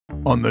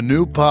On the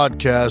new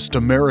podcast,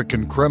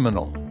 American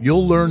Criminal,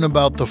 you'll learn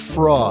about the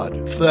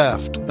fraud,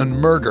 theft, and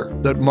murder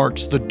that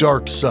marks the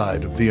dark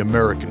side of the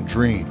American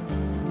dream.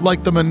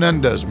 Like the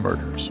Menendez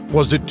murders,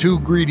 was it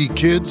two greedy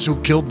kids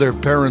who killed their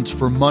parents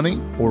for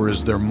money, or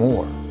is there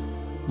more?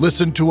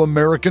 Listen to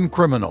American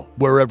Criminal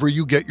wherever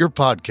you get your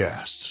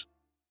podcasts.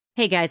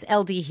 Hey guys,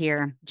 LD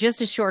here.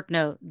 Just a short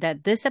note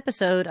that this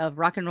episode of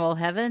Rock and Roll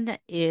Heaven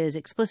is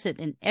explicit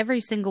in every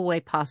single way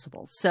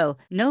possible. So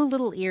no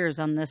little ears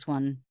on this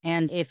one.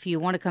 And if you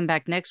want to come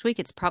back next week,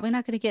 it's probably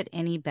not going to get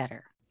any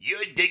better. You're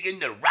digging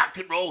the Rock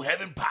and Roll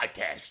Heaven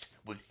podcast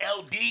with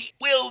LD,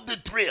 Will the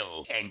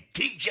Thrill, and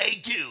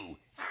TJ2.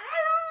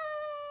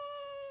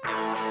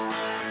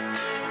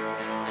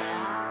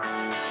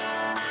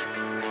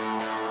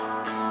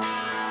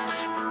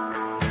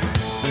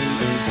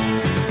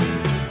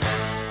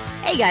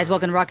 Hey guys,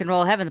 welcome to Rock and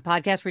Roll Heaven, the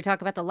podcast where we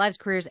talk about the lives,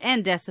 careers,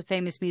 and deaths of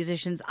famous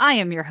musicians. I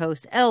am your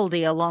host, LD,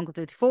 along with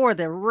me for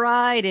the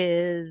ride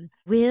is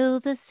Will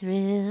the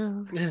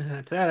Thrill.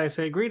 To that I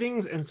say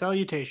greetings and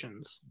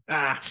salutations.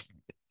 God,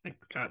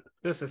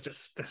 this is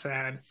just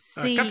sad.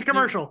 See, cut to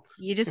commercial.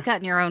 You just got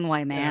in your own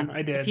way, man. Yeah,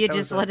 I did. If you That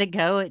just was let it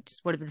go, it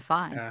just would have been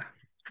fine. Yeah.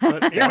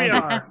 But here we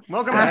are.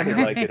 Welcome back.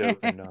 Sounded like it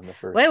opened on the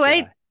first Wait,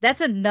 try.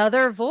 that's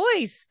another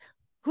voice.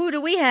 Who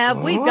do we have?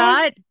 What? We've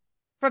got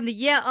from the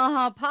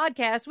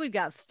podcast, we've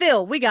got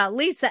Phil, we got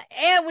Lisa,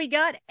 and we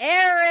got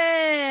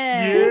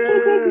Aaron.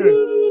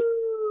 Yeah.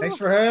 Thanks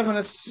for having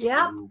us.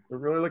 Yep. We're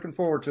really looking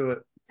forward to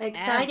it.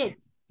 Excited.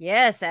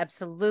 Yes,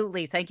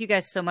 absolutely. Thank you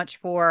guys so much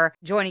for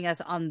joining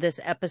us on this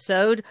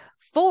episode,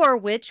 for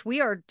which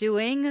we are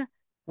doing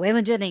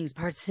Waylon Jennings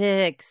Part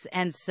 6.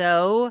 And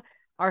so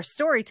our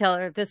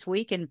storyteller this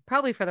week, and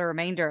probably for the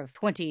remainder of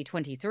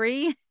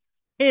 2023,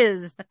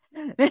 is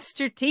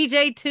Mr.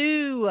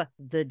 TJ2,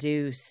 the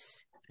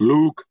Deuce.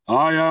 Luke,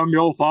 I am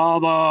your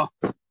father.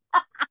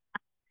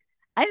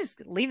 I just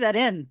leave that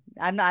in.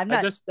 I'm not.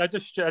 I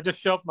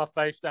just shoved my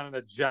face down in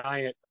a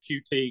giant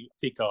QT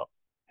teacup.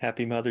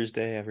 Happy Mother's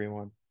Day,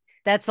 everyone.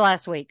 That's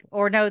last week,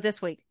 or no,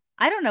 this week.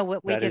 I don't know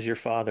what week That is your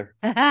father.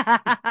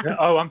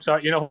 Oh, I'm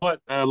sorry. You know what,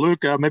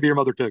 Luke? Maybe your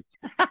mother too.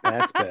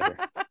 That's better.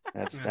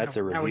 That's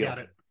a Now we reveal. got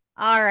it.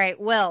 All right.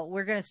 Well,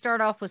 we're going to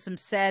start off with some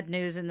sad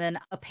news. And then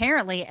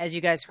apparently, as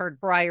you guys heard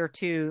prior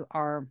to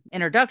our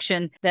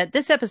introduction, that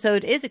this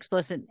episode is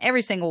explicit in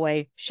every single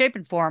way, shape,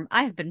 and form.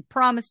 I have been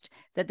promised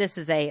that this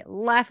is a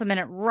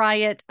laugh-a-minute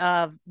riot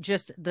of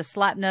just the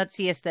slap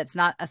nutsiest that's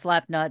not a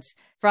slap nuts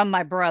from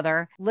my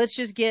brother. Let's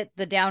just get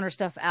the downer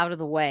stuff out of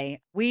the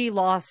way. We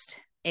lost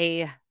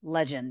a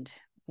legend.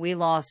 We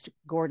lost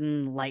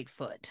Gordon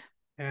Lightfoot.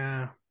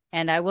 Yeah.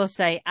 And I will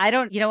say,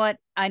 you know what?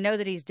 I know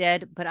that he's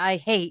dead, but I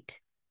hate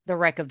The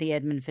Wreck of the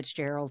Edmund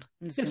Fitzgerald.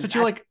 Yes, but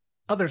you like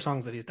other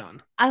songs that he's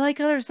done. I like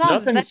other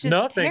songs. That's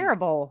just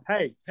terrible.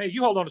 Hey,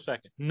 you hold on a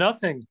second.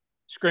 Nothing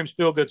screams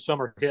feel good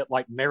summer hit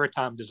like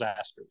Maritime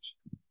Disasters.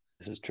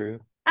 This is true.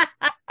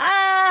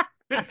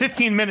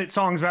 15-minute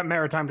songs about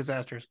maritime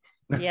disasters.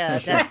 Yeah.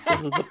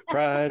 This is the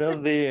pride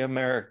of the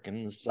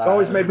American side. It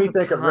always made me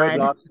think of Red God.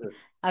 Lobster.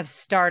 I've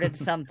started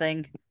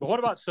something. But what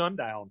about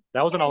Sundown?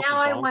 That was an Yeah, awesome now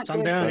I song. want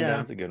Sundown, yeah.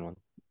 That's a good one.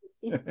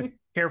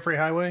 Carefree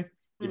Highway.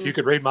 If you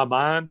could read my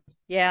mind.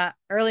 Yeah.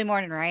 Early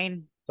Morning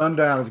Rain.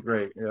 Sundown is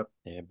great. Yep.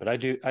 Yeah, but I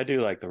do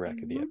like the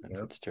Wreck of the Edmund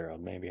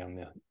Fitzgerald. Maybe I'm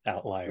the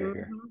outlier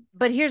here.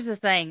 But here's the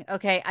thing.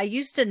 Okay. I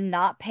used to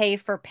not pay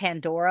for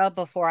Pandora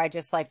before I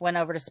just went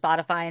over to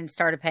Spotify and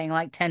started paying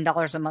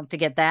 $10 a month to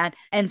get that.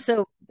 And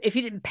so if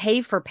you didn't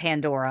pay for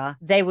Pandora,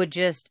 they would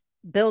just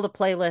build a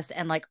playlist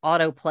and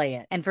auto play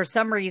it. And for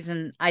some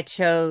reason I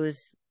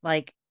chose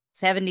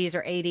 70s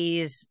or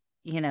 80s,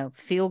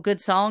 feel good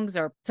songs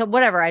or so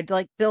whatever. I'd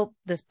built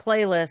this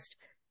playlist.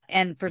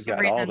 And for some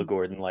reason, all the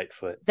Gordon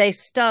Lightfoot. They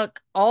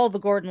stuck all the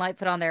Gordon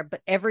Lightfoot on there. But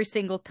every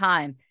single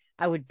time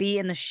I would be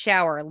in the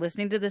shower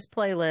listening to this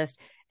playlist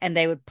and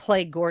they would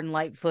play Gordon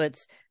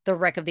Lightfoot's The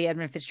Wreck of the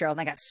Edmund Fitzgerald.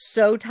 And I got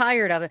so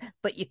tired of it,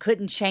 but you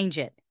couldn't change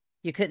it.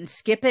 You couldn't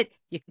skip it.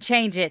 You could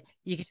change it.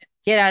 You could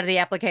get out of the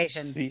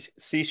application.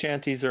 Sea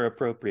shanties are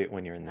appropriate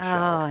when you're in the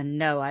shower. Oh,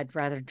 no, I'd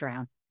rather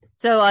drown.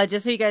 So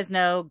just so you guys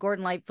know,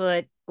 Gordon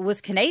Lightfoot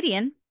was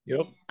Canadian.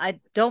 Yep. I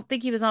don't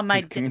think he was on my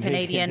He's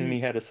Canadian. And he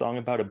had a song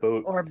about a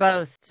boat. Or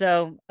both.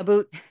 So a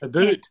boot. The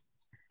boot.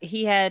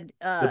 He had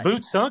the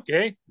boot sunk,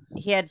 eh?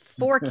 He had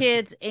 4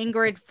 kids,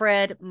 Ingrid,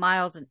 Fred,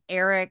 Miles, and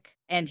Eric,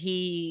 and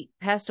he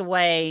passed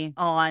away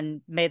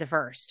on May the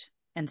 1st.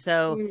 And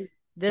so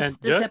this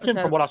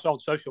episode, from what I saw on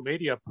social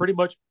media, pretty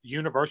much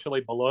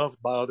universally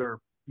beloved by other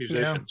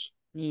musicians.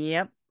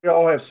 Yep. We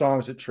all have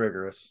songs that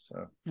trigger us.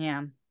 So.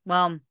 Yeah.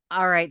 Well,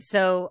 all right.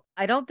 So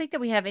I don't think that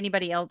we have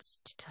anybody else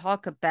to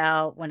talk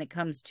about when it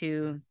comes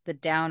to the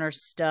downer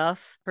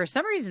stuff. For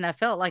some reason, I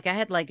felt like I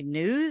had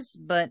news,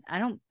 but I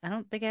don't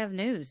think I have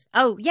news.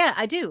 Oh, yeah,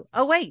 I do.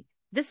 Oh, wait,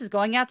 this is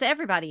going out to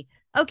everybody.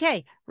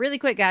 Okay. Really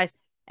quick, guys.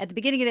 At the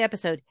beginning of the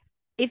episode,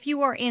 if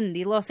you are in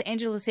the Los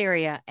Angeles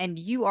area and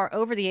you are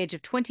over the age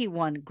of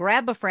 21,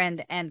 grab a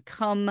friend and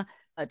come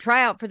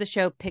try out for the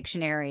show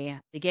Pictionary,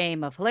 the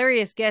game of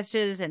hilarious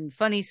guesses and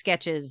funny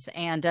sketches.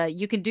 And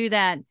you can do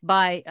that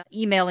by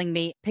emailing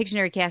me,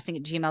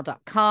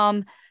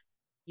 pictionarycasting@gmail.com.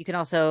 You can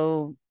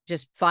also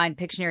just find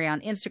Pictionary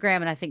on Instagram,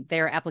 and I think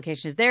their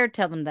application is there.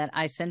 Tell them that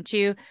I sent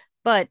you.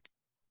 But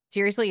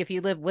seriously, if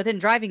you live within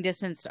driving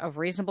distance of a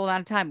reasonable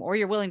amount of time, or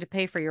you're willing to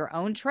pay for your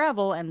own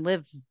travel and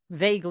live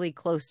vaguely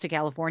close to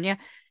California,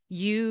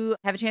 you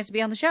have a chance to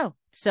be on the show.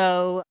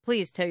 So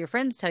please tell your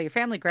friends, tell your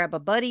family, grab a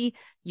buddy.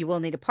 You will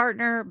need a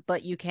partner,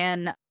 but you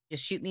can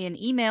just shoot me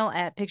an email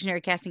at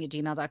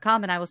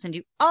pictionarycasting@gmail.com, and I will send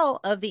you all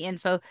of the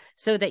info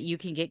so that you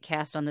can get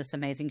cast on this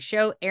amazing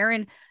show.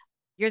 Aaron,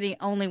 you're the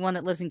only one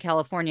that lives in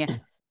California.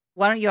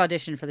 Why don't you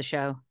audition for the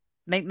show?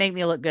 Make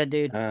me look good,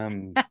 dude.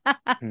 I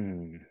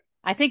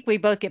think we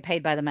both get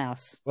paid by the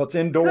mouse. Well, it's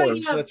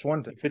indoors. yeah. That's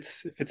one thing.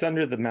 If it's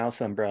under the mouse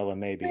umbrella,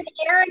 maybe. Could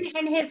Aaron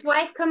and his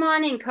wife come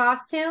on in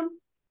costume?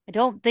 I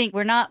don't think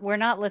we're not.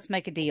 Let's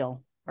make a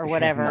deal or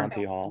whatever.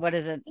 Monty Hall. What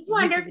is it? I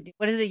wondered.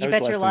 What is it? You I was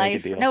bet your Let's Make a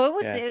life. Deal. No, it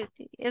was. Yeah.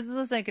 It was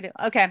Let's Make a Deal.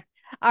 Okay.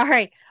 All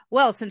right.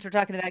 Well, since we're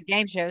talking about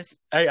game shows,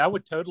 Hey, I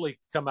would totally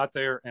come out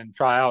there and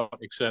try out,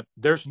 except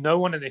there's no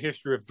one in the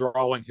history of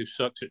drawing who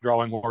sucks at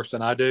drawing worse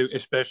than I do,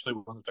 especially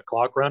when there's a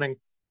clock running,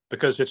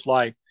 because it's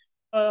like,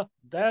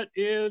 that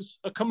is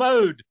a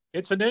commode.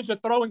 It's a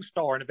ninja throwing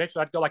star. And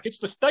eventually I'd go like, it's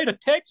the state of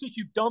Texas,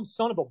 you dumb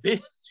son of a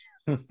bitch.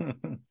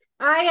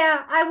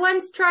 I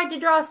once tried to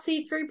draw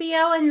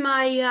C-3PO, and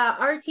my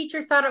art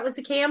teacher thought it was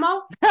a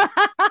camel.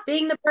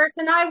 Being the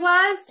person I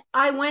was,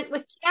 I went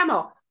with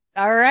camel.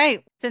 all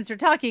right. Since we're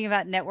talking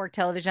about network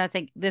television, I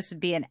think this would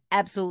be an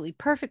absolutely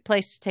perfect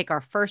place to take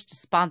our first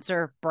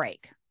sponsor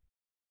break.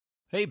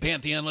 Hey,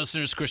 Pantheon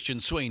listeners,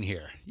 Christian Swain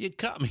here. You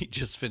caught me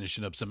just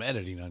finishing up some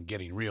editing on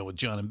Getting Real with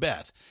John and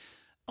Beth.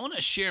 I want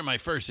to share my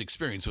first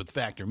experience with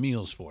Factor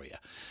Meals for you.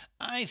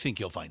 I think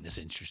you'll find this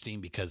interesting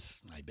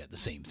because I bet the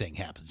same thing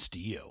happens to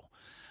you.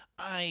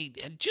 I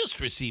had just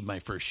received my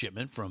first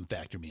shipment from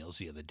Factor Meals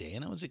the other day,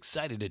 and I was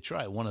excited to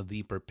try one of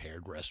the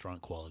prepared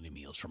restaurant quality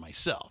meals for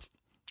myself.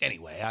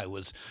 Anyway, I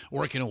was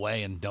working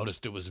away and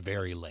noticed it was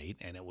very late,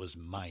 and it was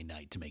my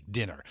night to make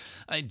dinner.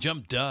 I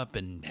jumped up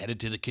and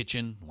headed to the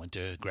kitchen, went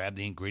to grab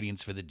the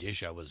ingredients for the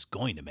dish I was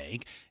going to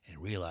make,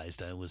 and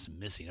realized I was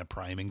missing a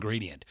prime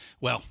ingredient.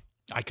 Well,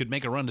 I could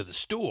make a run to the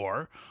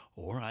store,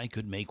 or I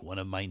could make one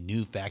of my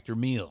new Factor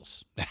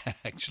meals.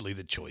 Actually,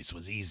 the choice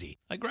was easy.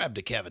 I grabbed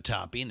a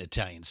cavatappi, an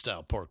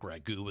Italian-style pork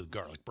ragu with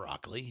garlic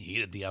broccoli,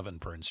 heated the oven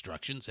per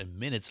instructions, and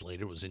minutes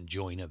later was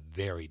enjoying a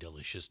very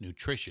delicious,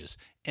 nutritious,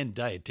 and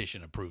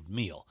dietitian-approved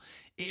meal.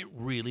 It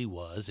really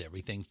was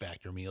everything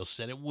Factor Meals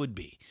said it would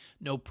be.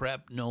 No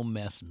prep, no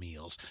mess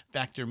meals.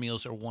 Factor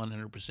Meals are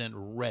 100%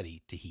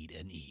 ready to heat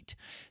and eat.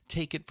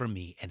 Take it from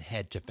me and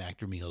head to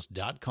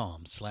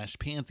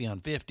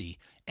factormeals.com/Pantheon50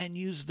 and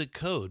use the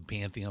code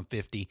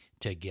Pantheon50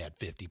 to get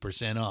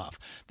 50% off.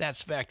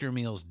 That's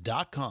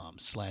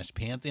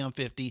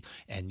factormeals.com/Pantheon50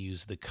 and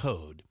use the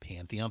code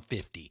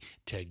Pantheon50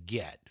 to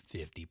get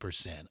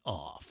 50%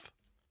 off.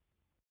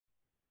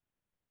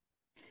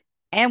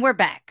 And we're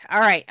back. All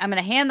right. I'm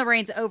going to hand the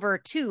reins over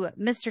to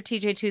Mr.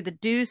 TJ2 the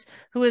Deuce,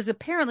 who is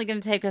apparently going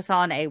to take us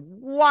on a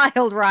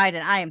wild ride,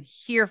 and I am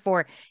here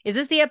for it. Is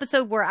this the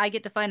episode where I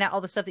get to find out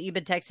all the stuff that you've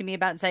been texting me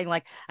about and saying,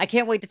 like, I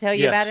can't wait to tell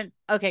you about it?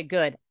 Okay,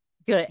 good.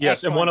 Good. Yes,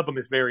 Excellent. and one of them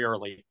is very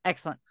early.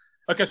 Excellent.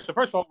 Okay, so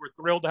first of all, we're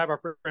thrilled to have our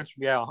friends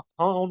from Yeah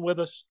on with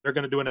us. They're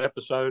going to do an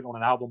episode on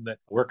an album that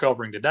we're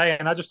covering today,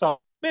 and I just thought,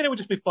 man, it would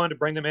just be fun to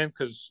bring them in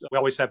because we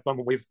always have fun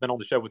when we've been on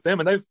the show with them,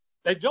 and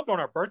they've jumped on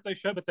our birthday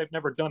show, but they've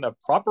never done a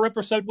proper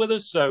episode with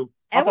us. So,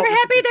 and we're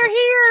happy they're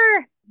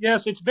here.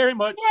 Yes, it's very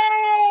much.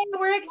 Yay!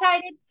 We're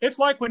excited. It's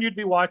like when you'd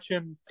be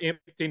watching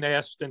Empty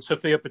Nest, and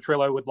Sophia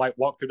Petrillo would like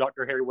walk through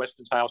Dr. Harry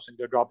Weston's house and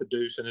go drop a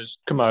deuce in his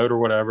commode or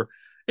whatever.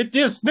 It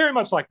is very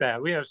much like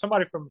that. We have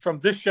somebody from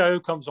this show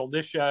comes on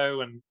this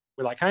show, and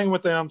we like hanging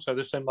with them, so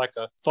this seemed like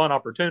a fun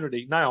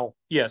opportunity. Now,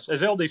 yes,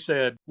 as LD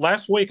said,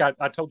 last week I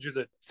told you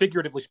that,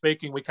 figuratively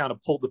speaking, we kind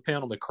of pulled the pin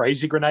on the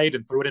crazy grenade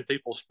and threw it in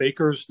people's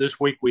speakers. This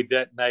week we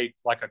detonate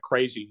like a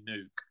crazy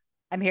nuke.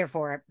 I'm here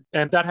for it.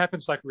 And that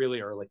happens like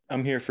really early.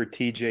 I'm here for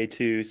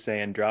TJ2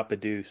 saying drop a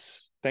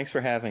deuce. Thanks for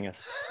having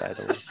us, by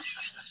the way.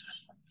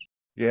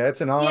 Yeah,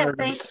 it's an honor.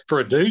 Yeah, thanks. For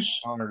a deuce?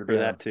 Honor to For be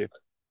that on. too.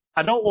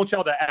 I don't want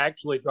y'all to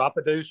actually drop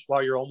a deuce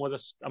while you're on with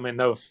us. I mean,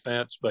 no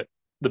offense, but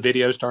the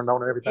video's turned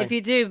on and everything. If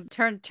you do,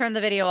 turn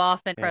the video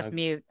off and press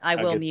mute. I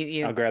will mute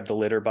you. I'll grab the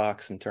litter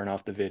box and turn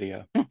off the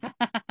video.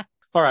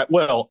 All right.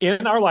 Well,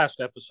 in our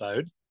last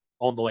episode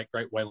on the late,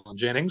 great Waylon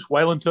Jennings,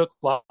 Waylon took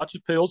lots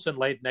of pills and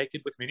laid naked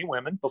with many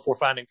women before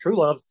finding true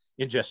love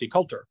in Jessie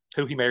Coulter,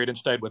 who he married and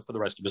stayed with for the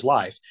rest of his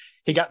life.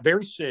 He got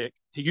very sick.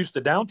 He used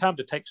the downtime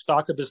to take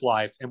stock of his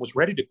life and was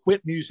ready to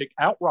quit music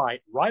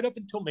outright right up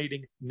until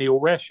meeting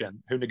Neil Reshin,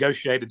 who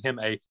negotiated him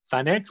a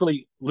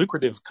financially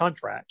lucrative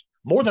contract.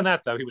 More than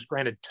that, though, he was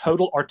granted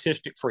total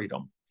artistic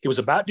freedom. He was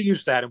about to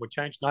use that and would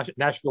change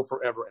Nashville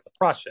forever in the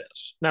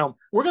process. Now,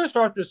 we're going to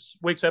start this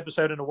week's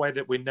episode in a way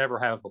that we never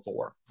have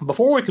before.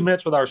 Before we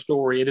commence with our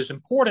story, it is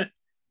important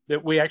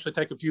that we actually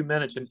take a few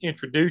minutes and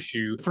introduce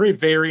you three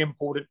very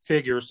important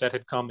figures that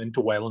had come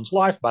into Waylon's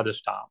life by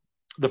this time.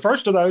 The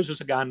first of those is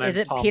a guy named Is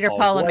it Tom Peter,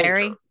 Paul, and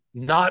Mary?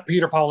 Not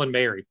Peter, Paul, and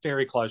Mary.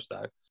 Very close,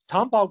 though.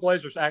 Tom Paul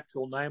Glazer's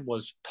actual name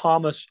was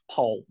Thomas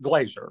Paul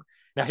Glazer.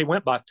 Now, he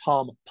went by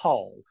Tom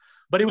Paul,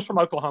 but he was from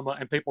Oklahoma,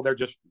 and people there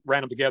just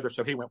ran them together,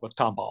 so he went with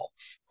Tom Paul.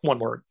 One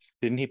word.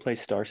 Didn't he play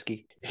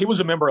Starsky? He was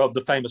a member of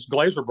the famous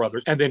Glazer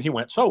brothers, and then he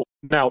went solo.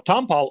 Now,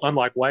 Tom Paul,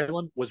 unlike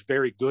Waylon, was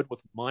very good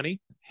with money.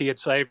 He had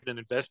saved and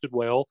invested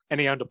well, and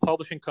he owned a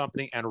publishing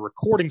company and a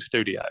recording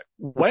studio.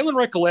 Waylon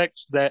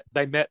recollects that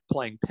they met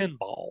playing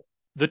pinball.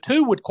 The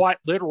two would quite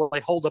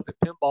literally hold up at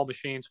pinball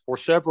machines for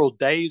several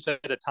days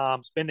at a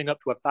time, spending up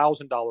to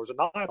 $1,000 a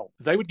night on them.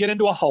 They would get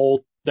into a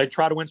hole. They'd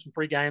try to win some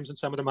free games and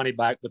some of their money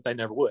back, but they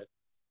never would.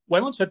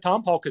 Waylon said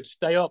Tom Paul could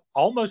stay up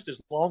almost as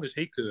long as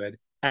he could,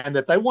 and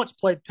that they once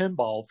played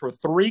pinball for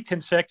 3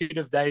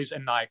 consecutive days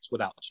and nights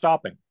without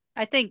stopping.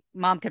 I think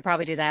Mom could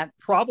probably do that.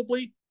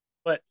 Probably,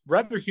 but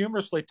rather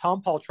humorously,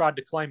 Tom Paul tried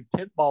to claim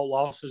pinball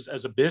losses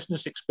as a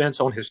business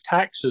expense on his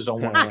taxes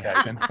on one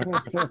occasion.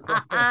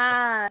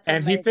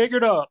 And he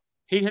figured up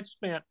he had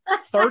spent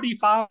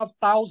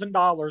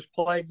 $35,000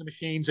 playing the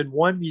machines in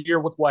 1 year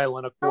with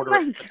Waylon, a quarter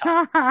at the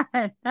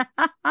time.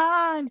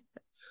 God.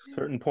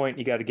 Certain point,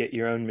 you got to get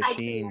your own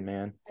machine,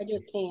 man. I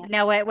just can't.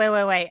 No, wait.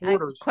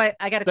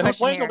 I got a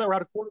question here. They were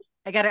out of quarters.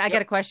 I got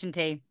a question,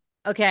 T.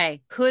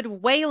 Okay. Could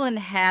Waylon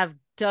have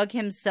dug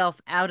himself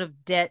out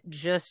of debt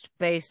just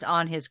based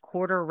on his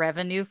quarter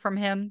revenue from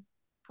him?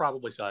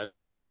 Probably so.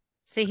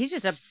 See, he's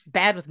just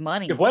bad with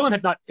money. If Waylon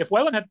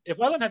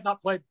had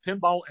not played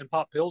pinball and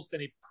popped pills, then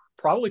he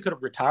probably could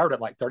have retired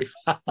at like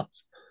 35.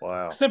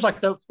 Wow. Seems like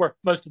that's where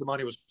most of the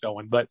money was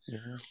going. But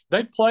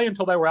they'd play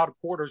until they were out of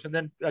quarters. And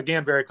then,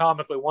 again, very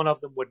comically, one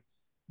of them would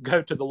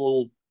go to the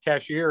little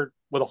cashier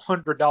with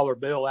 $100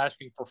 bill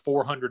asking for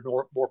 400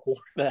 more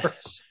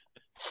quarters.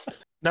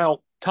 Now,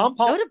 Tom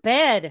Paul... Go to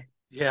bed.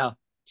 Yeah.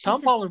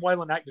 Tom Paul and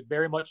Waylon acted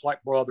very much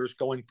like brothers,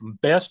 going from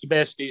best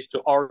besties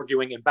to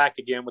arguing and back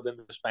again within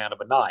the span of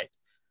a night.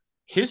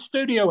 His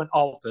studio and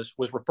office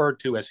was referred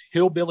to as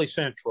Hillbilly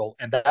Central,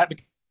 and that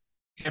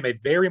became a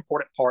very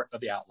important part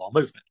of the outlaw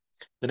movement.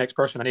 The next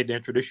person I need to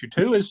introduce you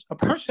to is a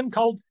person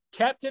called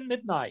Captain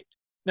Midnight.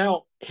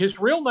 Now, his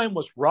real name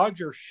was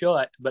Roger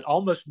Shutt, but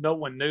almost no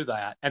one knew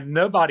that, and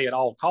nobody at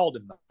all called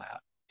him that.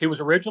 He was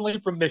originally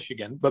from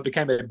Michigan, but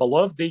became a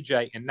beloved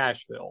DJ in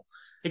Nashville.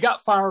 He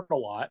got fired a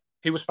lot.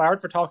 He was fired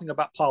for talking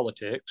about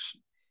politics.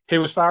 He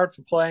was fired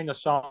for playing a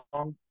song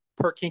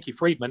per Kinky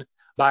Friedman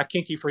by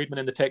Kinky Friedman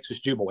and the Texas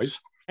Jew Boys.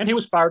 And he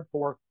was fired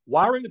for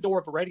wiring the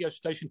door of a radio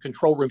station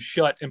control room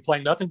shut and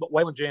playing nothing but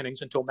Waylon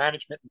Jennings until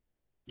management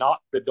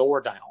knocked the door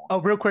down. Oh,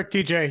 real quick,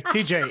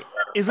 TJ,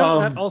 isn't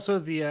that also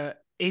the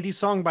 80s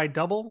song by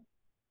Double?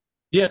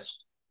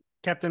 Yes.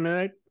 Captain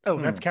Midnight?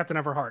 Oh, that's Captain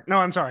Everheart. No,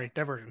 I'm sorry.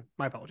 Diversion.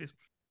 My apologies.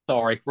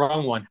 Sorry,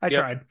 wrong one. I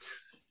tried.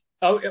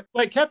 Oh,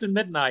 wait, Captain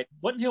Midnight.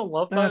 Wasn't he on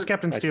Love Boat? No, it's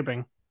Captain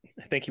Stubing.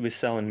 I think he was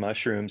selling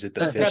mushrooms at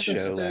the fish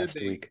show last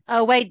week.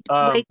 Oh, wait.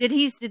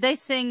 Did they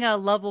sing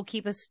Love Will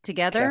Keep Us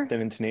Together?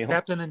 Captain and Tennille.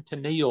 Captain and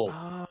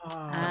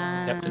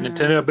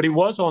Tennille. But he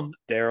was on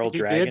Daryl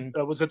Dragon.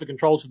 Was at the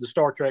controls of the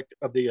Star Trek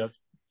of the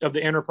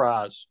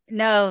Enterprise.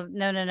 No.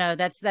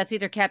 That's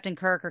either Captain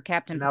Kirk or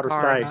Captain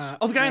Picard.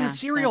 The guy in the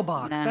cereal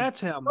box. No.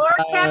 That's him. Or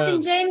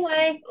Captain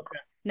Janeway. Okay.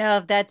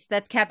 No, that's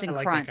Captain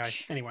Crunch.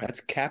 That anyway,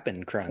 that's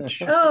Captain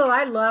Crunch. Oh,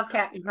 I love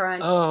Captain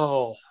Crunch.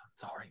 Oh,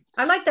 sorry.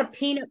 I like the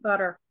peanut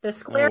butter, the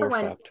square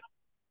one.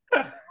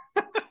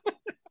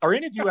 Are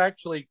any of you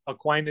actually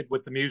acquainted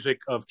with the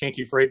music of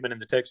Kinky Friedman and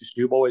the Texas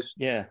Jew Boys?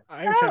 Yeah.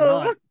 I am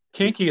not.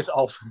 Kinky is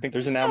awesome. I think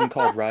there's an album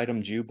called Ride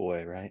 'em Jew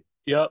Boy, right?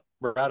 Yep,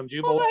 Ride 'em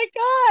Jew Boy. Oh my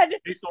God!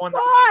 He's the one.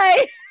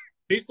 Why?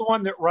 He's the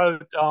one that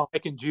wrote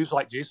 "Making Jews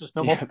Like Jesus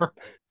No More."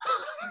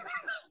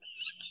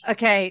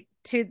 Okay,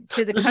 to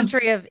the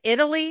country of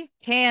Italy,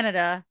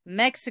 Canada,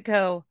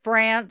 Mexico,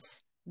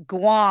 France,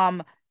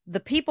 Guam,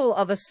 the people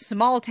of a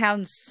small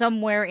town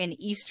somewhere in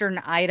eastern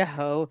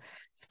Idaho,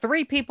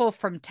 3 people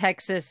from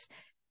Texas,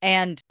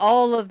 and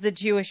all of the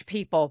Jewish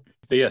people.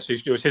 Yes,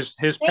 he's Jewish. His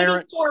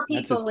parents.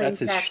 That's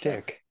his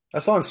shtick. I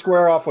saw him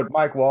square off with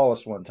Mike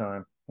Wallace one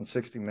time on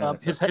 60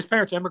 Minutes. His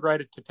parents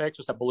immigrated to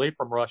Texas, I believe,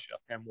 from Russia,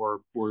 and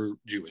were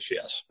Jewish.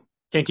 Yes.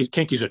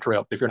 Kinky's a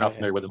trip. If you're not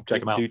familiar with him,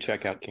 check him out. Do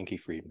check out Kinky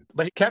Friedman.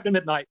 But Captain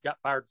Midnight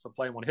got fired for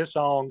playing one of his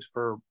songs,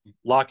 for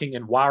locking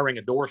and wiring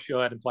a door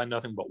shut and playing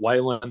nothing but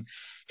Waylon.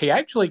 He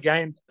actually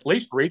gained at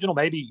least regional,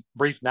 maybe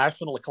brief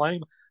national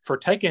acclaim for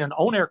taking an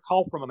on-air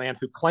call from a man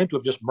who claimed to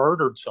have just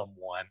murdered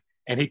someone,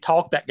 and he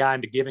talked that guy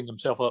into giving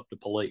himself up to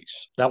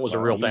police. That was a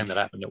real thing that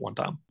happened at one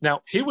time.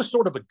 Now, he was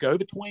sort of a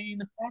go-between.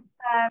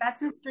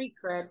 That's a street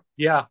cred.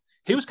 Yeah.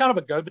 He was kind of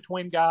a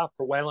go-between guy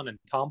for Waylon and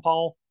Tom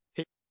Paul.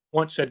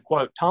 Once said,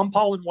 quote, "Tom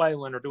Paul and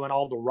Waylon are doing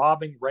all the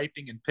robbing,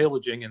 raping, and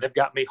pillaging, and they've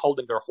got me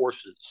holding their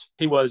horses."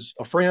 He was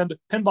a friend,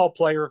 pinball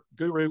player,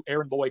 guru,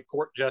 errand boy,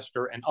 court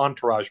jester, and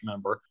entourage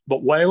member.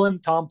 But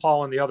Waylon, Tom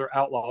Paul, and the other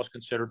outlaws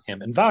considered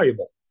him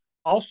invaluable.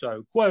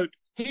 Also, quote,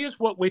 He is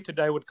what we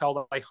today would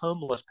call a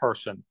homeless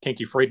person,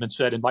 Kinky Friedman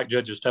said in Mike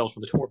Judge's Tales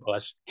from the Tour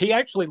Bus. He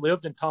actually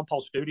lived in Tom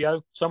Paul's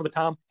studio some of the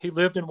time. He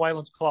lived in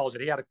Waylon's closet.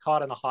 He had a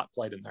cot and a hot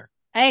plate in there.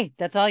 Hey,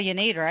 that's all you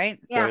need, right?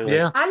 Yeah.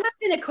 Yeah. I lived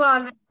in a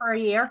closet for a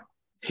year.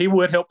 He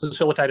would help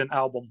facilitate an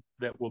album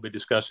that we'll be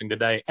discussing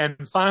today. And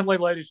finally,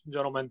 ladies and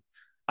gentlemen,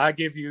 I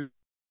give you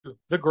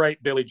the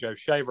great Billy Joe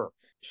Shaver.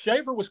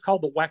 Shaver was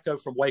called the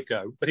Wacko from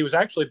Waco, but he was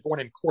actually born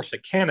in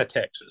Corsicana,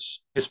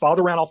 Texas. His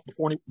father ran off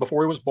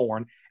before he was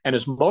born, and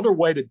his mother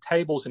waited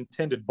tables and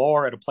tended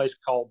bar at a place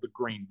called the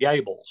Green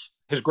Gables.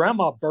 His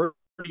grandma,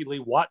 Bertie Lee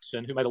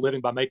Watson, who made a living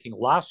by making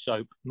lye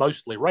soap,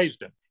 mostly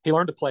raised him. He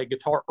learned to play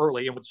guitar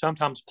early and would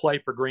sometimes play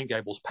for Green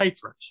Gables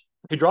patrons.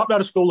 He dropped out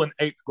of school in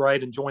 8th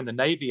grade and joined the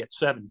Navy at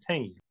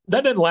 17.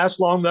 That didn't last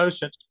long, though,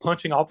 since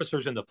punching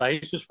officers in the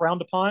face is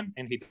frowned upon,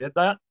 and he did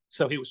that.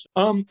 So he was,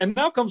 and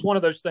now comes one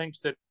of those things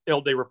that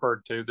LD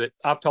referred to that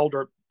I've told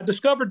her. I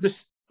discovered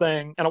this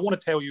thing, and I want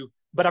to tell you,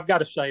 but I've got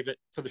to save it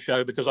for the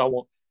show because I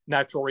want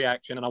natural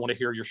reaction and I want to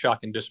hear your shock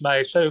and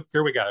dismay. So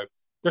here we go.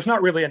 There's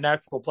not really a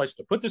natural place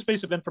to put this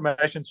piece of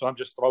information, so I'm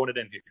just throwing it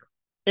in here.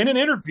 In an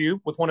interview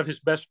with one of his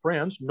best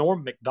friends,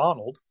 Norm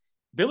MacDonald,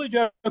 Billy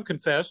Joe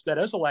confessed that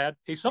as a lad,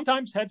 he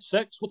sometimes had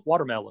sex with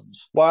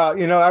watermelons. Wow,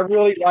 I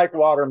really like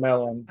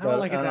watermelon. I don't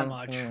like it that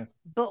much.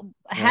 But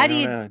how do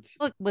you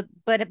look with?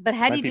 But how do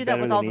Might you be do that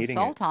better with than all the eating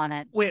salt on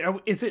it? Wait,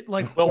 is it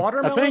like Well,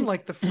 watermelon, I think-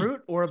 like the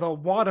fruit, or the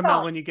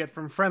watermelon you get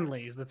from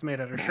Friendly's that's made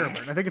out of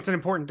sherbet? I think it's an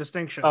important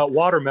distinction.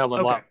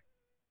 Watermelon, Okay.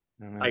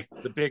 like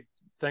the big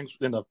things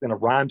in a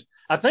rind.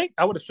 I think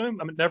I would assume.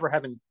 I mean, never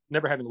having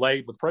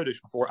laid with produce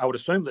before, I would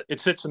assume that it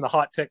sits in the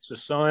hot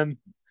Texas sun.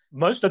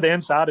 Most of the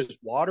inside is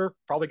water.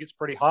 Probably gets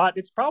pretty hot.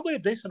 It's probably a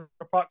decent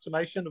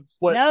approximation of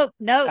what.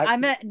 No.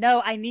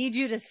 I need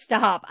you to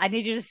stop. I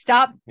need you to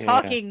stop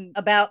talking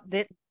about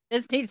that.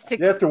 This needs to.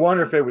 You have to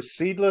wonder if it was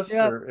seedless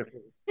or if it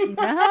was...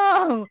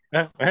 No.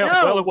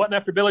 Well, it wasn't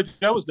after Billy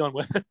Joe was done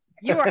with it.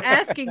 You are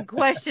asking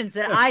questions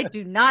that I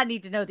do not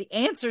need to know the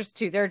answers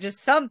to. They're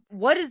just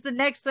what is the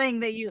next thing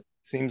that you.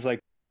 Seems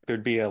like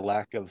there'd be a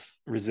lack of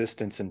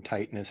resistance and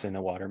tightness in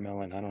a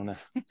watermelon. I don't know.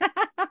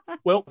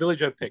 Well, Billy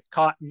Joe picked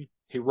cotton.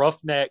 He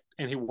rough-necked,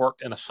 and he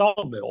worked in a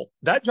sawmill.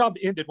 That job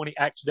ended when he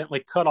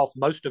accidentally cut off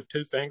most of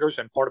 2 fingers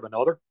and part of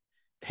another.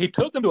 He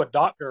took them to a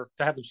doctor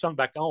to have them sewn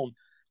back on,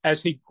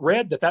 as he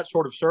read that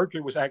sort of surgery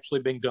was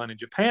actually being done in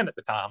Japan at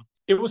the time.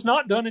 It was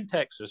not done in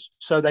Texas,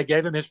 so they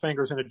gave him his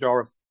fingers in a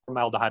jar of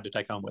formaldehyde to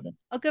take home with him.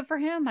 Oh, good for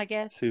him, I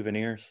guess.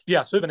 Souvenirs.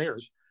 Yeah,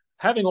 souvenirs.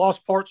 Having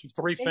lost parts of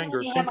 3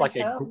 fingers seemed like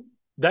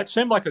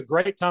a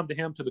great time to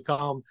him to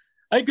become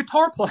a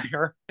guitar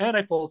player and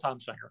a full-time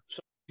singer.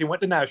 So he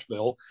went to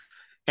Nashville,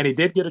 and he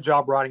did get a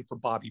job writing for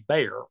Bobby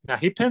Bear. Now,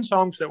 he penned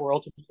songs that were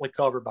ultimately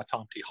covered by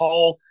Tom T.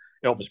 Hall,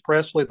 Elvis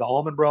Presley, the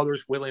Allman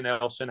Brothers, Willie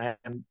Nelson,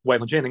 and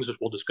Waylon Jennings, as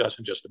we'll discuss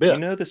in just a bit. You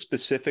know the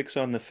specifics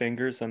on the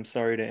fingers? I'm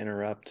sorry to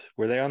interrupt.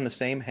 Were they on the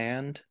same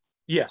hand?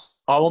 Yes,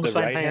 all on the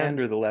same right hand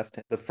or the left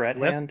hand? The fret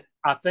hand?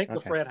 I think the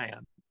fret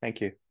hand.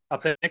 Thank you. I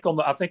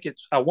think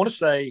it's, I want to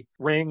say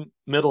ring,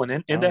 middle,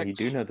 and index. Oh, you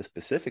do know the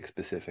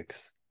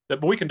specifics.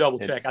 But we can double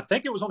check. I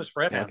think it was on his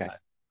fret hand,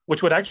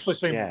 which would actually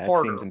seem harder.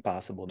 It seems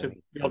impossible to me.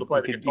 Be able to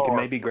play the guitar. You can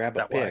maybe grab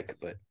a pick,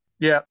 but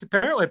yeah,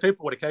 apparently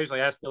people would occasionally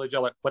ask Billy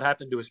Joe like what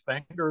happened to his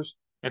fingers,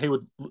 and he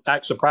would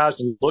act surprised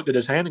and looked at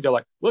his hand and go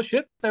like, "Well,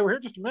 shit, they were here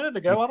just a minute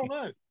ago. I don't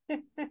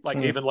know."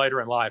 Like even later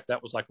in life,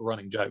 that was like a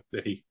running joke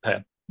that he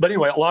had. But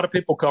anyway, a lot of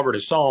people covered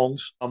his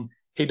songs.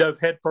 He dove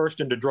headfirst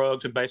into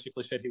drugs and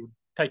basically said he would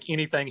take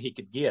anything he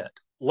could get.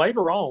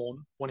 Later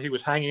on, when he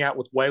was hanging out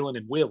with Waylon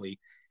and Willie,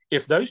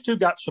 if those two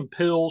got some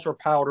pills or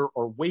powder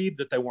or weed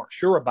that they weren't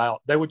sure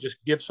about, they would just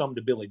give some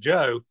to Billy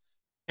Joe.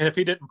 And if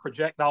he didn't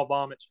projectile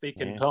vomit, speak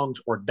in tongues,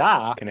 or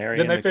die,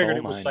 then they figured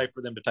it was safe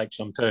for them to take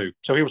some too.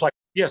 So he was like,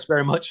 yes,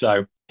 very much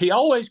so. He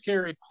always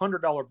carried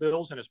 $100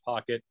 bills in his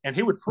pocket, and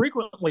he would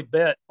frequently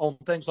bet on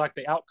things like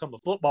the outcome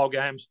of football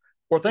games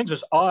or things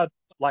as odd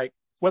like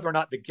whether or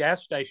not the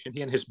gas station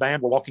he and his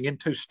band were walking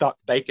into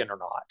stocked bacon or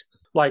not.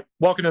 Like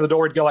walking in the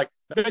door, he'd go like,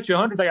 I bet you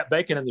 100 they got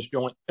bacon in this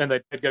joint, and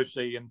they'd go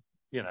see, and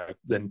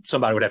then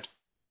somebody would have to.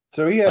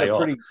 So he had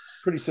a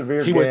pretty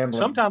severe he gambling. Would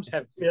sometimes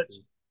have fits.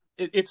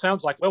 It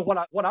sounds like, well,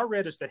 what I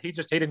read is that he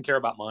didn't care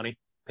about money.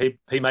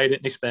 He made it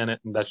and he spent it,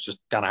 and that's just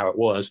kind of how it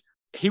was.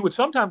 He would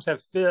sometimes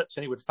have fits,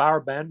 and he would fire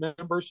band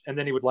members, and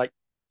then he would like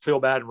feel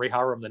bad and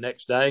rehire them the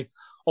next day.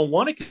 On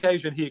one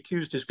occasion, he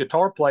accused his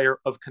guitar player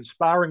of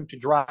conspiring to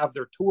drive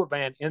their tour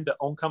van into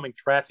oncoming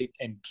traffic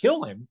and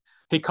kill him.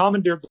 He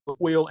commandeered the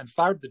wheel and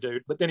fired the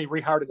dude, but then he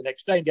rehired him the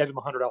next day and gave him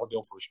a $100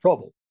 bill for his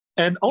trouble.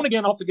 And on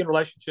again, off again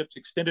relationships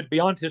extended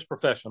beyond his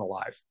professional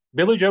life.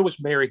 Billy Joe was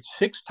married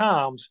 6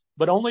 times,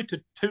 but only to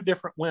 2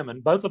 different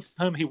women, both of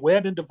whom he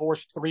wed and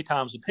divorced 3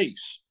 times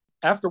apiece.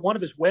 After one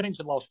of his weddings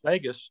in Las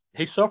Vegas,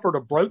 he suffered a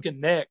broken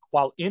neck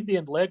while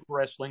Indian leg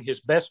wrestling his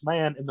best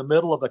man in the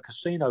middle of a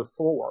casino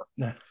floor.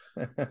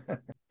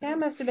 That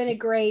must have been a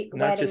great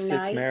Not wedding just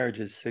 6 night.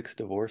 marriages, 6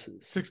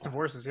 divorces. 6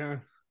 divorces, yeah.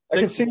 I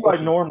can see why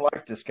Norm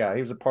liked this guy.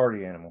 He was a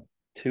party animal.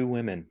 2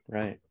 women,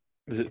 right?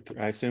 Was it?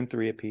 I assume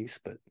 3 apiece,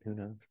 but who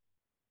knows?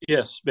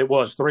 Yes, it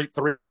was three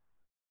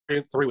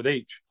with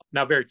each.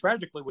 Now, very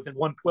tragically, within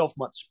one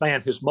 12-month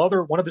span, his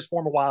mother, one of his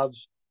former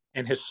wives,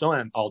 and his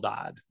son all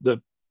died.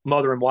 The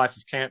mother and wife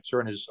of cancer,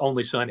 and his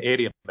only son,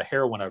 Eddie, of a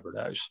heroin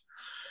overdose.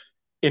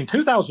 In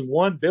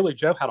 2001, Billy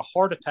Joe had a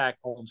heart attack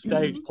on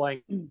stage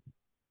playing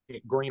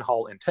at Green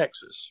Hall in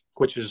Texas,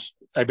 which is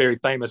a very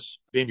famous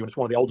venue. It's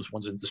one of the oldest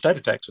ones in the state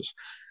of Texas.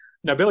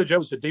 Now, Billy Joe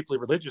was a deeply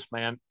religious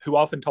man who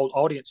often told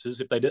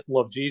audiences if they didn't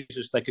love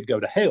Jesus, they could go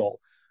to hell.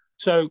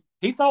 So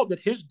he thought that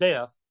his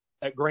death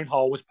at Green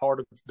Hall was part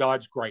of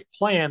God's great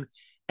plan,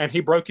 and he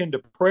broke into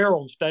prayer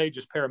on stage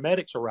as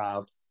paramedics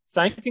arrived,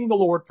 thanking the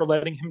Lord for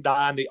letting him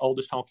die in the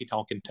oldest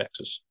honky-tonk in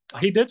Texas.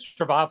 He did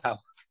survive,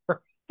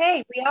 however.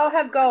 Hey, we all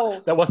have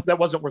goals. That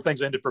wasn't where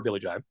things ended for Billy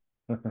Joe.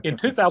 In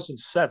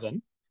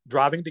 2007,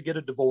 driving to get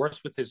a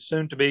divorce with his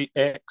soon-to-be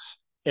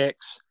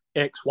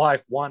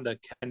ex-wife, Wanda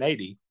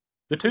Kennedy,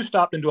 the two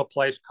stopped into a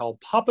place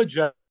called Papa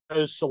Joe's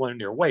Saloon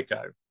near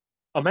Waco.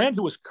 A man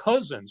who was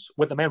cousins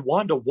with the man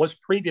Wanda was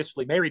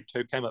previously married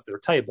to came up to their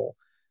table.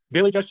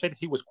 Billy Joe said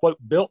he was, quote,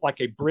 built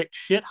like a brick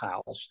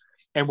shithouse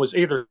and was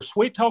either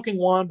sweet-talking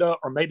Wanda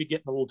or maybe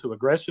getting a little too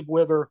aggressive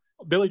with her.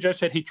 Billy Joe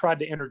said he tried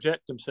to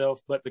interject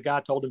himself, but the guy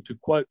told him to,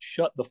 quote,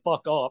 shut the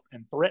fuck up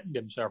and threatened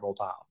him several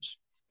times.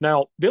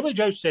 Now, Billy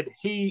Joe said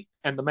he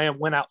and the man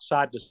went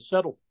outside to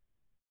settle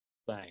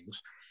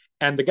things.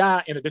 And the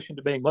guy, in addition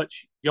to being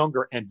much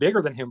younger and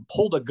bigger than him,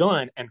 pulled a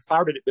gun and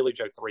fired it at Billy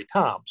Joe 3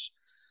 times.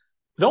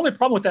 The only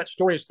problem with that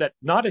story is that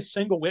not a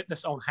single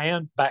witness on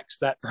hand backs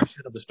that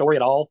version of the story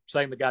at all,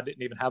 saying the guy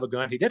didn't even have a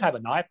gun. He did have a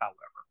knife, however.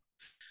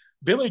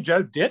 Billy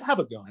Joe did have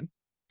a gun,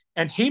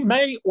 and he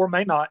may or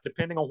may not,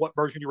 depending on what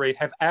version you read,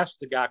 have asked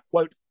the guy,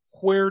 quote,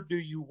 where do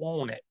you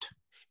want it?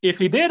 If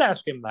he did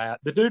ask him that,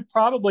 the dude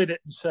probably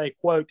didn't say,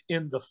 quote,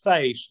 in the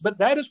face, but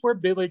that is where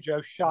Billy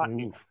Joe shot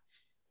him.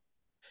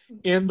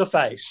 In the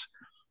face,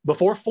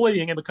 before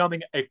fleeing and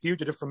becoming a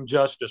fugitive from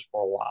justice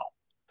for a while.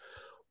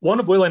 One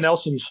of Willie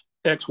Nelson's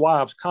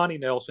ex-wives, Connie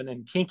Nelson,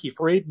 and Kinky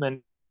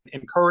Friedman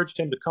encouraged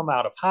him to come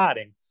out of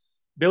hiding.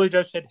 Billy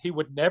Joe said he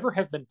would never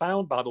have been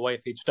found, by the way,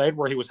 if he'd stayed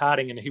where he was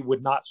hiding, and he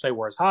would not say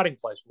where his hiding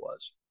place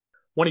was.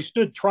 When he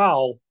stood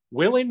trial,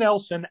 Willie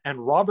Nelson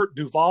and Robert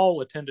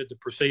Duvall attended the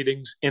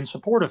proceedings in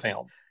support of him.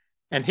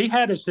 And he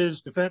had as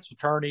his defense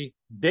attorney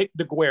Dick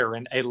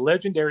DeGuerin, a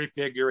legendary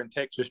figure in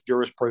Texas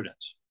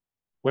jurisprudence.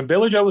 When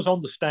Billy Joe was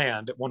on the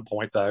stand at one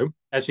point, though,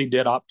 as he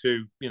did opt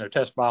to,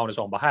 testify on his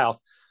own behalf,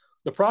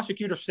 the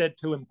prosecutor said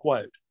to him,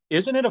 quote,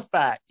 isn't it a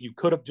fact you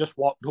could have just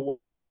walked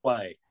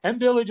away? And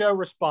Billy Joe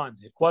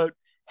responded, quote,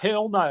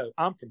 hell no,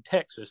 I'm from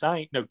Texas. I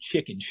ain't no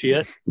chicken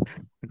shit.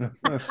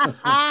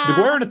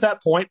 DeGuerin at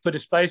that point put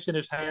his face in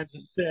his hands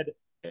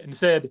and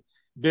said,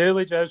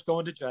 Billy Joe's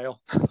going to jail.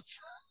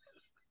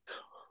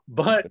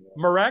 But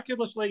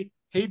miraculously,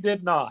 he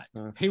did not.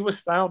 He was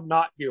found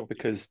not guilty.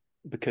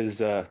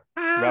 Because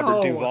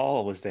Robert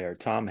Duvall was there,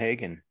 Tom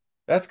Hagen.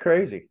 That's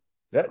crazy.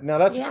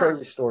 That's a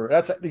crazy story.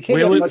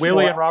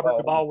 Willie and Robert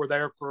Duvall were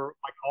there for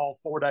like all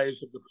 4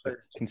 days of the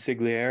proceedings.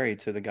 Consigliere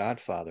to the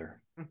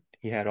Godfather.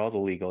 He had all the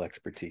legal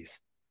expertise.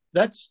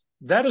 That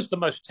is the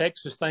most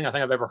Texas thing I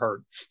think I've ever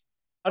heard.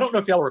 I don't know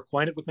if y'all are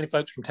acquainted with many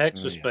folks from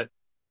Texas, but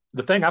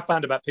the thing I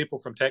find about people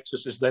from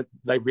Texas is that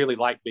they really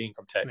like being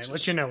from Texas.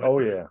 Let you know. Oh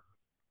yeah,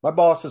 my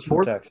boss is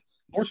from Texas.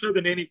 More so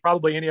than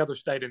probably any other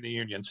state in the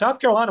union. South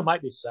Carolina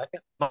might be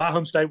second. My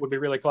home state would be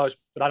really close,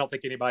 but I don't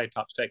think anybody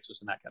tops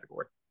Texas in that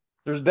category.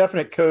 There's a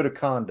definite code of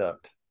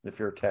conduct if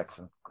you're a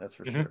Texan. That's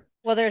for sure.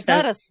 Well, there's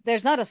not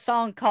a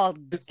song called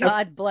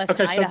 "God Bless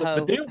Idaho."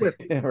 So the deal with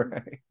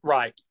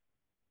right.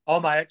 All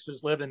my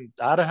exes live in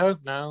Idaho.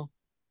 No,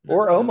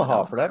 or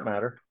Omaha for that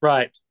matter.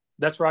 Right.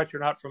 That's right.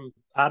 You're not from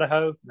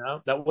Idaho.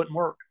 No, that wouldn't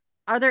work.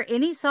 Are there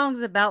any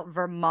songs about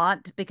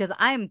Vermont? Because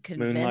I am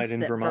convinced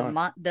that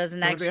Vermont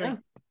doesn't actually.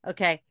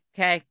 Okay.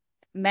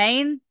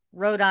 Maine,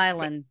 Rhode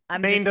Island.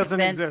 Maine doesn't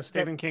exist.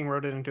 Stephen King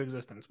wrote it into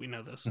existence. We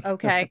know this.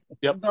 Okay.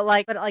 Yep.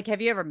 But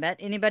have you ever met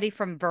anybody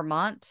from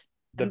Vermont?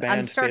 The band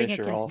I'm starting Fish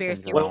a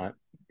conspiracy. Well,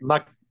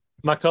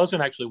 my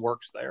cousin actually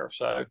works there,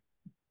 so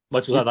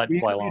much as I'd like to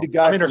play along.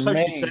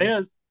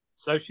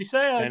 So she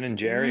says. Ben and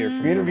Jerry are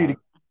from We interviewed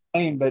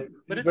Maine, but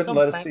he wouldn't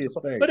let us see his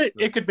face. But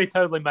it could be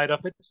totally made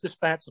up. It's this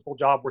fanciful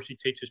job where she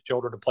teaches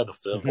children to play the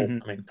fiddle.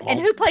 Mm-hmm. I mean, and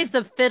who plays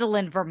the fiddle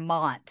in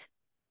Vermont?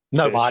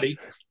 Nobody.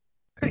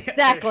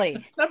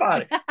 Exactly.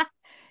 Nobody.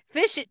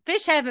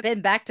 Fish haven't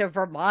been back to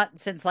Vermont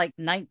since like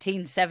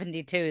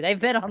 1972. They've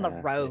been on the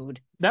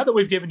road. Now that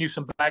we've given you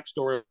some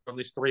backstory of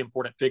these 3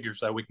 important figures,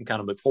 though, we can kind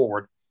of move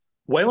forward.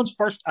 Waylon's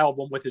first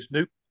album with his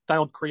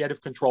newfound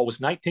creative control was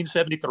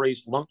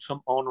 1973's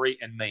Lonesome, Ornery,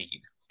 and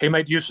Mean. He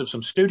made use of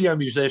some studio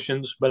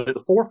musicians, but at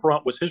the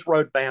forefront was his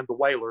road band, the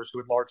Wailers, who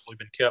had largely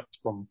been kept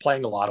from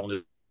playing a lot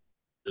on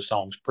his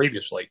songs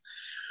previously.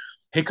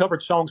 He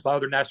covered songs by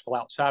other Nashville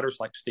outsiders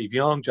like Steve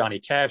Young, Johnny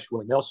Cash,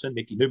 Willie Nelson,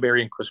 Mickey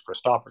Newberry, and Chris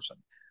Christopherson.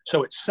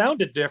 So it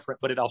sounded different,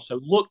 but it also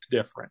looked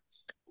different.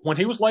 When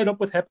he was laid up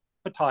with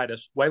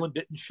hepatitis, Waylon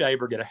didn't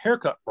shave or get a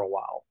haircut for a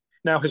while.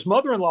 Now, his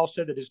mother-in-law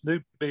said that his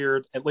new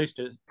beard, at least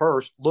at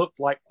first, looked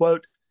like,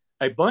 quote,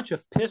 a bunch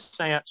of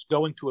pissants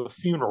going to a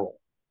funeral.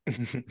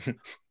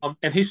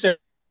 And he said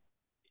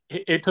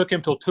it took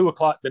him till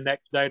 2:00 the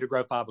next day to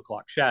grow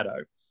 5:00 shadow.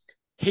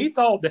 He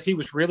thought that he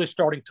was really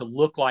starting to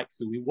look like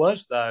who he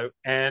was, though,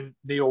 and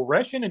Neil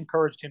Reshin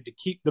encouraged him to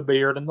keep the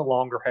beard and the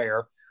longer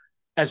hair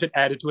as it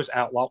added to his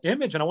outlaw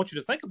image. And I want you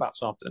to think about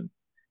something.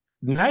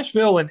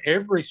 Nashville, in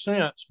every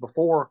sense,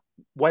 before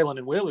Waylon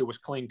and Willie, was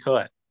clean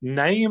cut.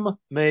 Name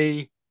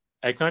me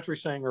a country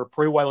singer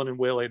pre-Waylon and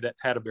Willie that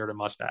had a beard and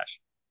mustache.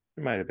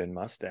 There might have been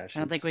mustaches. I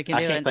don't think we can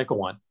I do can't it. think of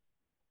one.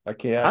 I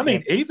can't. I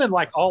mean, even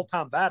like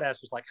all-time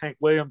badasses like Hank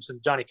Williams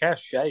and Johnny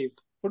Cash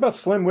shaved. What about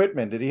Slim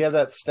Whitman? Did he have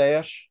that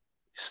stash?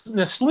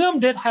 Now, Slim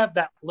did have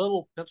that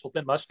little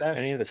pencil-thin mustache.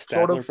 Any of the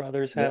Statler sort of.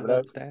 brothers have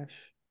that stash?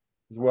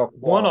 Well,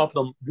 One of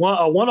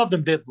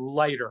them did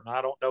later, and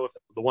I don't know if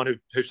the one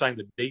who sang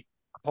the deep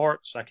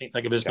parts. I can't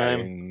think of his name.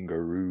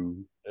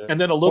 Kangaroo. And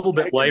then a little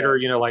bit later,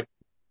 like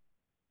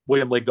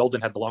William Lee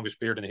Golden had the longest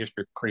beard in the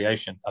history of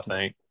creation, I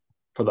think,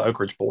 for the Oak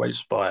Ridge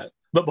Boys. But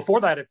before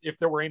that, if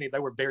there were any, they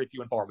were very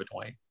few and far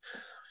between.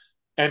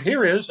 And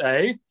here is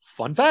a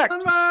fun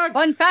fact.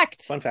 Fun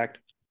fact. Fun fact.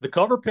 The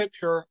cover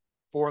picture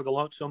for the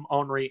Lonesome,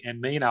 Ornery, and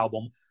Mean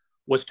album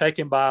was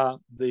taken by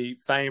the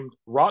famed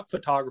rock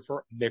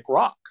photographer Mick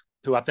Rock,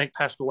 who I think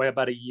passed away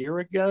about a year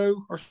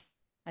ago.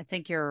 I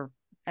think you're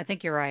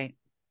right.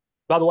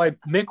 By the way,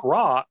 Mick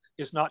Rock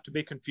is not to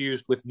be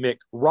confused with Mick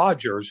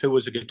Rogers, who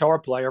was a guitar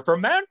player for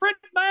Manfred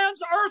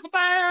Mann's Earth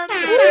Band.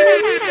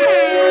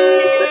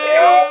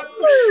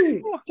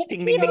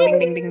 Ding, ding, ding, ding,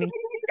 ding, ding, ding.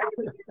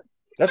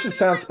 That should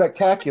sound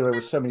spectacular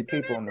with so many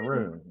people in the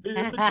room.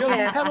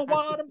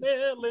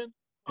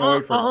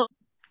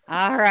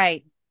 All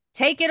right.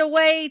 Take it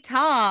away,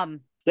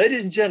 Tom.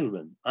 Ladies and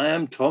gentlemen, I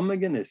am Tom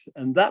McGuinness,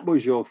 and that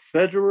was your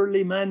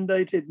federally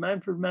mandated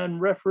Manfred Mann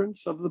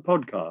reference of the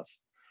podcast.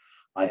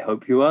 I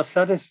hope you are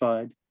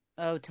satisfied.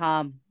 Oh,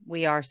 Tom,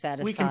 we are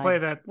satisfied. We can play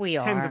that We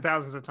tens are. of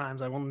thousands of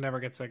times. I will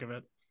never get sick of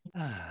it.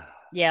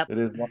 Yep. It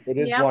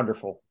is Yep.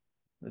 wonderful.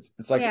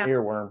 It's like an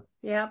earworm.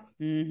 Yep.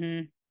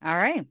 Mm-hmm. All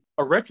right.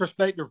 A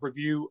retrospective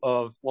review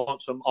of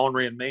Lonesome,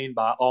 Ornery, and Mean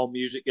by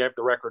AllMusic gave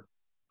the record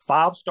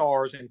 5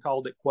 stars and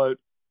called it, quote,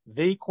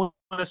 the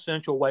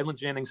quintessential Waylon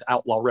Jennings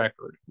outlaw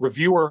record.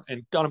 Reviewer,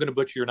 and I'm going to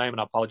butcher your name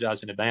and I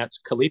apologize in advance,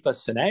 Khalifa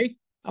Sine,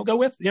 I'll go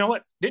with. You know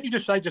what? Didn't you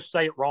just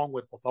say it wrong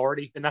with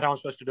authority? Isn't that how I'm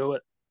supposed to do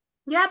it?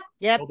 Yep.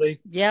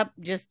 Yep.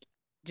 Just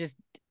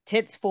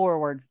tits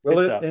forward.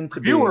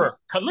 Reviewer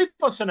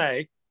Khalifa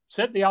Sine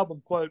said the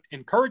album, quote,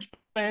 encouraged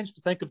fans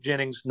to think of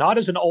Jennings not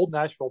as an old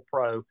Nashville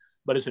pro,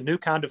 but as a new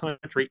kind of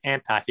country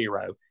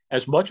anti-hero,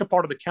 as much a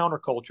part of the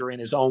counterculture in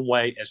his own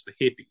way as the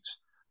hippies.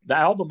 The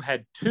album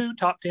had 2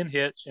 top 10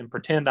 hits in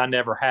Pretend I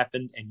Never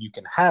Happened and You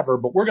Can Have Her,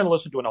 but we're going to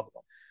listen to another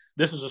one.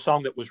 This is a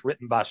song that was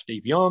written by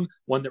Steve Young,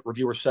 one that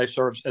reviewers say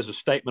serves as a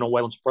statement on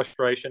Waylon's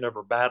frustration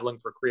over battling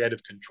for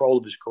creative control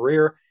of his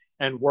career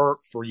and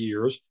work for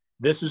years.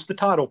 This is the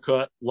title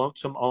cut,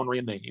 Lonesome, Ornery,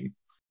 and Mean.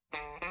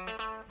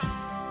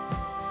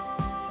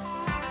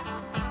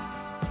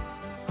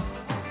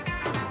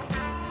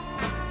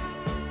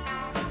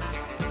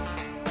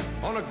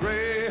 On a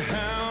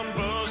Greyhound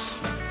bus,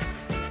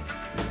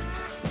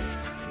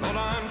 Lord,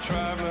 I'm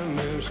traveling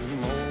this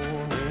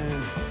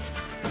morning.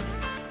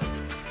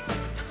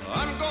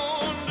 I'm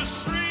going to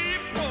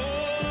Shreveport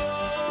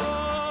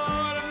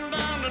and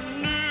down to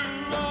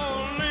New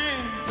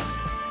Orleans.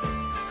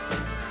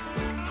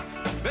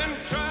 Been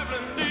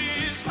traveling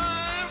these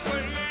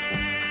highways,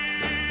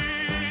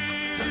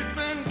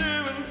 been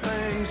doing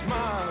things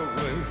my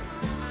way.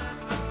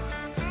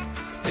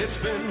 It's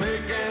been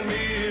making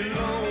me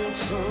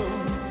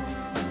lonesome,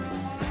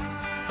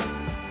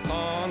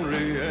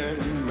 ornery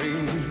and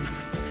mean.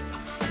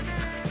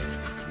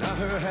 Now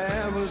her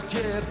hair was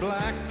jet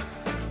black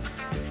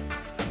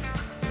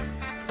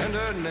and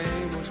her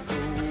name was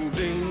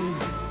Codeine.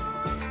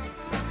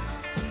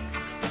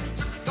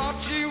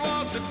 Thought she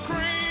was the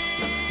cream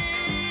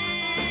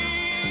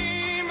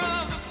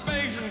of the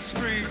Basin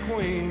Street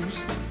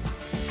queens.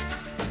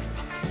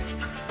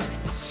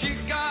 She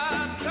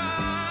got tired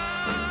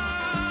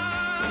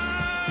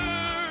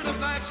of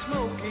that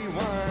smoky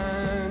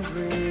wine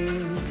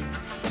dream,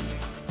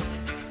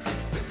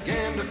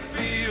 began to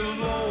feel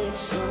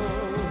lonesome,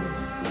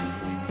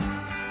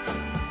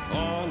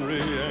 ornery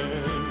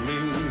and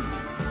mean.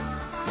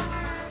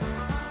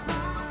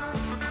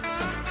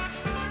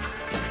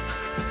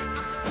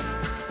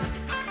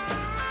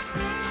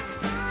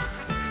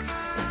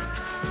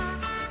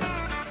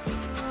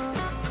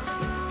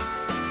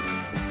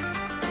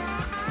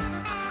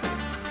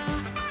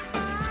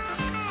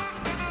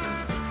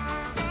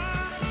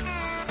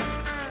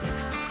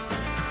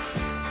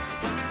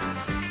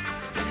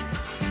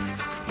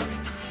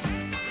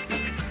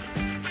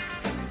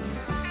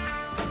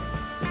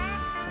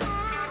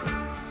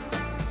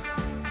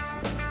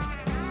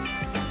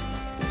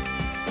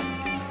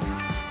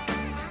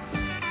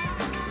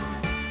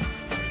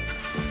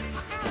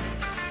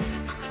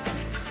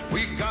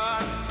 We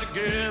got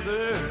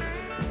together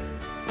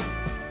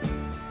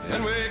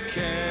and we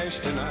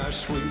cashed in our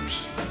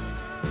sweeps.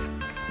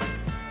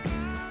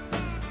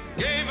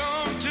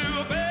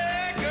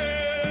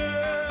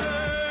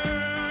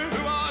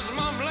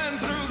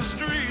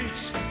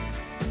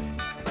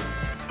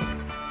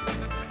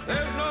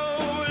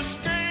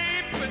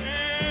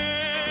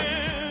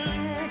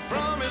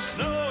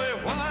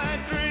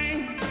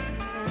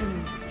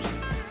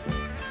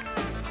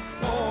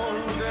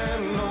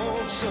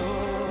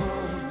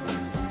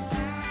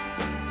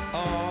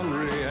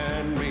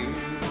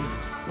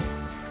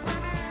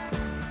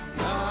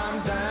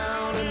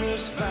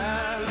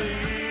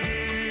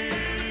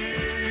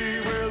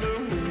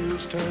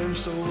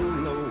 so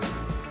low.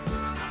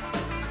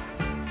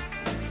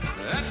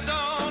 At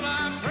dawn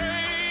I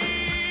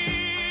pray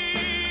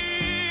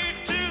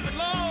to the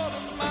Lord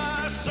of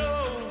my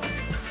soul.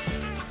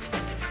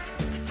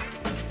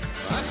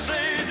 I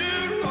say,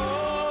 dear Lord,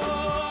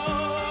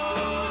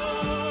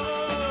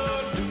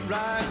 do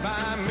right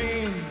by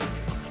me.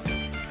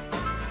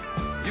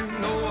 You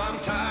know I'm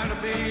tired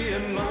of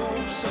being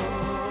lonesome.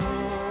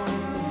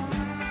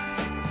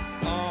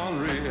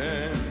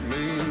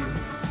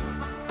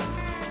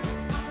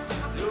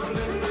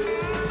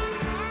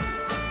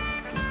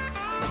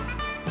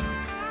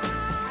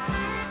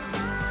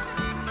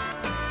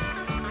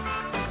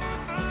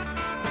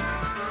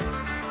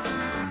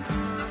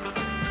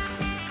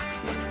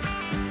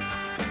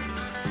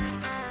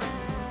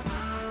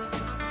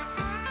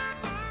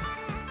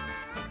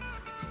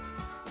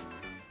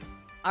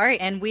 All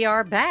right, and we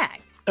are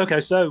back. Okay,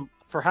 so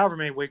for however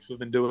many weeks we've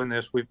been doing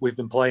this, we've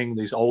been playing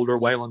these older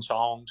Waylon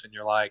songs, and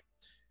you're like,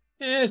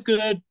 it's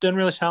good. Doesn't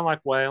really sound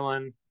like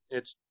Waylon.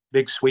 It's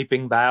big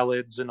sweeping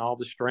ballads and all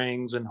the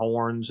strings and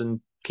horns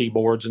and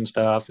keyboards and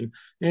stuff, and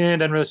it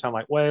doesn't really sound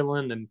like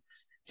Waylon, and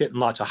hitting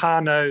lots of high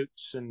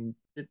notes, and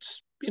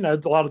it's, a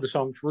lot of the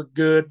songs were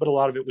good, but a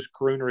lot of it was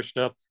croonerish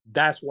stuff.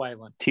 That's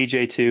Waylon.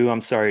 TJ2,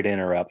 I'm sorry to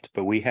interrupt,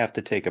 but we have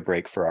to take a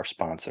break for our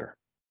sponsor.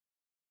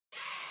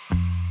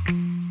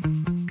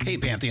 Hey,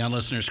 Pantheon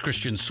listeners,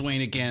 Christian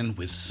Swain again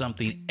with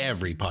something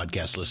every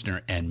podcast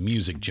listener and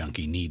music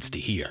junkie needs to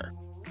hear.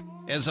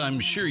 As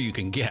I'm sure you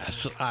can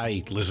guess,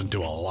 I listen to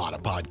a lot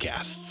of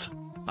podcasts.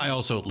 I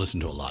also listen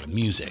to a lot of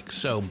music,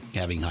 so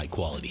having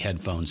high-quality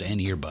headphones and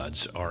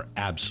earbuds are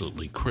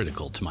absolutely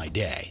critical to my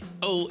day.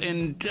 Oh,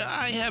 and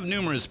I have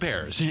numerous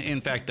pairs. In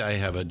fact, I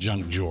have a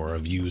junk drawer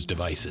of used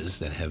devices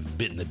that have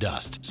bitten the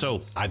dust,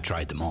 so I've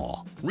tried them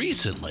all.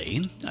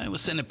 Recently, I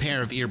was sent a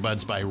pair of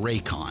earbuds by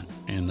Raycon,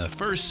 and the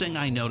first thing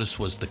I noticed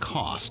was the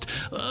cost.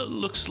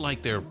 Looks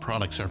like their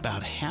products are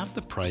about half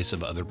the price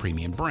of other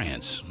premium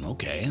brands.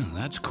 Okay,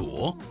 that's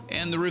cool.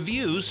 And the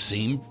reviews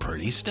seem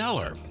pretty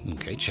stellar.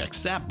 Okay,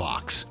 checks that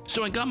box.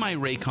 So I got my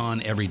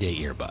Raycon everyday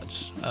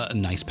earbuds. A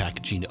nice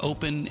packaging to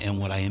open, and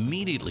what I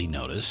immediately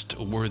noticed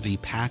were the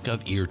pack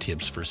of ear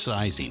tips for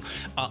sizing.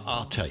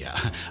 I'll tell you,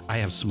 I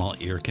have small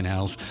ear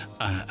canals.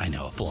 I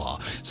know a flaw.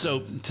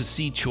 So to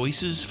see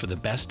choices for the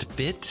best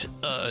fit,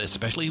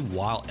 especially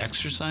while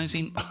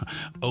exercising,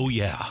 oh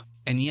yeah.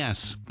 And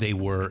yes, they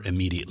were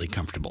immediately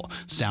comfortable.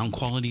 Sound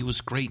quality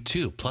was great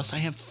too. Plus, I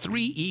have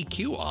 3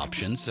 EQ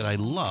options that I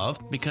love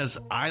because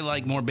I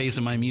like more bass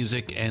in my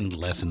music and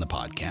less in the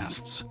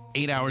podcasts.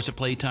 8 hours of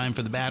playtime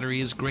for the battery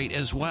is great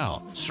as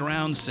well.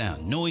 Surround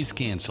sound, noise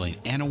canceling,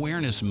 and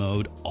awareness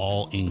mode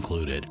all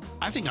included.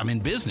 I think I'm in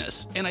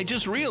business, and I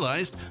just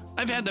realized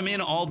I've had them in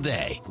all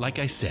day. Like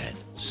I said,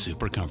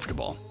 super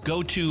comfortable.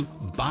 Go to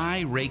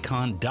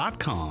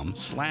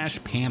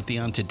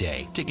buyraycon.com/Pantheon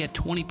today to get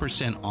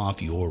 20% off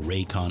your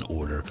Raycon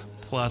order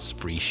plus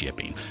free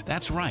shipping.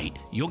 That's right.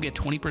 You'll get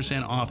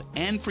 20% off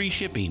and free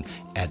shipping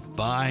at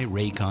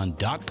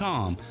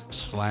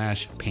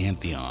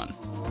buyraycon.com/Pantheon.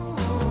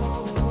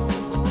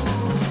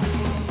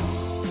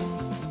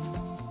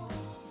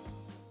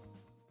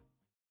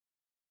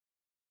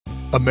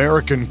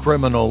 American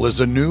Criminal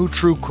is a new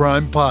true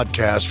crime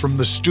podcast from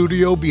the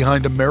studio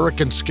behind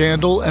American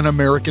Scandal and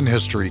American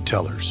History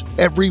Tellers.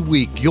 Every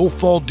week, you'll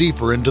fall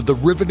deeper into the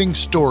riveting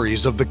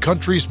stories of the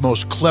country's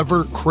most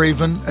clever,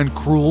 craven, and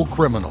cruel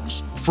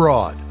criminals.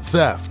 Fraud,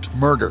 theft,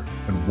 murder,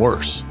 and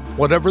worse.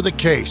 Whatever the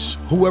case,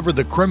 whoever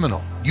the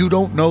criminal, you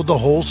don't know the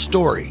whole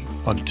story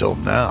until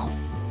now.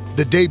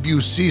 The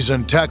debut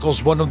season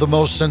tackles one of the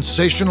most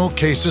sensational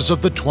cases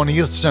of the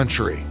 20th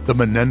century, the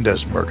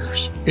Menendez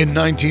murders. In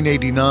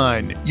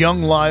 1989,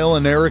 young Lyle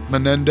and Eric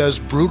Menendez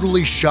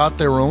brutally shot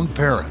their own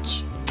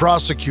parents.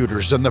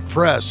 Prosecutors and the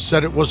press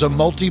said it was a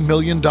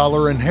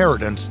multi-million-dollar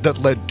inheritance that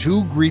led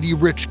 2 greedy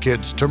rich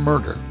kids to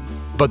murder.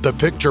 But the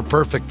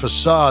picture-perfect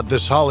facade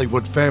this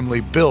Hollywood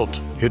family built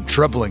hid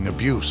troubling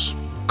abuse.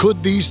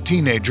 Could these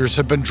teenagers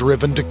have been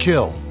driven to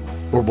kill?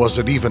 Or was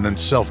it even in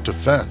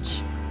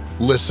self-defense?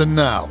 Listen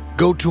now.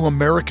 Go to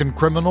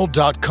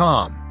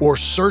AmericanCriminal.com or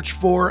search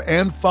for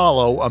and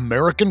follow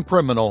American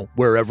Criminal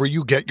wherever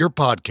you get your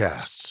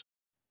podcasts.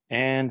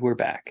 And we're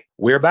back.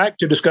 We're back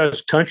to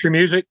discuss country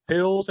music,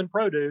 pills, and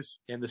produce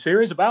in the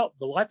series about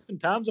the life and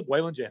times of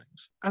Waylon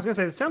Jennings. I was going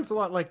to say, it sounds a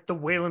lot like the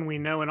Waylon we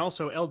know, and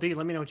also LD,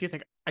 let me know what you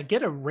think. I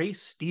get a Ray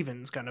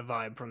Stevens kind of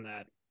vibe from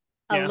that.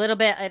 A little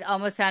bit. It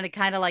almost sounded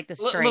kind of like the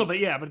Straight. A little bit,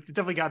 yeah, but it's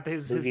definitely got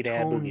his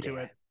tone to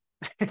it.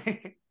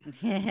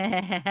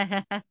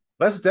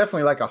 That's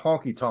definitely like a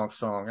honky tonk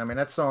song. I mean,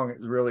 that song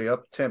is really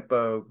up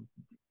tempo.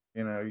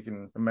 You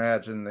can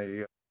imagine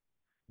the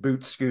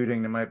boot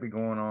scooting that might be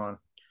going on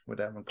with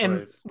that one plays.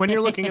 And when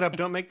you're looking it up,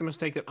 don't make the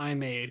mistake that I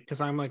made,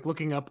 because I'm like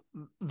looking up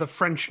the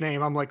French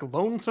name. I'm like,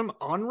 Lonesome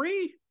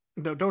Henri?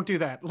 No, don't do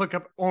that. Look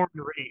up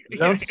Henri.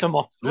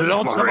 Lonesome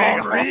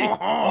Henri.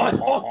 Not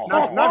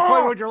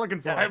quite what you're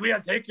looking for. I will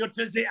take you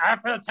to the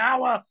Eiffel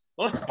Tower.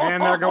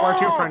 And there go our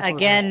 2 French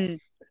again.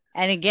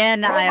 And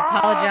again, I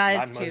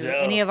apologize to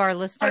any of our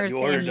listeners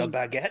in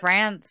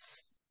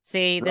France.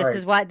 See, this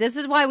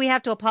is why we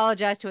have to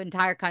apologize to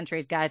entire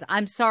countries, guys.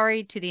 I'm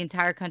sorry to the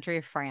entire country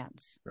of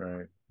France.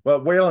 Right.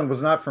 Well, Waylon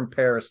was not from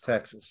Paris,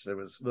 Texas. It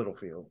was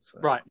Littlefield. So.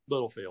 Right,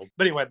 Littlefield.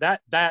 But anyway,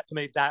 that to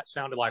me, that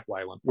sounded like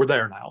Waylon. We're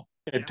there now,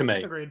 to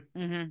me. Agreed.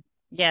 Mm-hmm.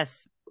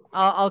 Yes.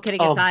 All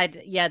kidding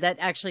aside, yeah, that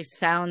actually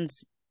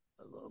sounds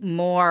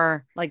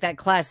more like that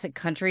classic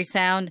country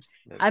sound.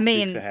 I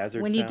mean,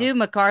 when you do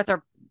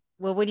MacArthur,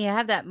 when you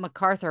have that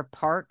MacArthur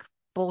Park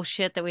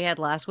bullshit that we had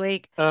last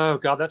week. Oh,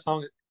 God, that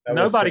song.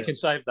 Nobody can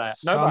save that.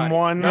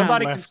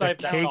 Nobody can save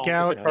that cake song.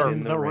 out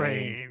in the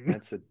rain.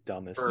 That's the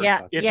dumbest.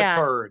 Yeah, it's a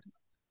turd.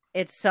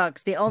 It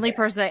sucks. The only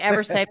person that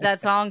ever saved that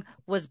song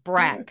was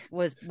Brack.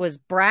 Was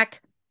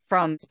Brack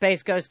from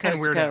Space Ghost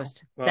Coast to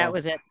Coast. Well, that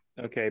was it.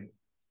 Okay,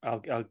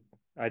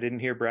 I didn't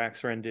hear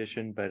Brack's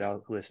rendition, but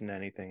I'll listen to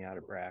anything out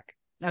of Brack.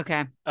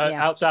 Okay.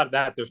 Outside of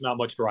that, there's not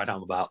much to write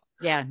home about.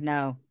 Yeah,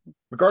 no.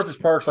 MacArthur's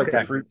Park's like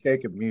the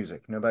fruitcake of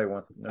music. Nobody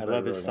I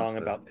love his song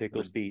about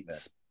pickled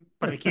beets.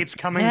 But it keeps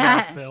coming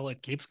back, Phil.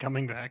 It keeps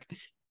coming back.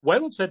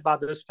 Waylon said by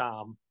this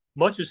time,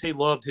 much as he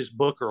loved his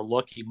booker,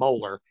 Lucky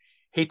Moeller,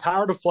 he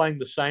tired of playing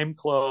the same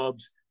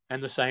clubs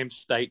and the same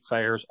state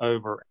fairs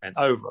over and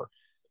over.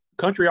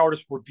 Country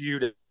artists were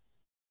viewed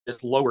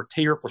as lower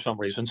tier for some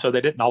reason, so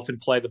they didn't often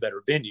play the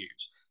better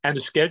venues. And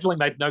the scheduling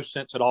made no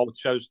sense at all with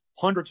shows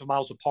hundreds of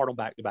miles apart on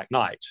back-to-back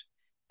nights.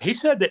 He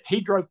said that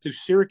he drove through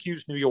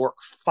Syracuse, New York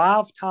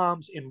 5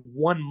 times in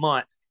 1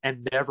 month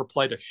and never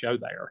played a show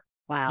there.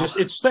 Wow.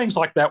 It's things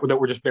like that that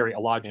were just very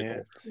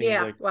illogical.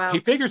 Wow. He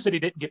figures that he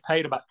didn't get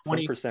paid about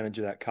 20 Some percentage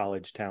of that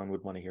college town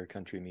would want to hear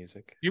country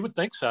music. You would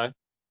think so.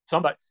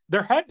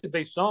 There had to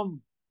be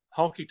some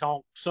honky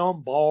tonk,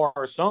 some bar,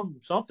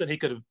 something he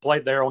could have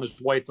played there on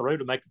his way through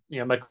to make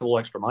a little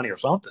extra money or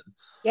something.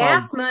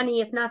 Gas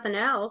money, if nothing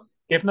else.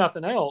 If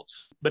nothing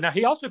else. But now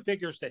he also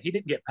figures that he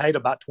didn't get paid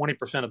about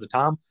 20% of the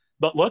time.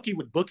 But Lucky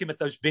would book him at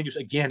those venues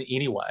again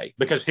anyway,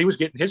 because he was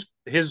getting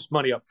his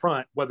money up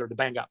front, whether the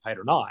band got paid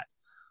or not.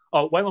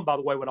 Waylon, by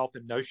the way, would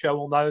often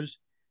no-show on those.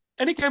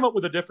 And he came up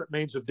with a different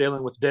means of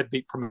dealing with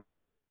deadbeat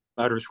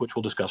promoters, which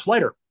we'll discuss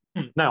later.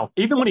 Now,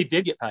 even when he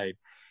did get paid,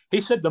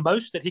 he said the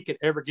most that he could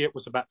ever get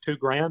was about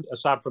 $2,000,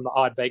 aside from the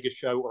odd Vegas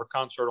show or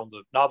concert on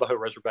the Navajo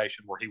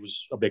reservation where he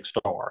was a big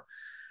star.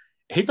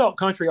 He thought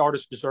country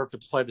artists deserved to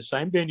play the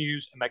same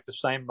venues and make the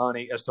same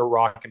money as their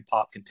rock and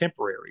pop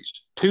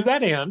contemporaries. To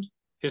that end,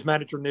 his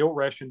manager, Neil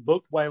Reshin,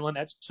 booked Waylon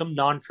at some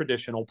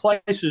non-traditional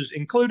places,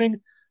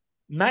 including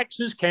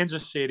Max's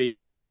Kansas City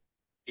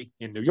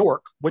in New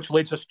York, which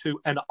leads us to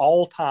an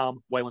all-time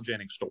Waylon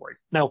Jennings story.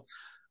 Now,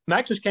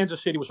 Max's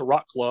Kansas City was a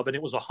rock club, and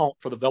it was a haunt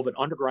for the Velvet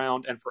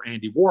Underground and for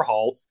Andy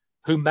Warhol,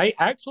 who may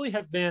actually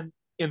have been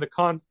in the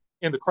crowd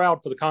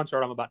for the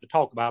concert I'm about to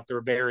talk about. There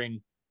are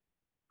varying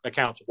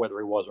accounts of whether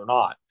he was or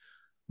not.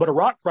 But a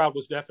rock crowd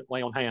was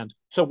definitely on hand.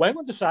 So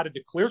Waylon decided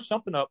to clear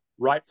something up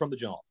right from the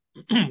jump.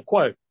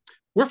 Quote,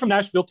 "We're from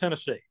Nashville,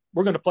 Tennessee.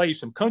 We're going to play you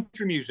some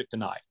country music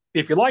tonight.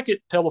 If you like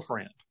it, tell a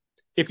friend.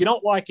 If you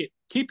don't like it,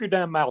 keep your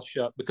damn mouth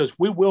shut, because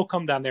we will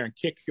come down there and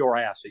kick your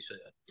ass," he said.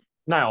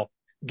 Now,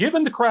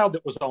 given the crowd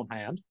that was on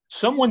hand,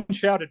 someone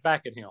shouted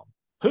back at him,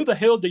 "Who the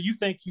hell do you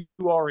think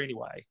you are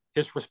anyway?"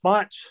 His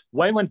response,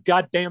 "Waylon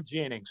goddamn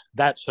Jennings,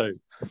 that's who."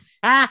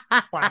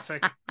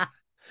 Classic.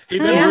 He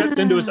then ripped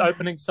into his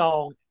opening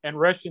song, and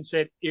Rushton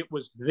said it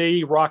was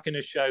the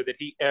rockinest show that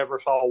he ever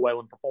saw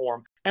Waylon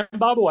perform. And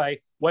by the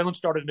way, Waylon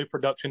started a new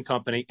production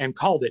company and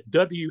called it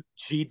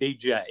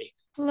WGDJ.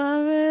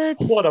 Love it.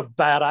 What a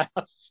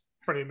badass.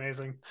 Pretty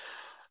amazing.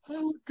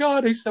 Oh,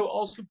 God, he's so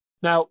awesome.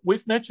 Now,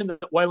 we've mentioned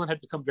that Waylon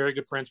had become very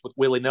good friends with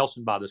Willie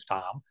Nelson by this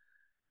time.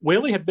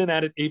 Willie had been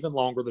at it even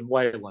longer than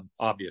Waylon,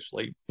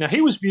 obviously. Now, he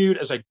was viewed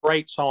as a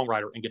great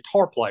songwriter and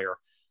guitar player,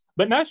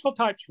 but Nashville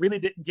types really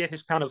didn't get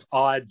his kind of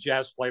odd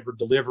jazz-flavored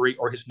delivery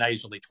or his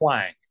nasally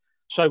twang.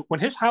 So when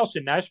his house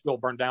in Nashville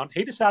burned down,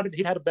 he decided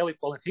he'd had a belly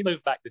full and he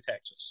moved back to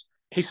Texas.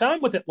 He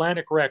signed with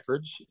Atlantic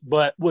Records,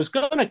 but was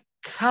going to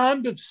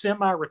kind of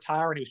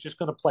semi-retire, and he was just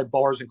going to play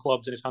bars and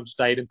clubs in his home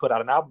state and put out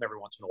an album every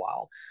once in a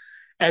while.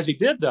 As he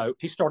did, though,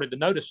 he started to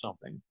notice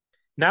something.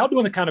 Now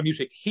doing the kind of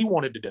music he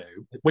wanted to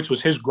do, which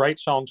was his great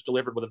songs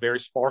delivered with a very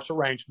sparse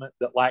arrangement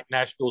that lacked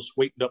Nashville's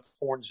sweetened up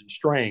horns and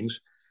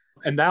strings.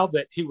 And now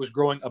that he was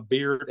growing a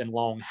beard and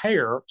long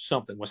hair,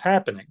 something was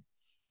happening.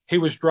 He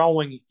was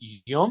drawing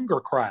younger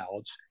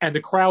crowds, and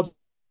the crowds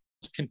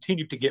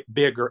continued to get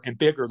bigger and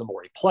bigger the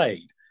more he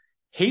played.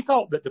 He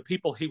thought that the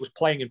people he was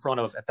playing in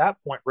front of at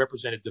that point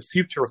represented the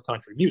future of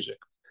country music.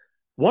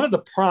 One of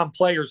the prime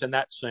players in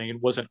that scene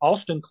was an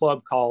Austin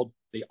club called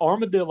the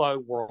Armadillo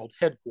World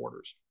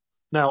Headquarters.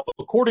 Now,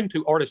 according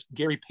to artist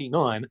Gary P.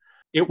 Nunn,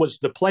 it was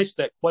the place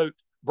that, quote,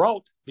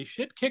 brought the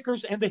shit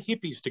kickers and the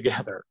hippies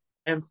together.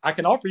 And I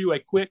can offer you a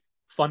quick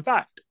fun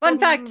fact. Fun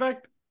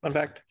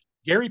fact.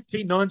 Gary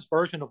P. Nunn's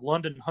version of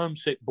London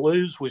Homesick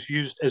Blues was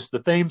used as the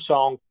theme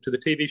song to the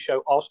TV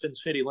show Austin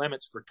City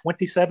Limits for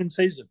 27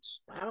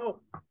 seasons. Wow.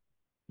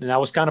 And I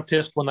was kind of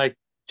pissed when they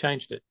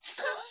changed it.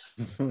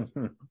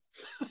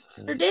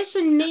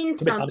 Tradition means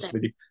to be honest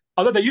something. with you.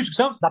 Although they use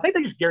some, I think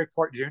they use Gary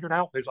Clark Jr.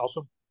 now, who's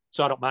awesome.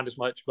 so I don't mind as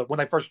much. But when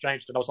they first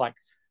changed it, I was like,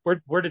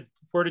 where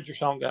did your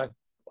song go?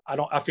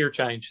 I fear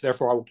change,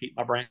 therefore I will keep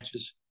my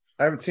branches.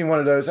 I haven't seen one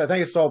of those. I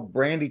think I saw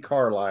Brandy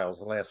Carlisle's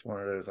the last one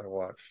of those I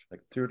watched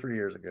like 2 or 3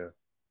 years ago.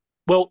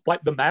 Well,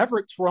 like the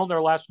Mavericks were on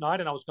there last night,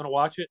 and I was going to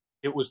watch it.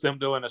 It was them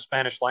doing a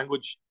Spanish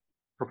language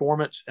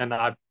performance, and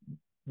I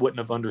wouldn't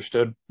have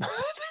understood.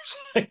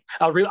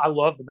 I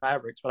love the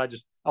Mavericks, but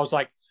I was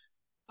like,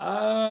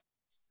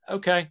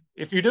 okay,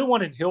 if you do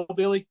one in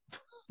Hillbilly,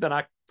 then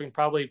I can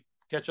probably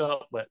catch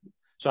up. But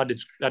so I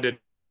did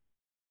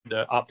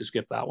opt to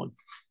skip that one.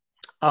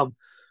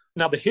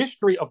 Now, the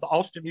history of the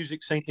Austin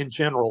music scene in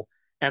general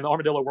and the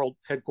Armadillo World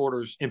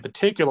headquarters in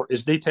particular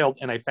is detailed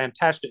in a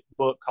fantastic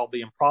book called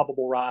The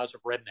Improbable Rise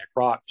of Redneck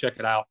Rock. Check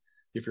it out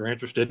if you're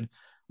interested.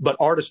 But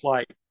artists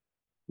like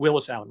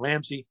Willis Allen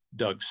Ramsey,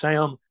 Doug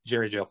Sam,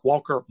 Jerry Jeff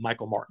Walker,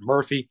 Michael Martin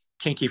Murphey,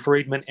 Kinky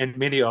Friedman, and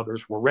many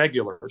others were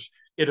regulars.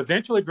 It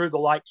eventually drew the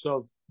likes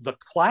of The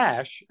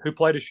Clash, who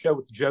played a show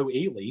with Joe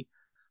Ely,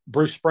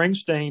 Bruce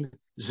Springsteen,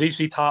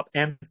 ZZ Top,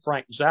 and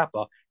Frank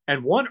Zappa.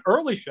 And one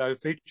early show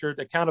featured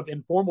a kind of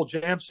informal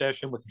jam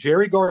session with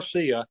Jerry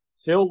Garcia,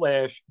 Phil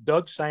Lesh,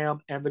 Doug Sam,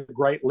 and the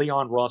great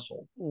Leon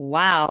Russell.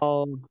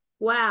 Wow.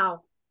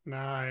 Wow.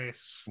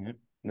 Nice.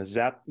 The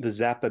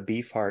Zappa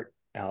Beefheart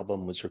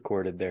album was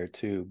recorded there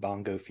too.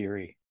 Bongo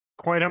Fury.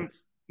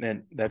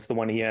 And that's the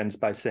one he ends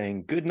by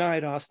saying, "Good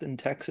night, Austin,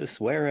 Texas,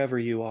 wherever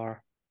you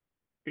are."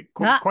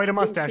 Quite a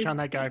mustache on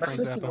that guy, Frank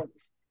Zappa.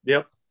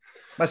 Yep.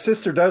 My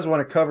sister does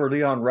want to cover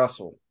Leon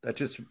Russell. That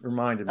just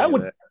reminded me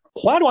of that.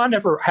 Why do I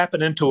never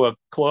happen into a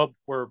club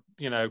where,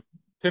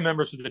 two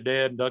members of the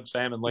Dead, Doug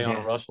Sam and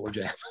Leon Russell are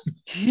jamming?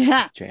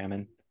 Yeah.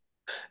 Jamming.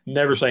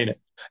 Never seen it.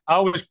 I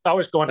always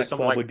go into that some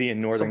club like would be in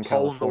Northern some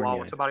hole in the wall California.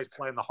 where somebody's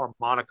playing the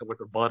harmonica with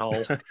their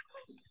butthole.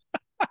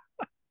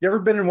 You ever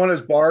been in one of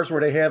those bars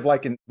where they have,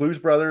 like in Blues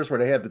Brothers, where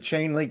they have the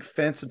chain link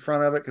fence in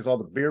front of it because all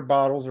the beer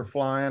bottles are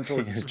flying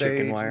towards the stage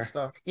Chicken wire. and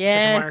stuff?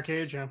 Yes. Chicken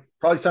wire cage, yeah.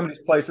 Probably some of these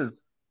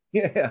places.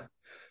 Yeah.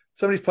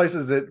 Some of these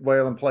places that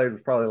Waylon played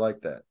was probably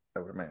like that, I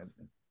would imagine.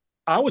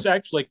 I was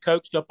actually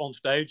coaxed up on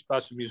stage by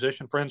some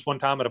musician friends one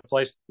time at a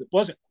place that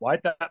wasn't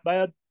quite that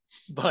bad,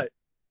 but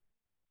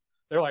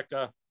they're like,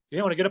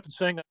 you want to get up and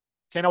sing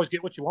Can't Always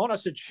Get What You Want? I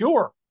said,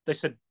 sure. They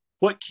said,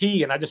 what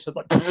key? And I just said,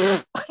 like,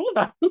 I don't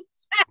know.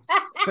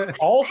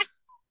 All.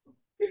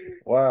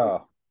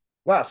 Wow.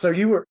 So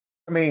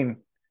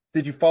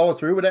did you follow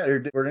through with that?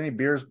 Or were any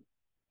beers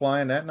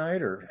flying that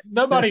night? Or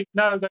nobody?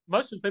 No,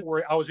 most of the people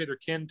I was either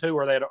kin to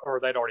or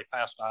they'd already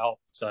passed out.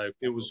 So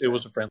it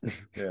was a friendly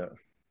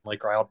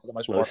crowd for the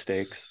most part. Low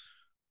stakes.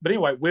 But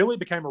anyway, Willie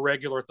became a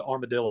regular at the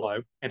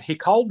Armadillo, and he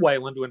called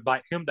Waylon to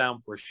invite him down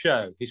for a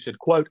show. He said,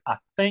 quote, "I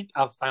think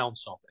I've found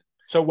something."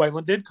 So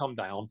Waylon did come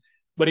down,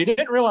 but he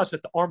didn't realize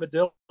that the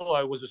Armadillo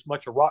was as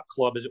much a rock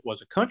club as it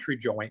was a country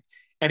joint,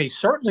 and he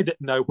certainly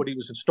didn't know what he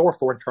was in store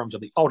for in terms of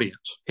the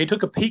audience. He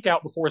took a peek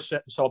out before a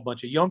set and saw a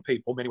bunch of young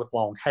people, many with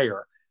long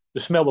hair. The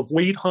smell of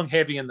weed hung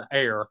heavy in the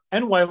air,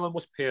 and Waylon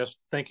was pissed,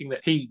 thinking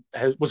that he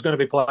was going to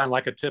be playing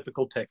like a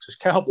typical Texas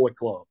cowboy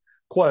club.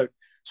 Quote,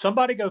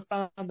 "Somebody go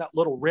find that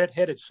little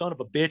red-headed son of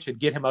a bitch and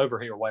get him over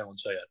here," Waylon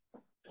said.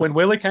 When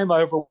Willie came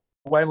over,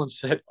 Waylon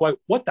said, quote,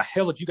 "What the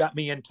hell have you got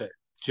me into?"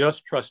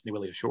 "Just trust me,"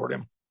 Willie assured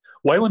him.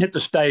 Waylon hit the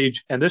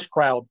stage, and this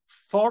crowd,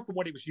 far from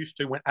what he was used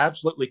to, went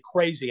absolutely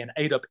crazy and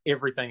ate up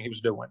everything he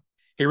was doing.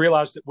 He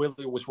realized that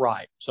Willie was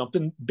right.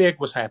 Something big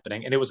was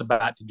happening, and it was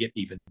about to get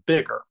even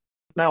bigger.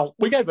 Now,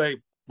 we gave a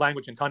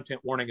language and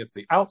content warning at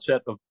the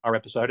outset of our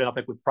episode, and I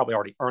think we've probably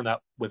already earned that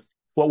with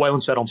what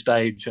Waylon said on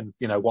stage and,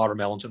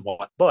 watermelons and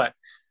what. But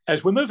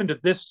as we move into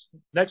this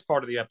next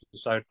part of the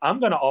episode, I'm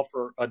going to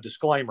offer a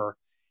disclaimer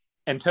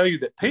and tell you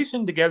that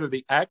piecing together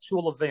the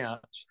actual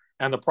events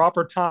and the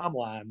proper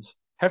timelines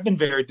have been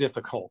very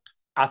difficult.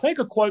 I think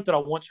a quote that I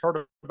once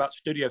heard about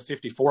Studio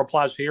 54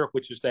 applies here,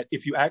 which is that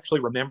if you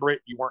actually remember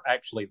it, you weren't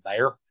actually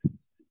there.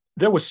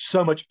 There was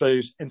so much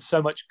booze and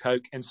so much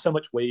coke and so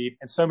much weed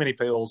and so many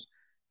pills.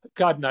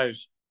 God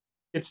knows.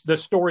 The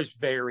stories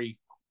vary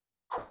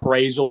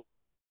crazily.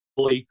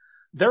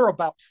 There are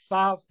about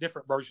 5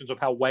 different versions of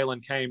how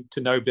Waylon came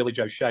to know Billy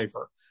Joe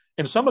Shaver.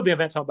 And some of the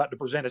events I'm about to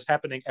present as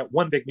happening at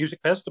one big music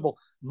festival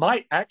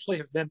might actually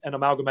have been an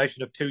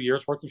amalgamation of 2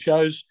 years worth of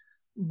shows.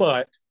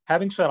 But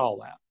having said all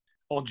that,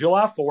 on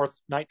July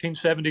 4th,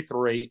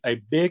 1973, a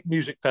big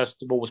music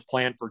festival was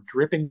planned for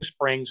Dripping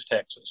Springs,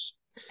 Texas.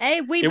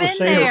 Hey, we've been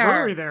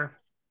there.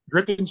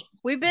 Dripping.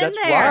 We've been That's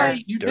there.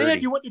 Right. You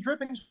did. You went to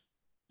Dripping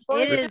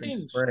Springs. It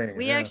is.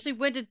 We actually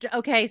went to.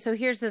 Okay, so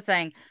here's the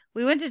thing.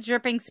 We went to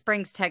Dripping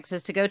Springs,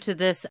 Texas, to go to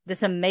this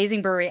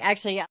amazing brewery.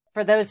 Actually,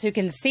 for those who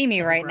can see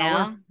me right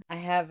now, I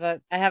have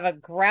a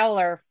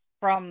growler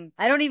from.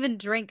 I don't even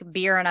drink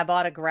beer, and I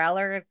bought a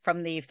growler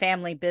from the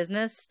family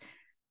business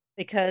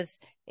because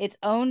it's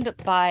owned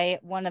by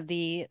one of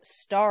the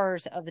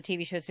stars of the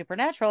TV show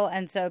Supernatural.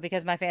 And so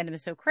because my fandom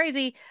is so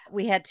crazy,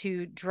 we had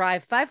to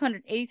drive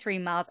 583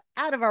 miles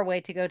out of our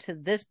way to go to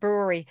this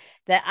brewery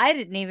that I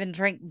didn't even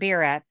drink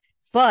beer at.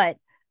 But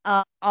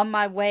on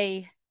my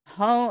way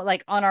home,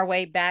 like on our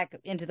way back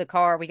into the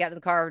car. We got to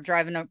the car,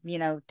 driving up,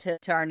 to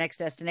our next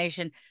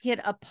destination. Hit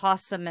a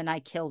possum and I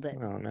killed it.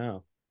 Oh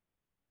no.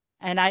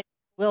 And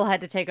Will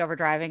had to take over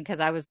driving because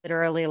I was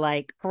literally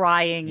like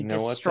crying, You know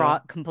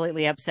distraught,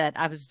 completely upset.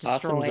 I was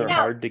destroyed. Possums are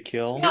hard to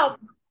kill. No,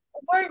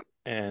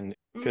 and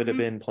could have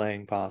been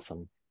playing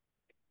possum.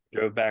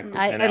 Drove back an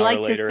I hour like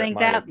to later. think it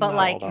might that, have but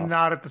like called off.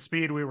 Not at the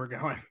speed we were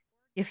going.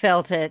 you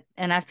felt it,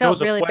 and I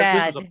felt really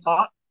bad. This was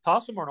a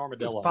possum or an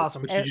armadillo?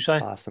 Possum. Which did you say?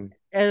 Possum.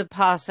 A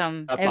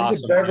possum. A It was-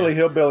 It's a Beverly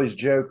Hillbillies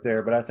joke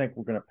there, but I think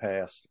we're going to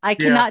pass. I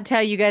cannot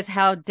tell you guys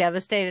how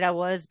devastated I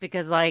was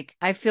because like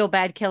I feel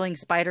bad killing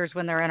spiders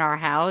when they're in our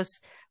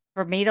house.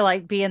 For me to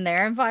like be in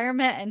their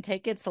environment and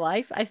take its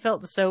life, I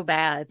felt so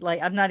bad.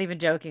 Like I'm not even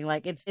joking.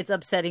 Like it's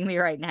upsetting me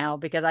right now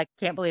because I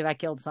can't believe I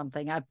killed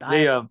something.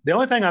 The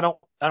only thing I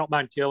don't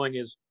mind killing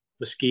is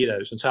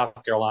mosquitoes in South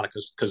Carolina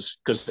because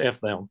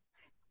F them.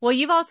 Well,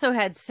 you've also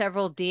had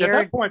several deer.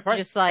 At that point, right?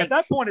 Just like at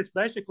that point, it's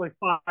basically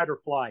fight or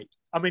flight.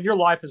 I mean, your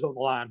life is on the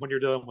line when you're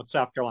dealing with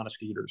South Carolina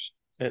skeeters.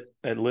 At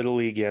Little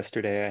League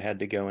yesterday, I had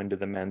to go into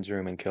the men's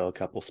room and kill a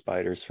couple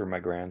spiders for my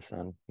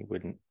grandson. He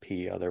wouldn't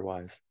pee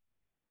otherwise.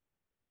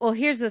 Well,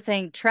 here's the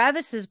thing.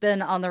 Travis has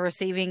been on the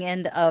receiving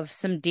end of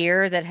some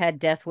deer that had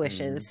death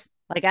wishes.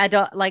 Like I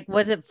don't like,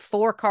 was it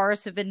 4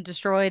 cars have been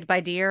destroyed by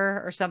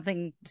deer or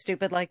something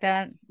stupid like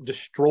that?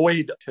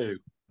 Destroyed 2,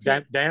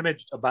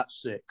 damaged about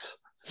 6.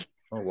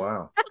 Oh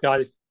wow! God,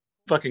 it's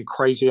fucking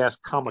crazy ass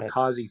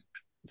kamikaze.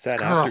 It's that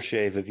God.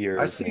 aftershave of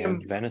yours, see man.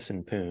 him.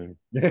 Venison poon.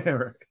 Yeah,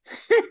 right.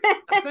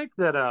 I think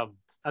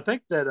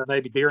that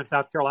maybe deer in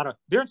South Carolina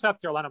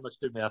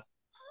must do meth.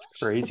 It's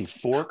crazy.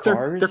 4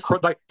 cars.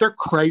 They're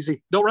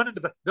crazy. They'll run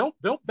into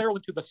they'll barrel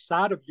into the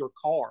side of your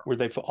car. Were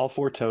they all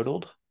 4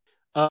 totaled?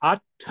 I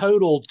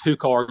totaled 2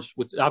 cars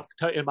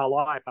in my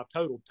life. I've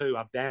totaled 2.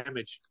 I've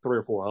damaged 3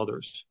 or 4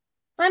 others.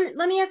 Let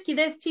me ask you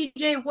this,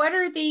 TJ. What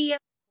are the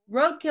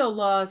roadkill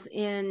laws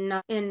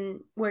in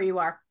where you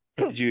are?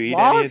 Did you eat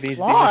any of these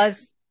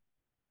laws?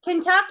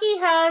 Kentucky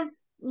has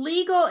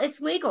legal. It's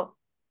legal.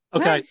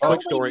 Okay, It's quick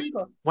totally story.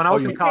 legal. When I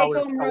was to in college,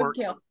 take home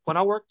roadkill. when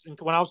I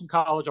was in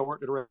college, I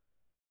worked at a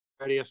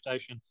radio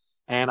station,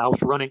 and I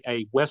was running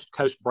a West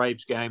Coast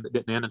Braves game that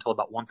didn't end until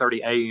about 1:30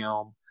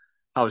 a.m.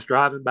 I was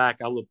driving back.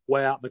 I lived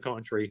way out in the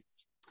country,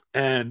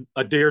 and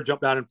a deer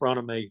jumped out in front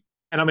of me.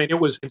 And I mean, there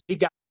were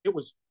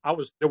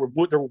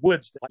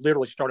woods that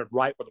literally started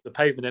right where the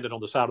pavement ended on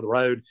the side of the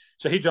road.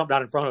 So he jumped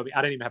out in front of me.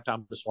 I didn't even have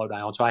time to slow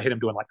down. So I hit him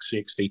doing like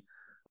 60,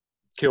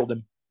 killed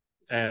him.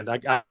 And I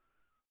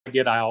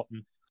get out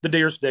and the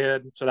deer's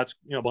dead. So that's,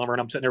 bummer. And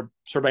I'm sitting there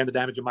surveying the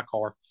damage in my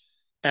car.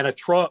 And a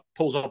truck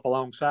pulls up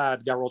alongside.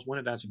 The guy rolls the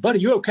window down and said, "Buddy,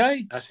 you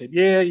okay?" I said,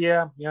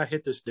 Yeah, I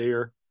hit this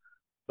deer.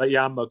 But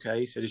yeah, I'm okay.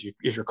 He said,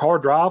 Is your car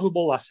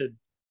drivable? I said,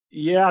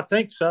 Yeah, I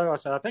think so. I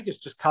said, I think it's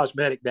just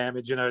cosmetic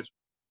damage. It's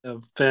a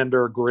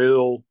fender,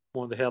 grill,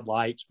 one of the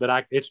headlights,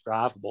 but it's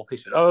drivable. He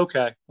said, "Oh,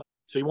 okay.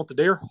 So you want the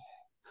deer?"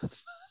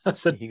 I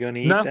said, "You gonna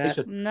eat no. that?" He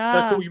said,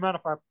 No. Cool. You mind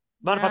if I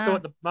throw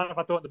it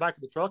in the back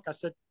of the truck? I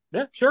said,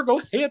 "Yeah, sure. Go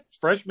ahead.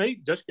 Fresh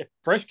meat, just get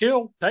fresh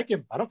kill. Take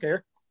him. I don't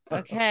care."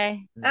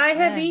 Okay. I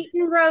have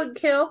eaten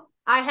roadkill.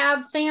 I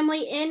have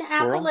family in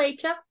Squirrel?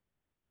 Appalachia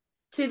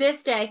to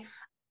this day.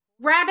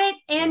 Rabbit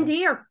and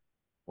deer.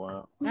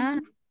 Wow.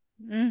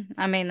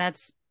 I mean,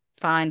 that's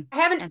fine. I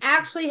haven't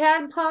actually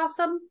had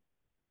possum,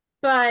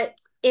 but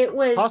it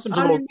was Possum's on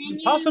a the little-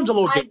 menu. possum's a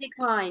little I di-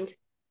 declined.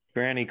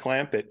 Granny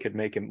Clampett could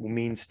make a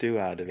mean stew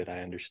out of it.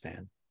 I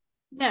understand.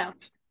 No.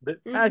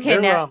 Okay,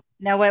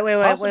 now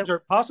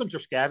wait. Possums are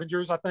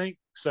scavengers, I think.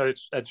 So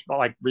it's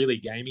like really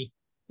gamey.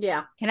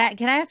 Yeah. Can I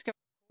ask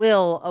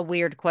Will a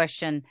weird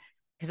question?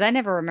 Because I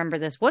never remember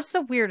this. What's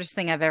the weirdest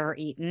thing I've ever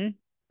eaten?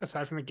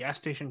 Aside from the gas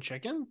station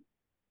chicken?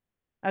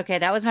 Okay,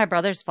 that was my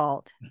brother's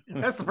fault.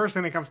 That's the first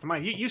thing that comes to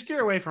mind. You steer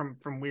away from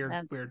weird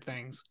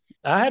things.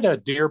 I had a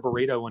deer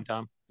burrito one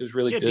time. It was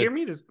really good. Deer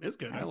meat is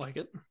good. I like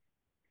it.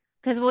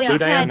 Because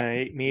you've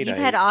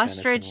had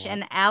ostrich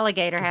and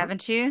alligator,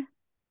 haven't you?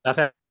 I've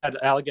had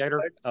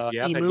alligator. I've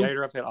had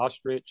gator. I've had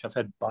ostrich. I've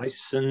had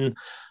bison.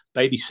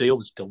 Baby seal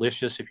is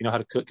delicious if you know how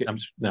to cook it.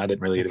 I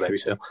didn't really eat a baby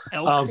seal.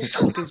 Elk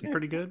is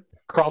pretty good.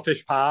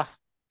 Crawfish pie.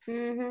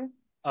 Mm-hmm.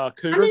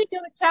 Cooter. I'm going to go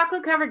with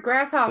chocolate covered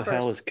grasshoppers. The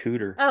hell is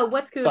cooter? Oh,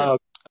 what's cooter?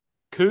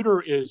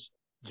 Cooter is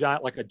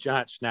like a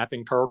giant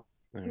snapping turtle.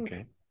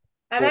 Okay.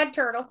 I've had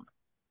turtle.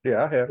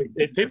 Yeah, I have.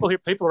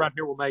 People around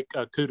here will make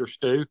cooter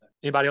stew.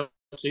 Anybody else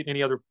eat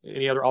any other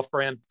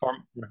off-brand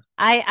farm?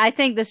 I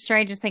think the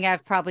strangest thing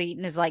I've probably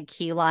eaten is like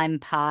key lime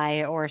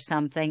pie or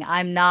something.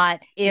 I'm not.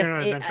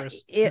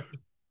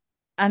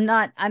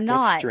 I'm not.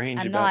 What's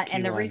strange about key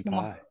And the lime reason pie?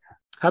 why.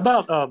 How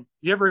about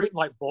you ever eaten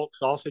like bulk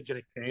sausage in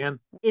a can?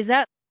 Is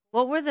that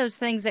what were those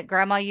things that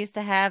Grandma used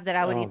to have that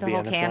I would eat the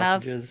whole can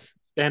sausages? of?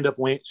 Stand-up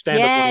wing.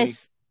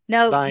 Yes.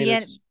 No,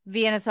 Viennas.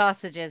 Vienna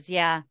sausages.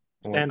 Yeah.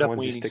 Stand-up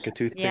ones you weenies. stick a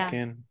toothpick Yeah.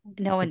 in.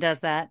 No one does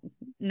that.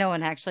 No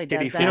one actually does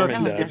Kitty that. You know, No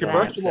Foreman one if does you that.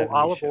 brush a little 70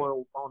 olive show.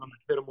 oil on them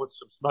and hit them with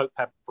some smoked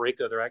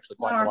paprika, they're actually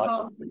quite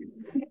delightful.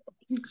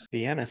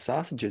 Vienna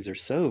sausages are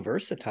so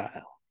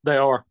versatile. They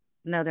are.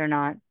 No, they're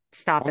not.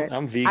 Stop it.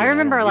 I'm vegan. I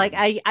remember,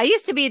 I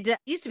used to be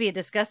a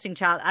disgusting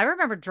child. I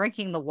remember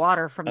drinking the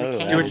water from the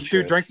can. She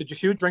would drink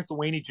the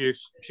weenie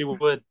juice. She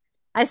would.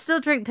 I still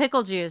drink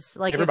pickle juice.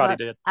 Like everybody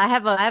did. I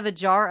have a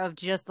jar of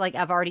just like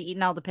I've already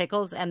eaten all the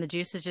pickles, and the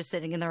juice is just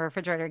sitting in the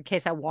refrigerator in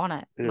case I want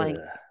it. Ugh. Like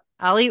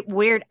I'll eat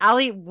weird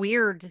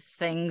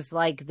things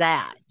like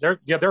that. There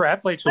are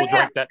athletes who will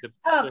drink that to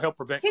help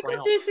prevent pickle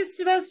cramp. juice is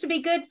supposed to be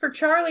good for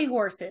Charlie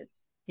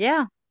horses.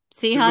 Yeah.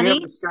 See, We honey. have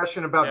a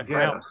discussion about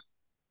cramp.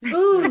 Getta.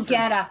 Ooh,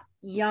 Getta.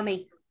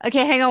 Yummy.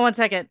 Okay, hang on one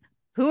second.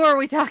 Who are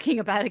we talking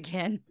about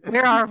again?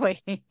 Where are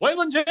we?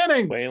 Waylon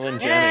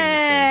Jennings.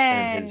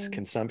 And his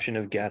consumption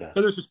of Getta.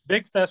 So there's this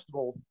big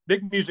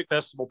music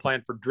festival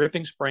planned for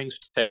Dripping Springs,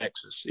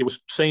 Texas. It was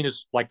seen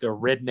as like the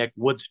redneck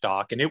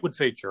Woodstock, and it would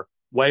feature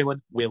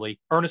Waylon, Willie,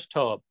 Ernest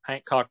Tubb,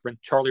 Hank Cochran,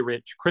 Charlie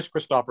Rich, Chris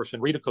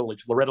Christopherson, Rita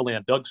Coolidge, Loretta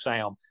Lynn, Doug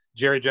Sam,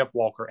 Jerry Jeff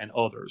Walker, and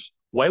others.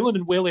 Waylon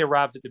and Willie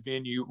arrived at the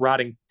venue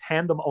riding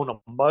tandem on a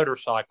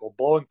motorcycle,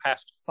 blowing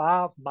past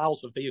 5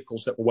 miles of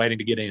vehicles that were waiting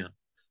to get in.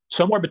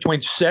 Somewhere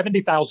between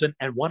 70,000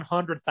 and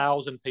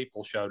 100,000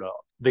 people showed up.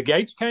 The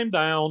gates came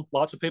down.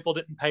 Lots of people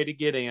didn't pay to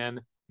get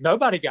in.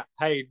 Nobody got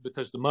paid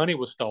because the money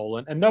was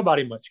stolen, and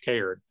nobody much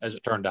cared, as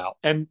it turned out.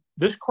 And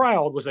this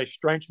crowd was a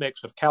strange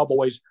mix of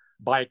cowboys,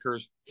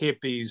 bikers,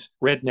 hippies,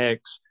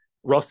 rednecks,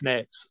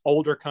 roughnecks,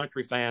 older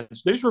country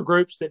fans. These were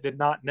groups that did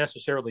not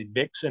necessarily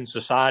mix in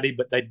society,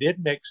 but they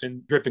did mix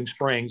in Dripping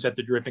Springs at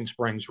the Dripping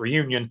Springs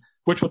reunion,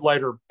 which would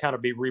later kind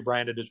of be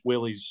rebranded as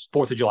Willie's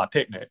 4th of July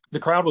picnic. The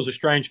crowd was a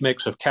strange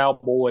mix of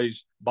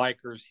cowboys,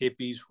 bikers,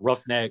 hippies,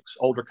 roughnecks,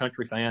 older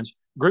country fans.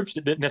 Groups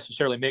that didn't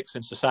necessarily mix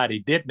in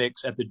society did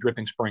mix at the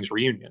Dripping Springs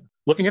reunion.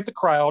 Looking at the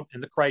crowd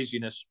and the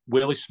craziness,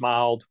 Willie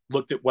smiled,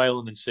 looked at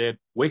Waylon and said,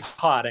 "We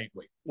hot, ain't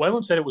we?"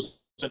 Waylon said it was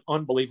an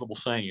unbelievable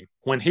scene.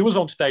 When he was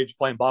on stage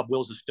playing Bob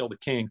Wills is Still the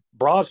King,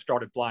 bras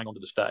started flying onto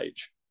the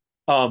stage.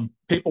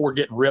 People were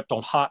getting ripped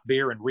on hot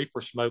beer, and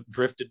reefer smoke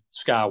drifted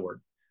skyward.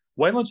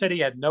 Waylon said he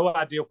had no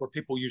idea where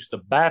people used the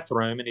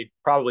bathroom, and he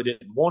probably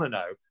didn't want to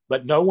know,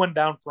 but no one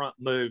down front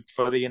moved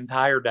for the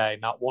entire day,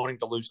 not wanting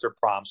to lose their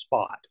prime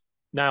spot.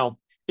 Now,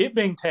 it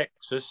being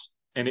Texas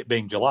and it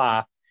being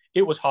July,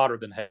 it was hotter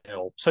than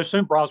hell. So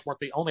soon bras weren't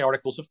the only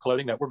articles of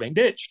clothing that were being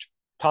ditched.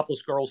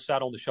 Topless girls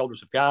sat on the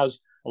shoulders of guys.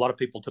 A lot of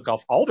people took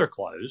off all their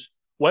clothes.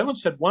 Waylon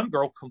said one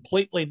girl,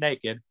 completely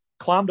naked,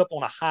 climbed up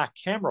on a high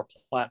camera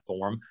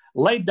platform,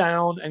 laid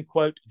down, and,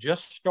 quote,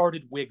 just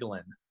started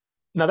wiggling.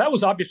 Now, that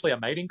was obviously a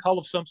mating call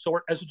of some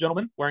sort, as a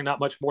gentleman, wearing not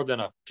much more than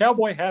a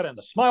cowboy hat and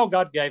the smile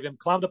God gave him,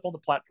 climbed up on the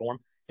platform,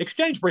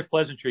 exchanged brief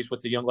pleasantries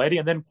with the young lady,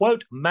 and then,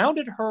 quote,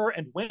 mounted her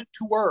and went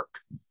to work.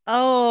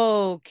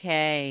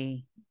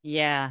 Okay.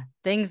 Yeah.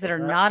 Things that are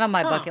not on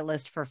my bucket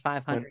list for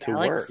 500. Went to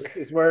work. This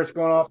is where it's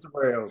going off the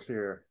rails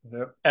here.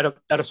 Yep.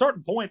 At a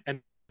certain point,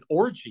 an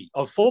orgy,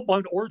 a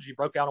full-blown orgy,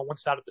 broke out on one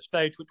side of the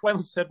stage, which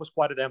Waylon said was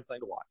quite a damn thing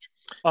to watch.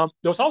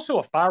 There was also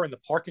a fire in the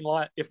parking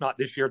lot, if not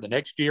this year, the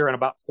next year, and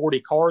about 40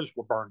 cars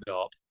were burned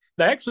up.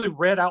 They actually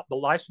read out the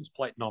license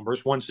plate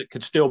numbers, ones that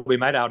could still be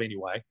made out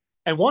anyway,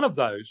 and one of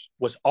those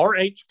was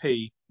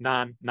RHP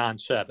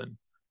 997.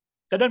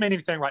 That doesn't mean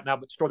anything right now,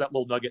 but store that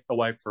little nugget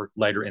away for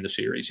later in the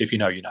series. If you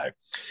know, you know.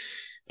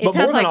 It but sounds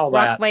more than like all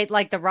that,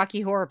 like the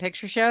Rocky Horror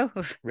Picture Show.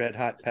 Red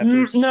Hot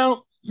Peppers.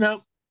 No,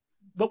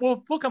 but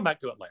we'll come back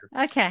to it later.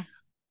 Okay.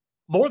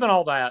 More than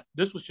all that,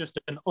 this was just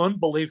an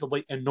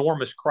unbelievably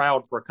enormous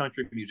crowd for a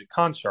country music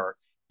concert.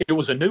 It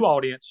was a new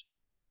audience,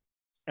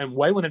 and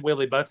Waylon and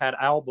Willie both had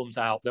albums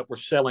out that were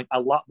selling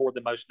a lot more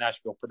than most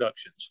Nashville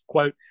productions.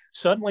 Quote,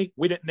 suddenly,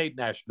 we didn't need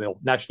Nashville.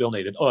 Nashville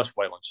needed us,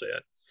 Waylon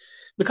said.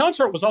 The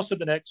concert was also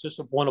the nexus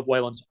of one of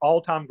Waylon's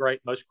all-time great,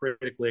 most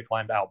critically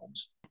acclaimed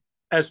albums.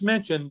 As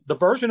mentioned, the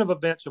version of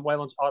events in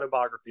Waylon's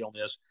autobiography on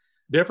this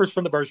differs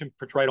from the version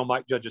portrayed on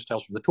Mike Judge's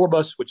Tales from the Tour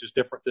Bus, which is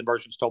different than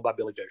versions told by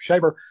Billy Joe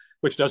Shaver,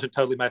 which doesn't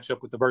totally match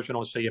up with the version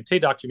on the CMT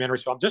documentary.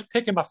 So I'm just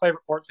picking my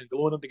favorite parts and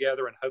gluing them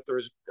together and hope they're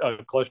as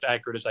close to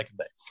accurate as they can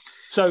be.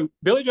 So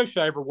Billy Joe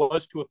Shaver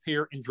was to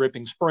appear in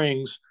Dripping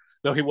Springs,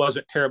 though he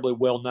wasn't terribly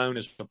well known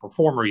as a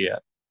performer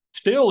yet.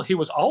 Still, he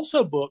was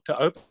also booked to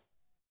open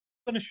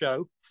a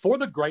show for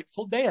the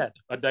Grateful Dead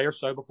a day or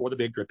so before the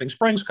big Dripping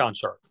Springs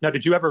concert. Now,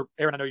 did you ever,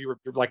 Aaron, I know you're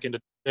like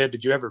into Dead,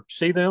 did you ever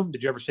see them?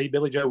 Did you ever see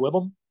Billy Joe with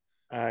them?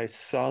 I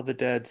saw the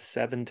Dead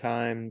 7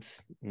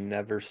 times,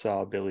 never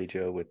saw Billy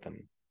Joe with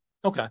them.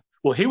 Okay.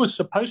 Well, he was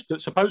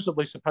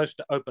supposedly supposed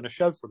to open a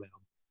show for them,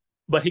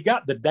 but he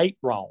got the date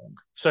wrong.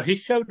 So he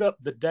showed up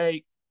the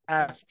day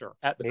after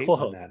at the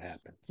club. When that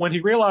happens. When he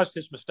realized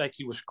his mistake,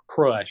 he was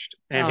crushed,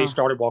 and he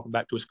started walking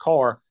back to his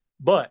car.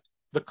 But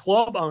the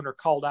club owner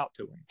called out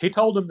to him. He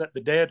told him that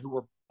the Dead, who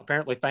were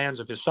apparently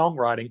fans of his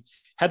songwriting,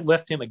 had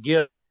left him a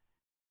gift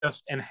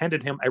and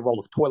handed him a roll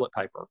of toilet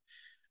paper.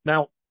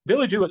 Now,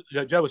 Billy Joe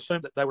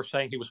assumed that they were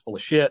saying he was full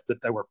of shit,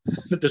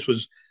 that this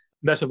was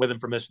messing with him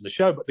for missing the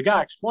show. But the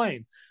guy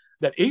explained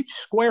that each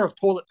square of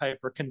toilet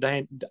paper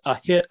contained a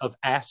hit of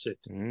acid.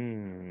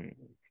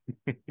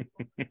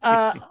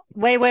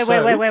 Wait.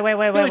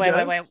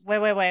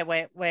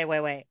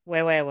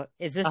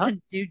 Is this a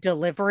new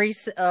delivery?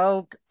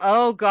 Oh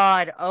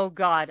God.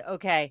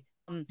 Okay.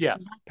 Yeah.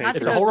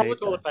 It's a so whole roll of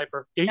toilet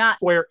paper. Each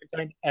square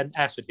contained an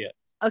acid hit.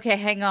 Okay,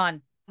 hang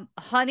on.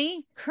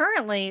 Honey,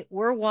 currently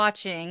we're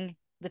watching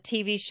the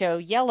TV show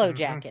Yellow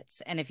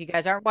Jackets. And if you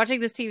guys aren't watching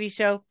this TV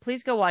show,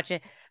 please go watch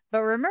it.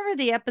 But remember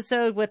the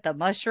episode with the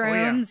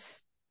mushrooms? Oh,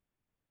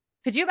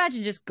 yeah. Could you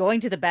imagine just going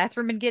to the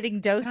bathroom and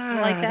getting dosed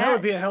like that? That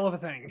would be a hell of a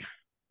thing.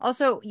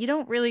 Also,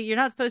 you're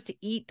not supposed to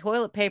eat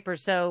toilet paper,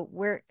 so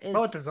where is...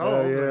 Oh, it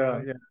dissolves.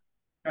 Yeah.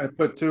 Kind of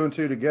put two and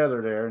two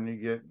together there, and you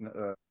get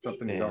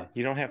something you don't.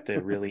 You don't have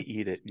to really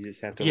eat it. You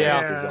just have to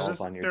let it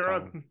dissolve on your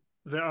tongue.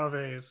 By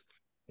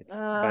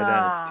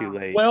then it's too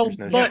late. Well, there's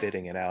no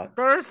spitting it out.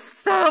 There's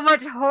so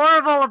much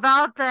horrible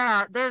about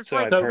that.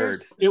 I've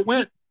heard.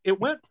 It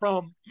went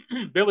from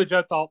Billy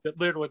Joe thought that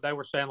literally they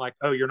were saying like,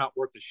 "Oh, you're not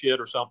worth the shit"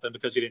 or something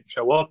because he didn't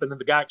show up, and then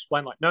the guy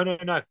explained like, "No.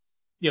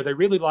 Yeah, they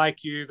really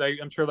like you.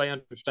 I'm sure they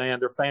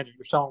understand. They're fans of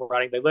your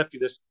songwriting. They left you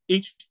this.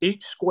 Each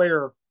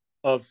square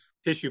of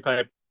tissue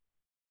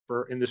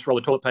paper in this roll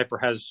of toilet paper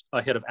has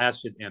a hit of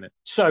acid in it."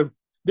 So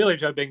Billy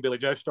Joe, being Billy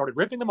Joe, started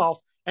ripping them off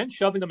and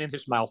shoving them in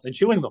his mouth and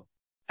chewing them.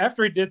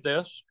 After he did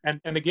this, and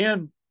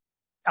again,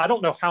 I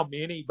don't know how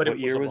many, but what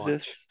year was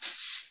this?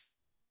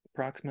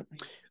 Approximately.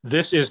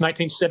 This is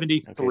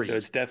 1973. Okay, so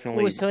it's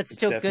definitely it's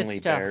still good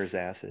stuff. Bear's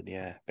acid,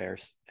 yeah. Bear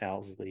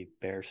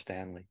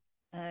Stanley.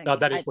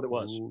 That is what it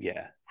was. Ooh,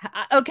 yeah.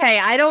 Okay,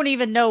 I don't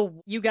even know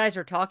what you guys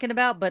are talking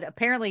about, but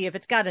apparently, if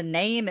it's got a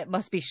name, it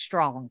must be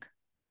strong.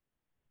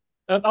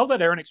 I'll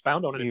let Aaron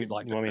expound on it if you'd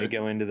like. You want me to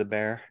go into the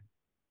bear?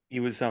 He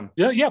was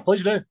Yeah,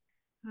 please do.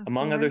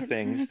 Among other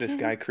things, this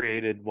guy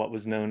created what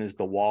was known as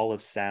the Wall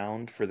of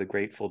Sound for the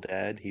Grateful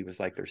Dead. He was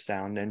like their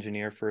sound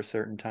engineer for a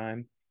certain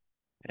time.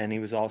 And he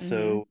was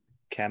also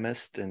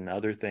chemist and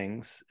other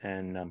things.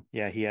 And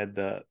he had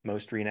the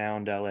most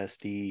renowned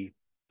LSD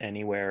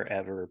anywhere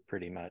ever,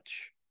 pretty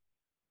much.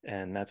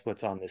 And that's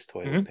what's on this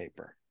toilet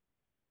paper.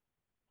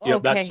 Yeah,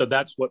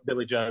 that's what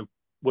Billy Joe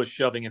was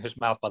shoving in his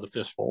mouth by the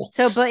fistful.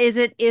 So, but is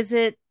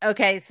it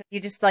okay? So you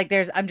just like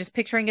I'm just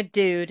picturing a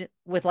dude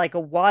with like a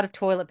wad of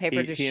toilet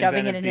paper, just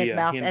shoving it in his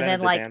mouth, and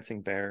then like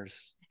dancing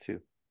bears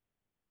too.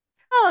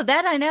 Oh,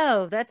 that I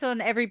know.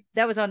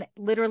 That was on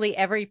literally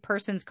every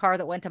person's car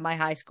that went to my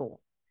high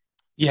school.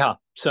 Yeah.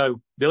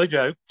 So Billy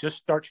Joe just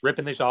starts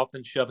ripping these off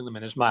and shoving them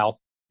in his mouth.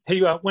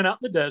 He went out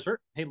in the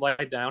desert. He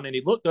laid down and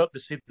he looked up to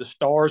see the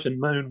stars and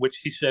moon, which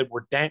he said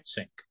were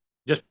dancing,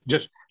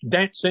 just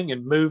dancing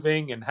and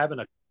moving and having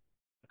a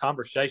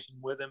conversation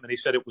with him. And he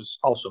said it was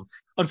awesome.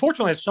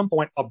 Unfortunately, at some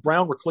point, a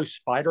brown recluse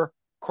spider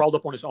crawled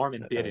up on his arm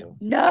and bit him.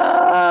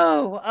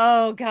 No!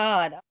 Oh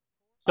God!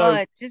 So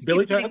it's just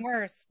getting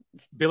worse.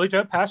 Billy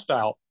Joe passed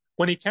out.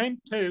 When he came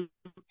to,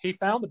 he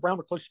found the brown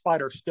recluse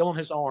spider still on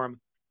his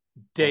arm,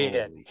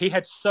 dead. He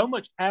had so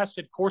much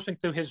acid coursing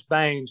through his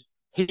veins,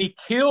 he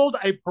killed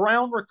a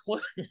brown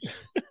recluse.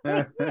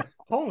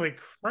 Holy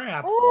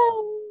crap!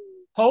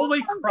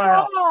 Holy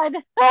crap! God.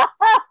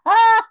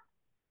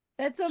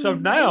 That's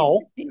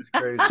amazing.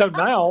 So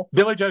now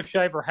Billy Joe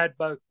Shaver had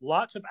both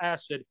lots of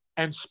acid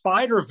and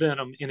spider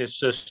venom in his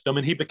system,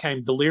 and he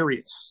became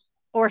delirious.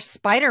 Or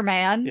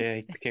Spider-Man. Yeah,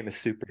 he became a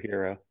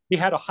superhero. He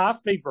had a high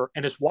fever,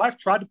 and his wife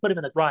tried to put him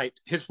in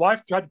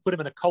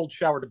a cold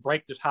shower to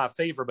break this high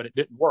fever, but it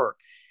didn't work.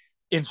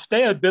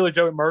 Instead, Billy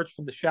Joe emerged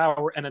from the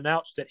shower and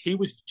announced that he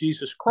was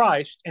Jesus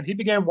Christ, and he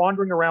began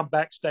wandering around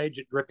backstage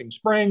at Dripping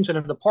Springs and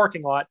in the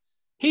parking lot,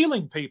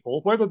 healing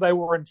people, whether they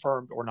were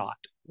infirmed or not.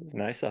 It was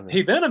nice of him.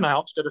 He then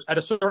announced that at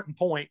a certain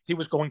point he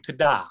was going to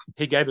die.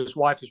 He gave his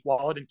wife his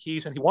wallet and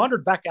keys, and he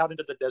wandered back out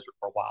into the desert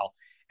for a while.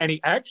 And he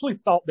actually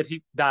thought that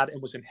he died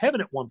and was in heaven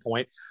at one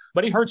point,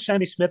 but he heard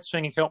Sammy Smith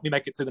singing "Help Me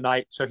Make It Through the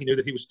Night," so he knew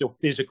that he was still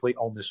physically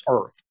on this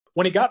earth.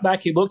 When he got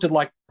back, he looked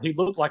like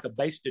a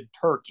basted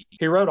turkey.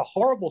 He wrote a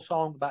horrible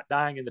song about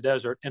dying in the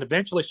desert and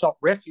eventually sought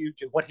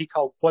refuge in what he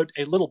called, quote,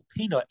 a little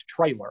peanut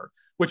trailer,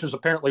 which was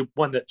apparently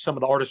one that some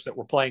of the artists that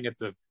were playing at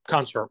the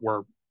concert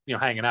were,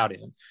 hanging out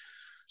in.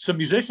 Some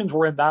musicians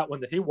were in that one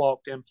that he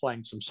walked in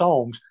playing some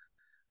songs.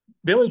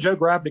 Billy Joe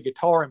grabbed a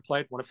guitar and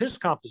played one of his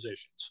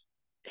compositions.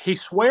 He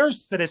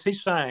swears that as he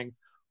sang,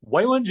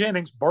 Waylon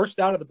Jennings burst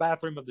out of the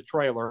bathroom of the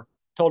trailer,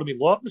 told him he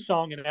loved the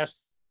song, and asked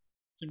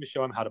him to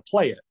show him how to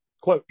play it.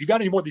 Quote, "You got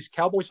any more of these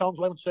cowboy songs?"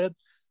 Waylon said.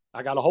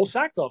 "I got a whole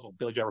sack of them,"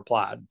 Billy Joe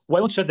replied.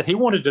 Waylon said that he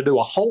wanted to do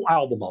a whole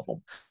album of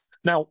them.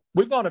 Now,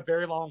 we've gone a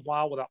very long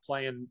while without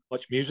playing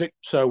much music,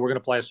 so we're going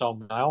to play a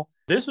song now.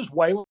 This is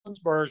Waylon's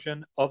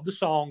version of the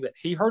song that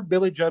he heard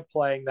Billy Joe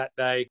playing that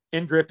day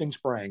in Dripping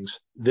Springs.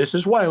 This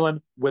is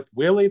Waylon with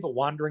Willie the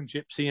Wandering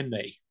Gypsy and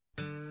Me.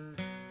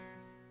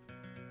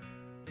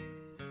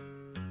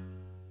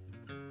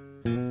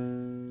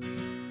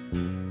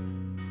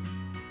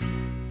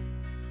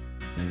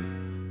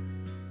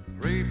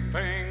 Three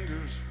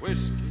fingers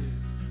whiskey,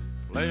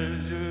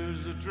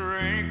 pleasures of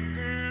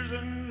drinkers,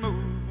 and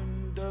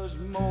moving does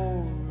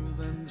more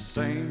than the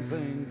same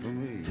thing for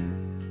me.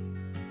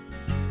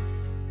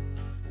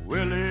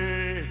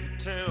 Willie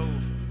tells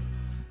me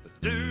the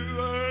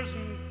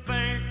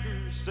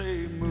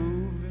say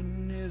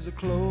moving is the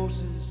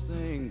closest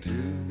thing to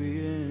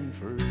being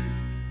free.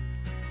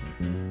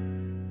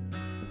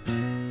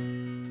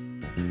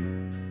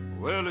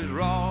 Well, he's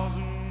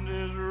rosined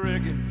his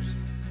riggings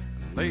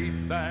and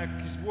laid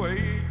back his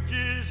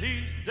wages.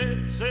 He's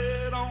dead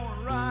set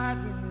on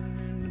riding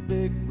in the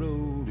big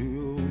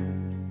rodeo.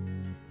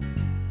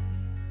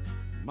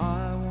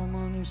 My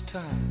woman's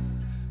tied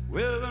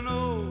with an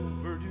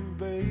overdue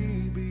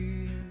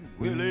baby.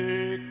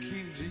 Willie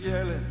keeps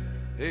yelling,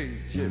 hey,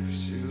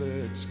 gypsy,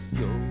 let's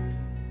go.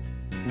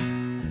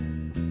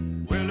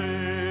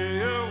 Willie,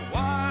 you're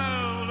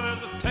wild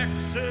as a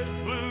Texas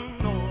blue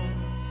north,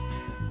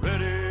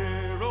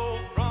 ready roll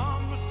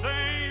from the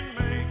same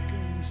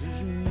makings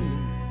as me.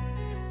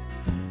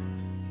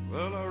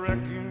 Well, I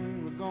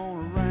reckon we're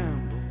gonna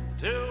ramble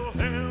till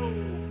hell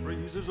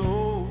freezes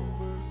over.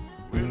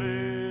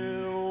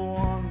 Willie, the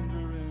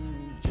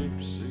wandering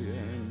gypsy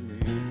and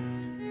me.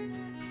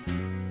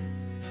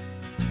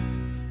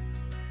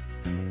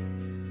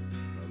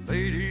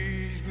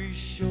 Ladies, we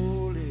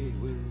surely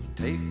will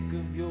take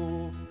of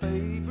your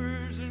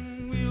favors,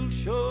 and we'll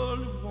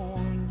surely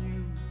warn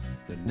you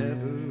there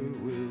never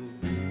will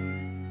be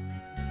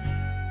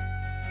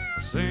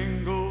a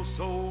single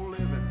soul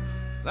living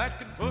that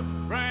could put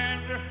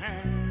brand or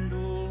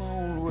handle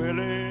on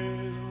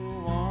Willie, the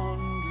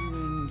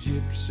wandering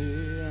gypsy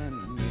and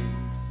me.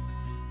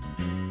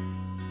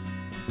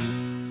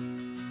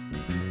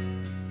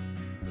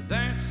 The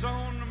dance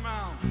on the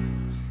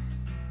mountains,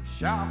 the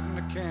shout in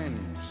the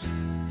canyons,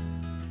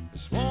 the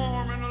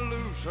swarm in a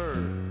loose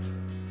herd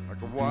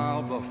like a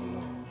wild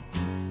buffalo,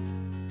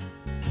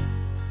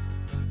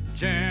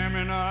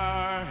 jamming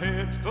our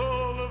heads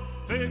full of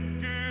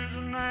figures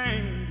and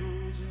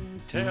angles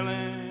and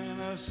telling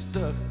us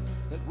stuff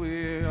that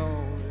we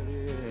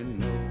already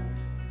know.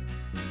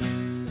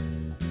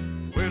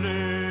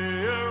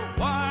 Willie, you're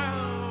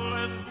wild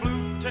as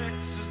blue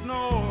Texas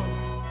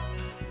north,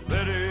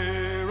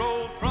 ready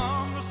roll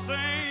from the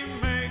same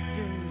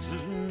makings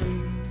as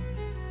me.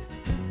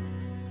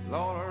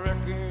 Lord, I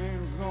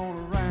reckon we're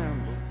gonna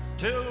ramble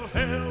till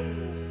hell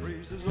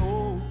freezes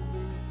over.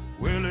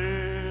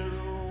 Willie,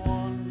 the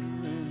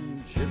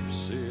wandering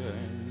gypsy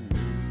and me.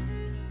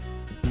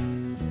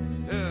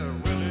 Yeah,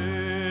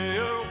 Willie,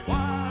 you're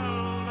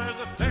wild as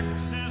a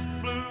Texas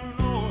blue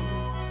north,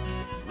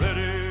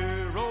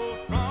 ready roll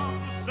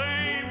from the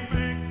same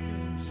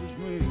makings as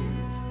me.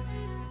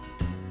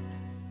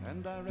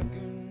 And I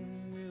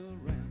reckon we'll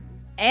ramble.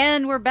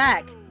 And we're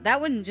back.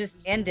 That one just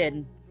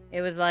ended.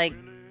 It was like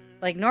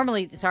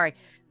normally, sorry,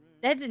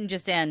 that didn't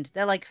just end.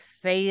 That like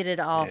faded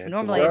off. Yeah, it's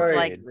Normally a it's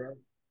like, fade.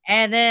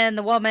 and then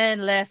the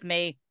woman left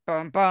me,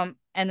 boom, boom,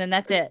 and then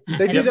that's it.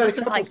 They And do it that a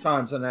wasn't couple like,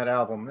 times on that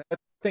album. I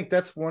think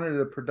that's one of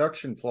the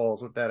production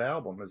flaws with that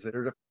album, is that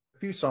there's a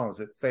few songs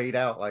that fade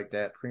out like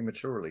that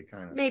prematurely,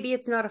 kind of. Maybe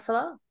it's not a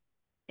flow.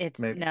 it's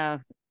Maybe. no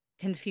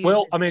confused.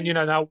 Well, I mean,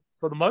 now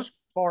for the most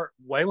part,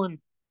 Waylon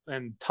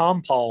and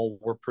Tom Paul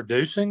were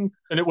producing,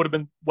 and it would have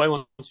been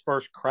Waylon's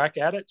first crack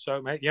at it.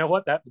 So, you know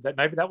what? That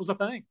maybe that was a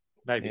thing.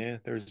 Maybe. Yeah,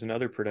 there's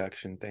another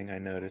production thing I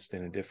noticed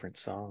in a different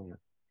song that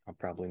I'll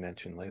probably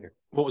mention later.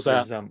 What was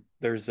that?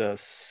 There's a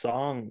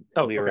song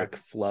Oh, lyric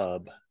okay.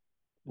 flub,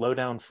 Low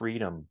Down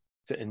Freedom.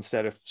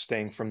 Instead of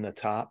staying from the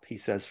top, he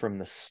says from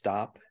the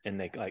stop, and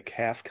they like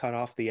half cut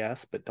off the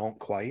S, but don't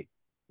quite.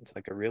 It's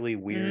like a really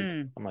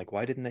weird. I'm like,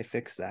 why didn't they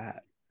fix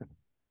that?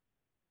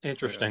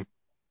 Interesting.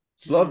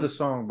 Love the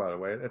song, by the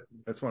way.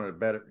 That's one of the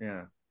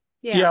better.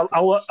 Yeah, I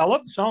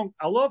love the song.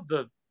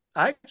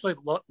 I actually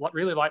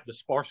really like the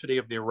sparsity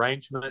of the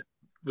arrangement,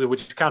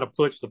 which kind of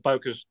puts the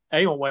focus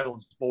A on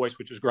Waylon's voice,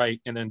 which is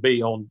great, and then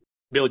B on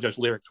Billy Joe's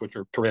lyrics, which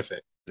are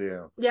terrific.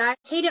 Yeah. Yeah, I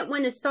hate it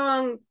when a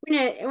song,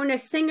 when a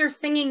singer's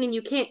singing and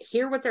you can't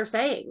hear what they're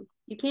saying.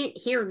 You can't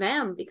hear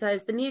them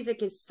because the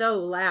music is so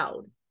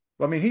loud.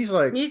 Well, I mean, he's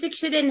like, Music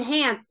should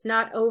enhance,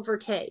 not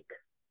overtake.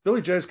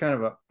 Billy Joe's kind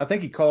of I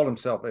think he called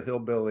himself a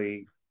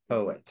hillbilly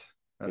poet.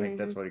 I think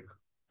that's what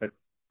an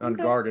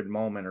unguarded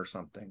moment or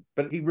something.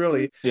 But he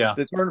really,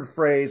 the turn of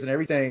phrase and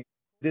everything,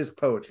 it is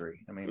poetry.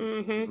 I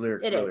mean, his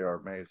lyrics really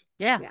are amazing.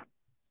 Yeah.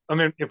 I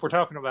mean, if we're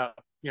talking about,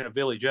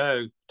 Billy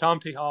Joe, Tom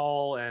T.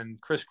 Hall and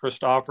Chris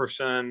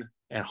Christopherson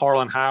and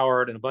Harlan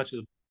Howard and a bunch of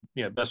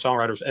the best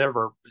songwriters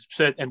ever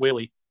said, and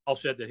Willie all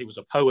said that he was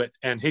a poet,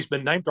 and he's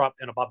been name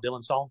dropped in a Bob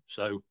Dylan song.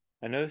 So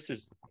I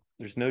noticed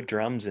there's no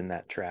drums in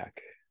that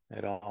track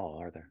at all,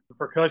 are there? the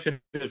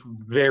percussion is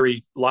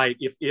very light,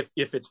 if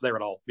it's there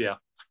at all. Yeah.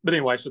 But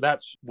anyway, so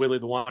that's Willie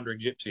the Wandering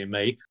Gypsy and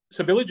me.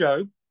 So Billy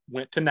Joe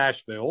went to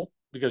Nashville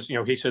because,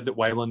 he said that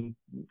Waylon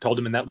told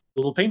him in that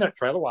little peanut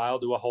trailer, well, I'll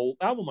do a whole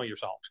album of your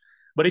songs.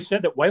 But he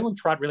said that Waylon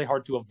tried really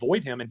hard to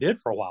avoid him and did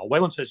for a while.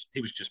 Waylon says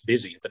he was just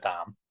busy at the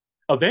time.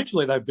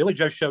 Eventually, though, Billy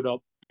Joe showed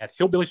up at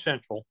Hillbilly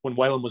Central when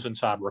Waylon was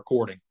inside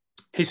recording.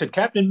 He said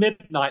Captain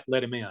Midnight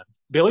let him in.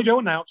 Billy Joe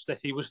announced that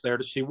he was there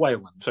to see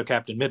Waylon. So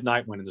Captain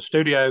Midnight went in the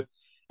studio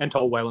and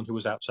told Waylon who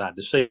was outside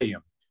to see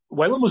him.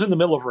 Waylon was in the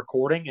middle of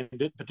recording and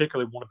didn't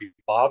particularly want to be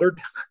bothered.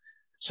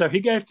 So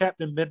he gave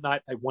Captain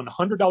Midnight a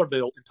 $100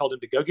 bill and told him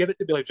to go give it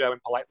to Billy Joe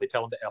and politely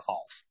tell him to F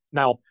off.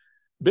 Now,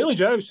 Billy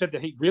Joe said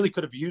that he really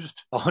could have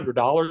used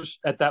 $100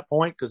 at that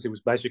point because he was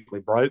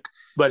basically broke.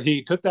 But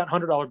he took that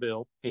 $100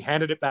 bill, he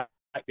handed it back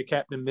to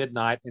Captain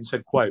Midnight and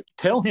said, quote,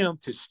 "Tell him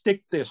to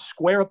stick this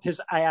square up his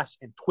ass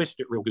and twist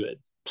it real good."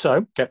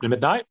 So Captain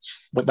Midnight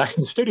went back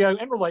in the studio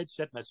and relayed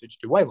said message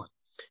to Waylon.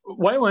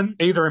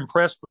 Waylon, either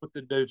impressed with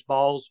the dude's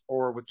balls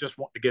or with just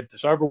wanting to get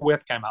this over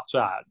with, came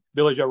outside.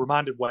 Billy Joe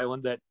reminded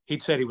Waylon that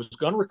he'd said he was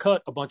going to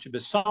recut a bunch of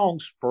his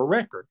songs for a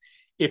record.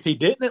 If he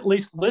didn't at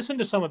least listen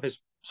to some of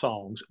his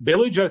songs,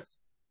 Billy Joe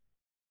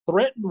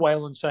threatened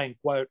Waylon, saying,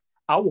 quote,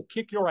 "I will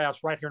kick your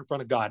ass right here in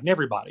front of God and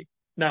everybody."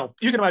 Now,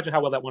 you can imagine how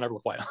well that went over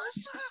with Waylon,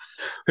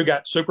 who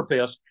got super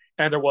pissed,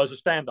 and there was a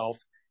standoff.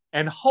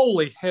 And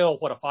holy hell,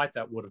 what a fight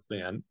that would have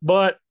been.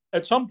 But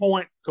at some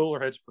point, cooler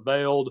heads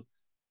prevailed.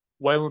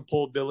 Waylon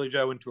pulled Billy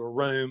Joe into a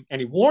room,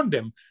 and he warned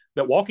him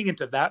that walking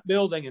into that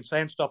building and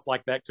saying stuff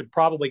like that could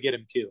probably get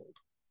him killed.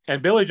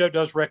 And Billy Joe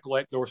does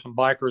recollect there were some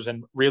bikers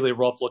and really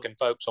rough-looking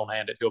folks on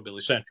hand at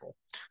Hillbilly Central.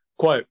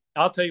 Quote,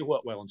 "I'll tell you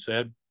what," Waylon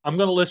said, "I'm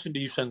going to listen to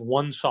you sing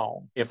one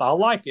song. If I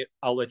like it,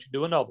 I'll let you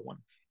do another one.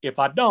 If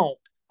I don't,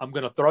 I'm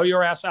going to throw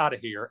your ass out of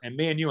here, and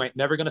me and you ain't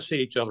never going to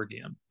see each other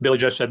again." Billy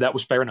Joe said that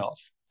was fair enough.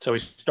 So he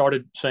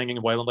started singing,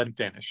 and Waylon let him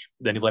finish.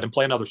 Then he let him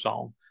play another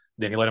song.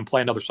 Then he let him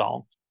play another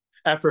song.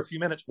 After a few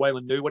minutes,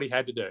 Waylon knew what he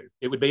had to do.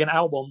 It would be an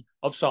album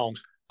of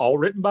songs, all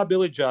written by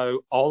Billy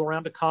Joe, all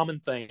around a common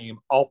theme,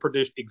 all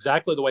produced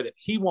exactly the way that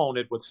he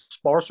wanted, with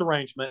sparse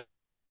arrangement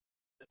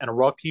and a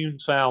rough-hewn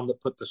sound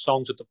that put the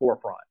songs at the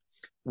forefront.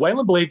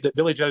 Waylon believed that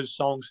Billy Joe's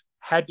songs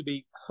had to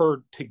be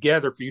heard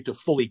together for you to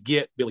fully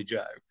get Billy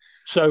Joe.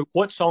 So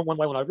what song won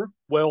Waylon over?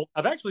 Well,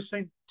 I've actually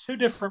seen two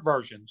different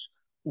versions.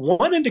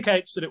 One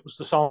indicates that it was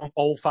the song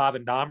Old Five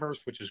and Dimers,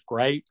 which is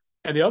great.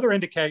 And the other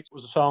indicates it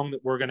was a song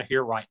that we're going to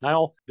hear right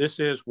now. This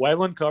is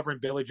Waylon covering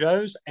Billy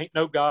Joe's Ain't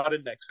No God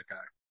in Mexico.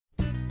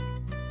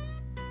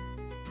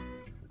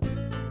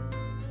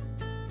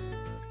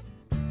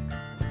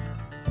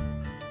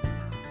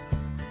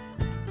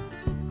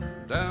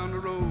 Down the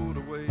road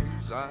a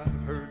ways I've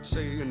heard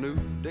say a new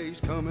day's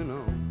coming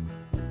on,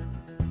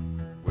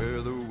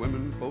 where the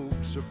women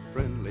folks are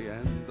friendly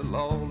and the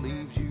law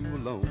leaves you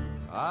alone.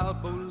 I'll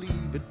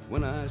believe it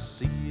when I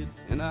see it,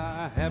 and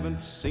I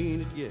haven't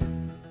seen it yet.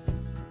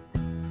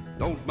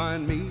 Don't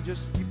mind me,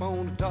 just keep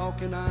on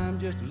talking, I'm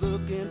just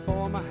looking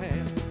for my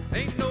hat.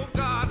 Ain't no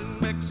God in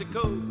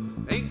Mexico,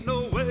 ain't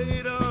no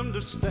way to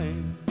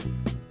understand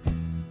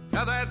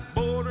how that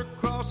border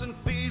crossing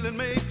feeling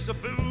makes a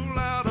fool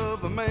out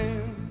of a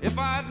man. If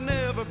I'd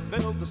never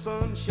felt the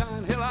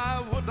sunshine, hell,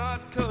 I would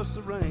not cuss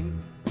the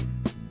rain.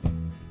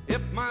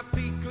 If my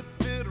feet could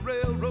fit a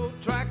railroad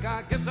track,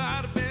 I guess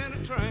I'd have been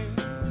a train.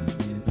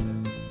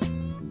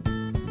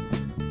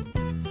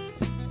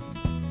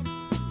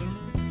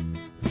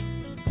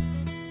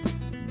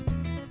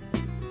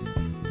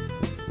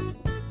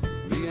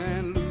 Me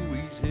and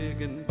Louise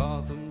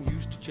Higginbotham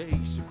used to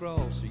chase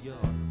across the yard.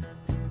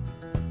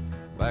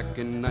 Back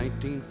in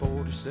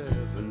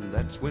 1947,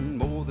 that's when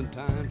more than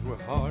times were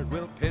hard.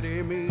 Well,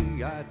 pity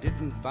me, I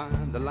didn't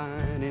find the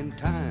line in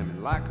time,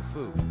 and like a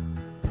fool,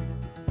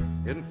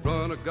 in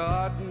front of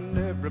God and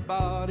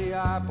everybody,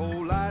 I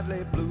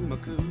politely blew my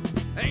cool.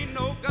 Ain't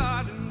no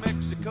God in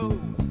Mexico,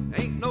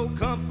 ain't no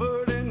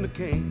comfort in the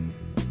king.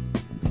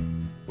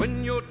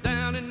 When you're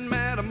down in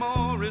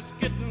Matamoros,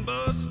 getting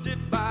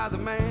busted by the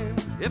man.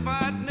 If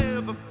I'd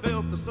never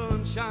felt the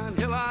sunshine,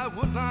 hell, I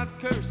would not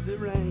curse the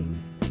rain.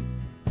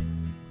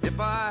 If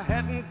I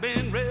hadn't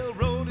been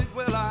railroaded,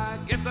 well, I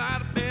guess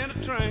I'd have been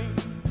a train.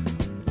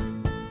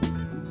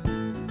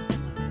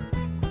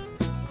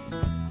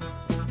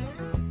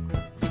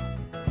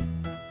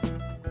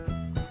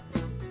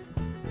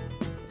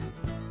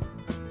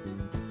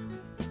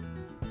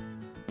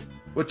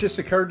 Well, it just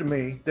occurred to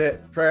me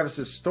that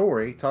Travis's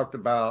story talked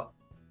about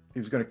he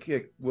was going to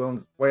kick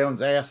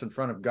Waylon's ass in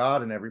front of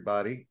God and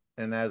everybody,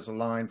 and as a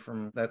line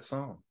from that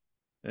song.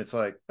 And it's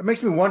like, it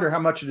makes me wonder how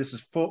much of this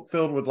is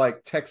filled with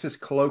like Texas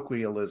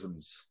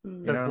colloquialisms.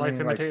 Does life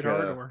imitate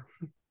art? Or...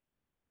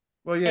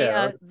 Well,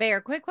 yeah. Hey,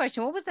 Bear, quick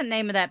question. What was the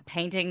name of that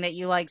painting that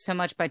you like so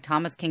much by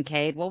Thomas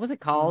Kincaid? What was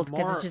it called?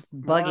 Because it's just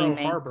bugging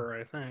me. Harbor,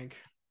 I think.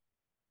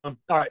 All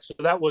right, so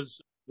that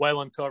was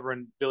Waylon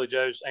covering Billy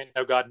Joe's Ain't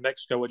No God in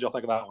Mexico. What'd y'all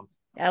think about that one?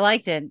 I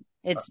liked it.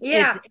 I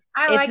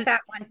like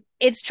that one.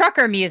 It's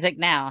trucker music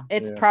now.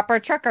 It's proper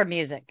trucker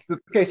music.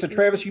 Okay, so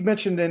Travis, you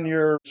mentioned in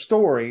your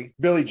story,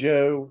 Billy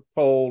Joe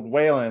told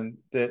Waylon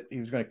that he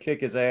was going to kick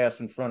his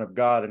ass in front of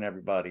God and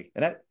everybody,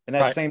 and that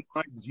right. Same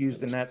line was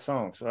used in that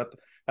song. So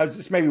I was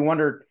just maybe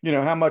wondered,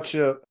 how much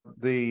of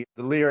the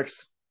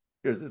lyrics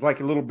is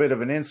like a little bit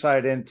of an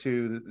insight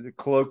into the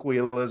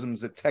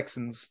colloquialisms that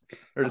Texans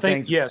or the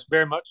things. Yes,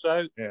 very much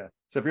so. Yeah.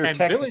 So if you're and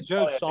Texan, Billy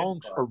Joe's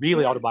songs are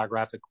really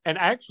autobiographical, and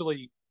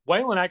actually,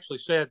 Waylon actually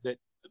said that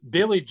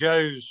Billy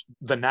Joe's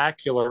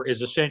vernacular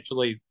is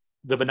essentially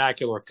the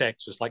vernacular of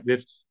Texas. Like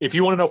this, if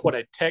you want to know what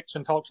a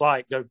Texan talks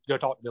like, go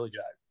talk to Billy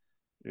Joe.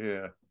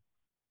 Yeah.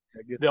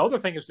 The other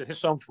thing is that his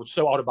songs were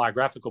so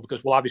autobiographical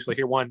because we'll obviously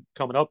hear one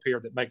coming up here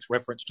that makes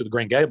reference to the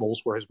Green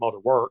Gables where his mother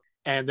worked.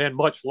 And then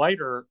much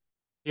later,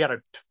 he had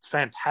a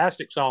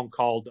fantastic song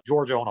called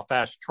Georgia on a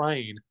Fast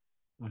Train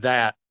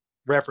that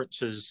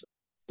references,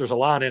 there's a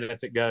line in it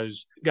that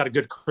goes, got a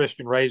good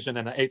Christian raising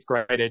and an 8th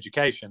grade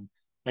education.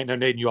 Ain't no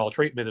need you all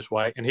treat me this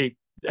way. And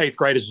 8th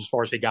grade is as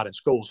far as he got in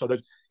school. So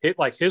there's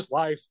like his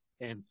life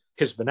and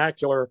his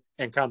vernacular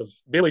and kind of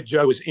Billy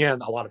Joe is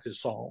in a lot of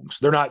his songs.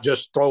 They're not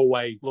just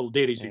throwaway little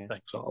ditties he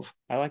thinks of.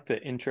 I like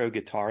the intro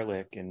guitar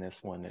lick in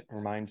this one. It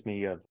reminds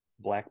me of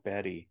Black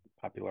Betty,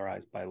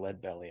 popularized by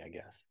Leadbelly, I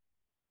guess.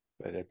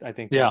 But I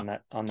think on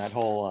that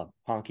whole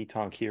Honky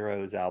Tonk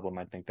Heroes album,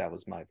 I think that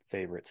was my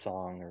favorite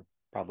song, or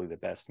probably the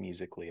best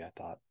musically, I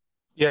thought.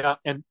 Yeah,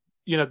 and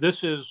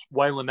this is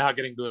Waylon now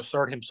getting to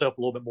assert himself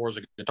a little bit more as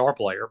a guitar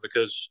player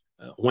because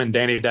when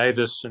Danny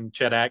Davis and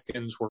Chet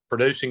Atkins were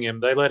producing him,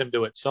 they let him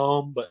do it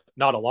some, but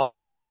not a lot.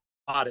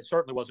 It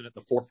certainly wasn't at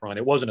the forefront.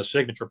 It wasn't a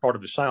signature part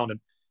of his sound. And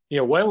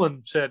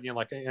Waylon said,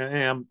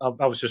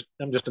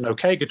 I'm just an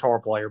okay guitar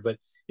player, but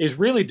is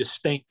really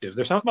distinctive.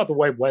 There's something about the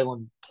way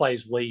Waylon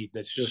plays lead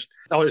that's just,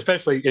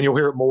 especially, and you'll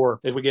hear it more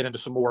as we get into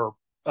some more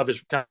of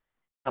his kind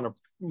of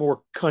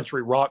more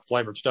country rock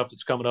flavored stuff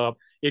that's coming up.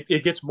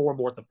 It gets more and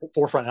more at the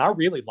forefront, and I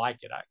really like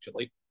it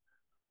actually.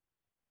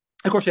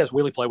 Of course, he has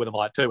Willie play with him a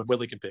lot too, and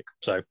Willie can pick.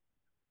 So,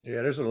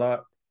 yeah, there's a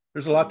lot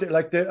that,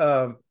 like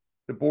the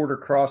border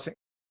crossing,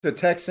 the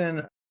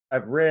Texan.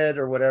 I've read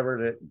or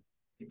whatever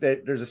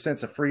that there's a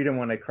sense of freedom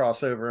when they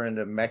cross over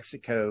into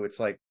Mexico. It's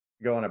like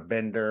go on a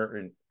bender,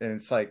 and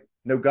it's like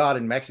no God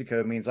in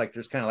Mexico means like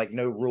there's kind of like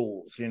no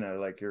rules,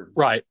 like you're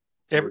right.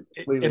 And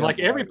like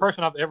every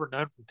person I've ever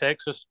known from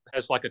Texas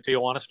has like a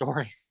Tijuana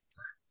story.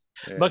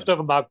 Yeah. Most of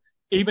them,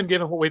 even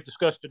given what we've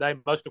discussed today,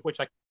 most of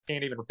which I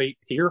can't even repeat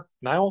here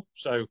now.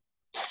 So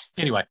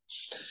anyway,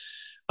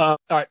 all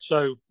right.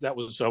 So that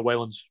was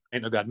Waylon's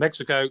Ain't No God in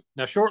Mexico.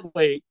 Now,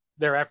 shortly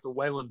thereafter,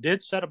 Waylon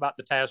did set about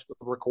the task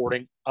of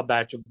recording a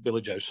batch of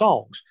Billy Joe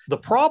songs. The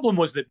problem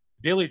was that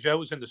Billy Joe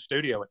was in the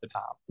studio at the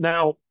time.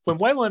 Now, when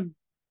Waylon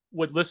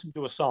would listen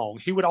to a song,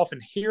 he would often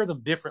hear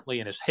them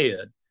differently in his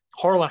head.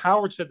 Harlan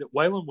Howard said that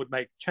Waylon would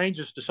make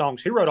changes to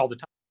songs he wrote all the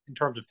time in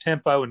terms of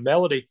tempo and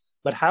melody,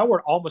 but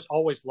Howard almost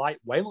always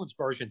liked Waylon's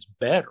versions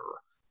better.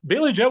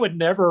 Billy Joe had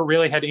never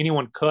really had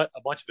anyone cut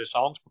a bunch of his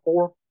songs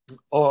before,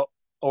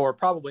 or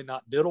probably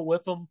not diddle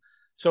with them.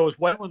 So as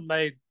Waylon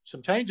made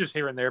some changes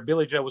here and there,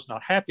 Billy Joe was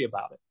not happy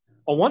about it.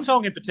 On one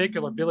song in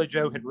particular, Billy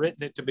Joe had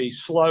written it to be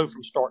slow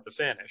from start to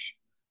finish.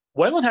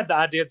 Waylon had the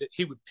idea that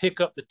he would pick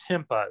up the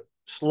tempo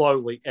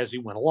slowly as he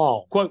went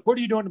along. Quote, "What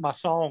are you doing to my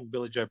song?"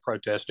 Billy Joe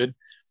protested.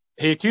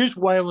 He accused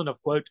Waylon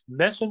of, quote,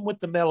 messing with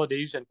the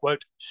melodies and,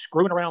 quote,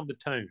 screwing around the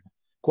tune.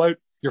 Quote,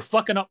 "You're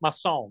fucking up my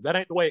song. That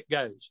ain't the way it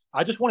goes.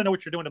 I just want to know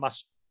what you're doing to my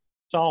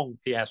song,"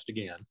 he asked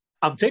again.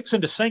 "I'm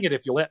fixing to sing it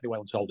if you let me,"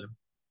 Waylon told him.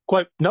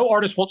 Quote, "No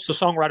artist wants the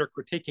songwriter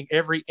critiquing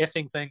every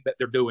effing thing that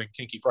they're doing,"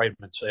 Kinky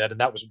Friedman said,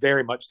 and that was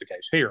very much the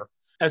case here.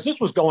 As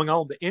this was going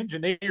on, the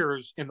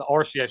engineers in the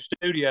RCA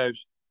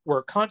studios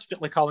were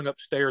constantly calling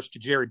upstairs to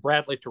Jerry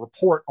Bradley to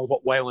report on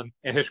what Waylon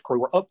and his crew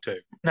were up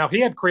to. Now, he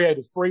had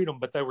creative freedom,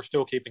 but they were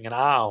still keeping an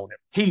eye on him.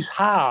 "He's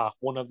high,"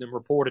 one of them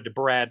reported to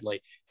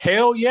Bradley.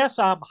 "Hell yes,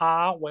 I'm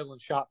high," Waylon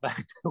shot back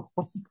to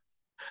him.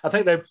 I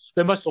think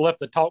they must have left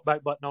the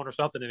talkback button on or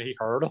something, and he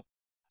heard them.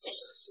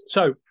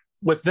 So,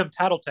 with them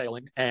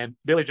tattletaling and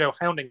Billy Joe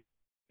hounding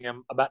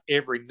him about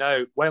every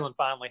note, Waylon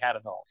finally had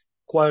enough.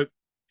 Quote,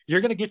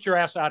 "You're going to get your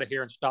ass out of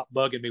here and stop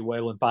bugging me,"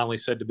 Waylon finally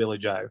said to Billy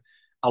Joe.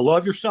 "I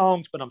love your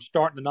songs, but I'm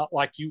starting to not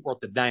like you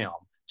worth a damn.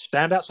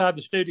 Stand outside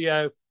the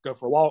studio, go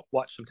for a walk,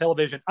 watch some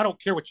television. I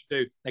don't care what you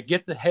do. Now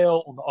get the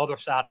hell on the other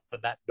side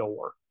of that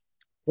door."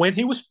 When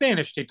he was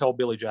finished, he told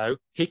Billy Joe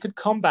he could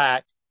come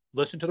back,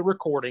 listen to the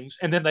recordings,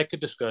 and then they could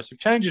discuss if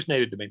changes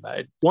needed to be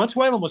made. Once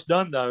Waylon was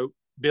done, though,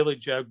 Billy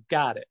Joe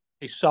got it.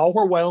 He saw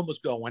where Waylon was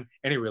going,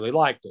 and he really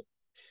liked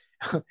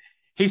it.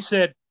 He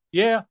said,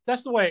 "Yeah,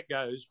 that's the way it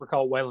goes,"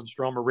 recalled Waylon's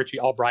drummer, Richie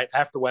Albright,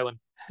 after Waylon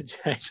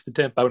changed the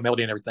tempo and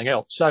melody and everything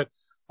else. So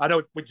I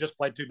know we just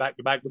played two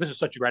back-to-back, but this is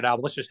such a great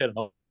album. Let's just hit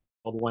another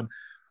one.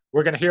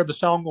 We're going to hear the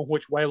song on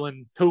which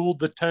Waylon tooled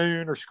the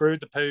tune or screwed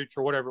the pooch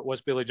or whatever it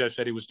was Billy Joe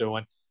said he was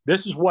doing.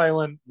 This is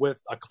Waylon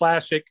with a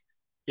classic.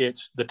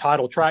 It's the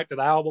title track to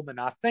the album, and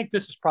I think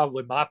this is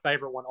probably my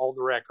favorite one on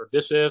the record.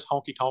 This is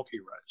Honky Tonk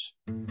Heroes.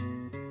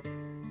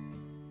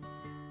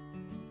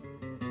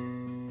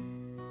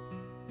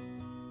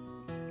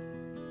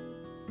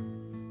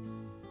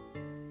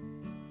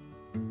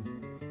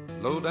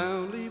 Low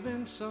down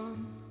leaving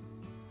son,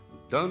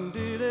 done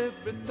did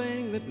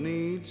everything that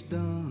needs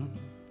done.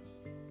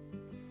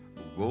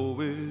 Woe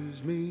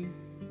is me,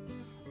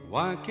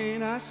 why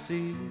can't I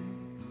see?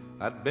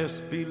 I'd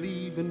best be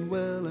leaving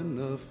well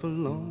enough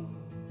alone.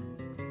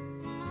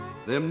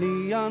 Them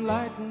neon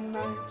lighting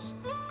nights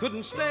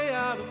couldn't stay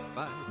out of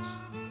fights,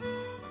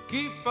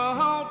 keep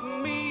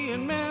a-haunting me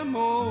in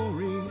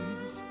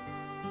memories.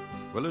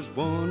 Well, there's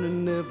one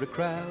in every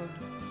crowd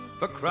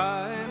for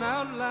crying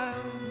out loud.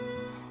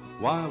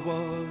 Why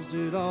was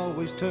it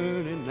always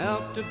turning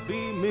out to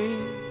be me?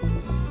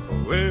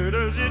 Where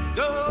does it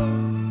go?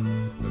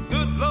 The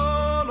good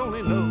Lord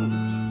only knows.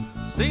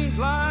 Seems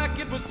like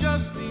it was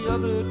just the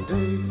other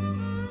day.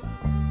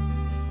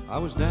 I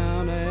was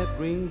down at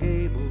Green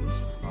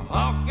Gables,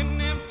 hawking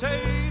them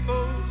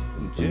tables,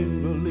 and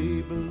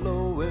generally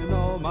blowing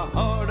all my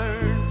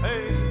hard-earned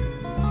pay.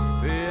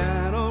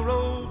 Piano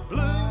rolled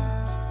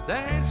blues,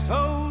 danced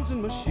holes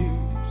in my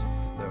shoes.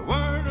 There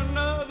weren't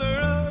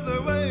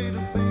other way to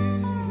be.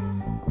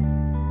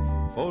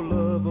 For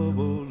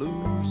lovable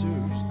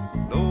losers,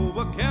 no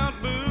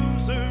account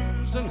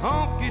boozers, and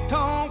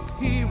honky-tonk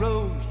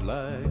heroes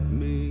like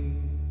me.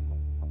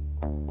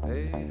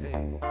 Hey,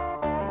 hey.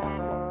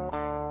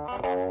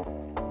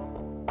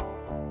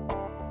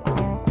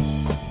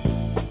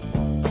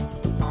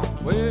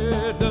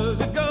 Where does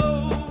it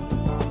go?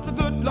 The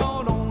good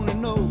Lord only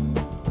knows.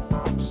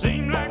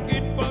 Seemed like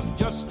it was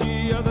just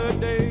the other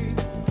day.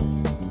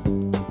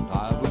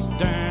 I was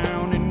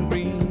down in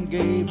Green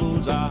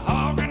Gables,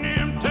 hogging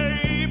them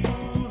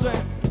tables,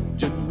 and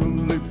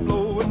generally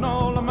blowing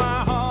all of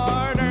my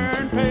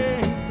hard-earned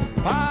pay.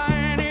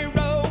 Piney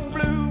Road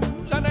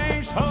blues, I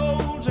danced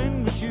holes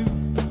in my shoes.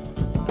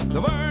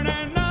 There weren't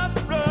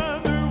another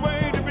other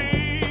way to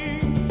be.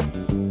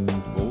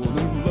 For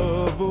them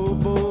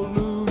lovable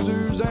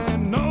losers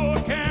and no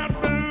account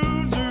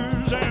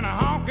boozers and a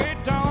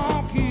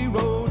honky-tonk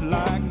hero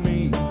like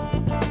me.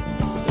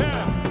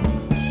 Yeah.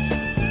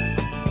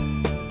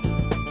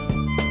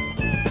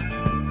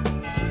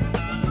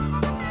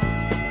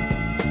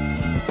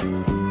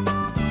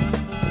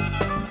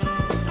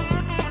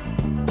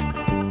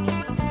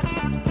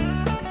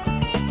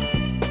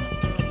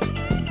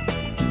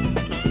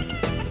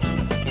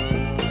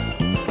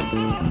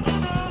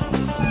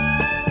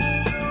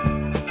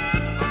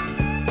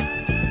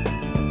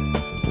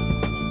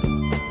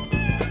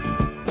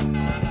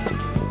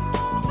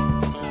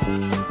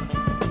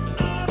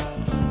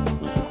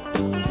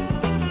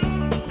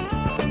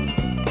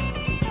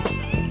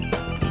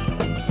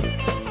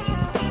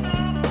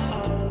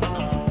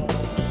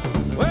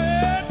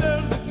 Where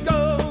does it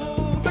go?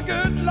 The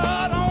good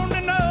Lord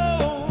only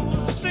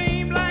knows. It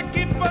seemed like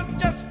it was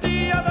just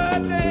the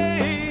other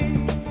day.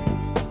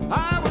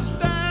 I was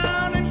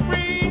down in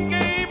Green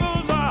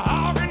Gables,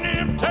 hogging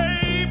them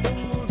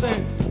tables,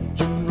 and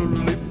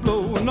generally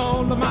blowing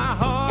all of my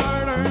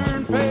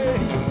hard-earned pay.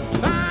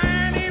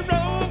 Piney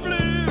Road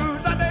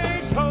blues, I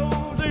danced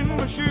holes in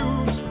my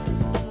shoes.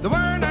 There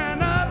weren't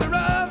another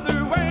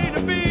other way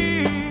to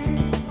be.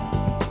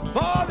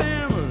 For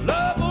them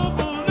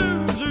lovable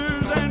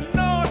losers and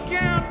no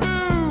account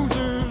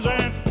boozers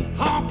and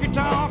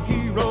honky-tonk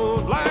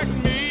heroes like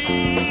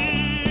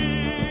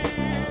me.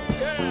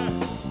 Yeah.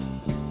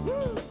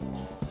 Woo.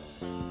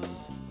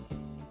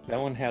 That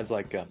one has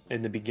like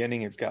in the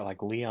beginning, it's got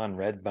like Leon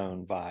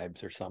Redbone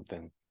vibes or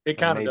something. It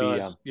kind of maybe,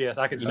 does. Yes,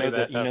 I can You say know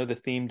that. you know the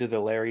theme to the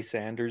Larry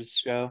Sanders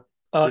show.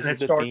 and This it is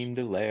the starts- theme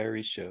to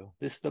Larry's show.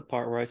 This is the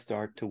part where I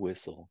start to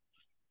whistle.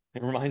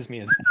 It reminds me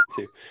of that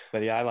too.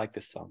 But yeah, I like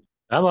this song.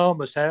 I'm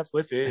almost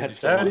halfway finished.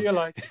 That's the How do one. you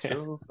like the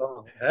show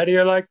song? How do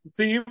you like the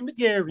theme to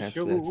Gary That's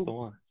show? the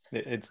one.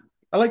 It's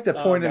I like the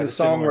point in got the a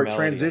song similar where it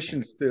melody, I think.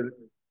 transitions to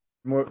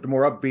more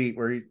upbeat,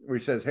 where he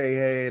says "hey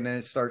hey," and then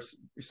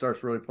he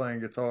starts really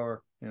playing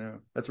guitar. You know,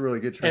 that's a really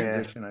good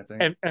transition, I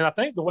think. And I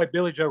think the way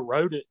Billy Joe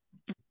wrote it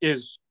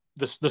is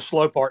the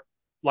slow part,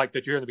 like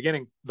that you hear in the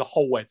beginning, the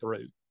whole way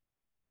through.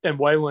 And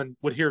Waylon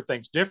would hear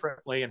things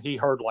differently, and he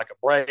heard like a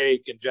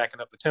break and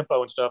jacking up the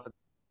tempo and stuff. And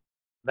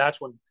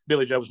that's when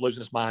Billy Joe was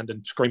losing his mind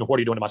and screaming, "What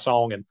are you doing to my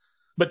song?" And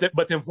but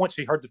then once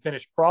he heard the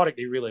finished product,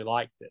 he really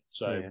liked it.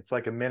 So yeah, it's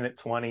like a minute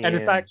 20. and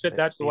in fact said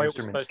that's the way it was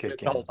instruments supposed to be kick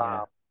the whole in,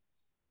 time.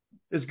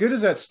 As good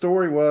as that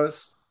story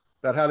was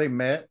about how they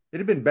met, it'd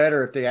have been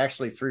better if they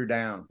actually threw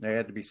down. They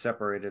had to be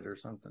separated or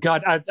something.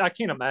 God, I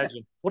can't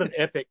imagine what an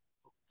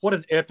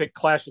epic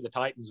Clash of the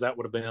Titans that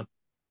would have been.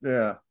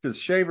 Yeah, because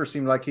Shaver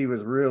seemed like he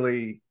was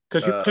really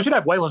Because you'd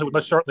have Waylon who would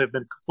most certainly have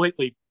been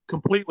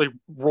completely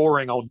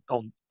roaring on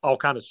all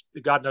kind of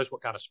God knows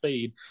what kind of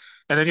speed,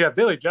 and then you have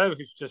Billy Joe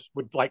who's just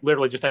would like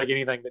literally just take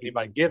anything that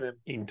anybody give him,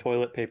 eating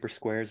toilet paper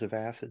squares of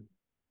acid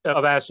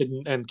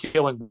and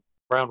killing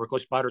brown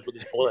recluse spiders with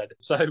his blood.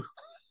 So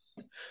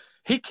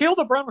he killed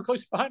a brown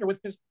recluse spider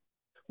with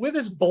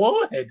his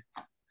blood.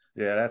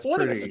 Yeah, that's what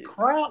pretty. a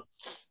crap.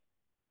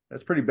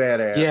 That's pretty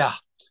badass. Yeah.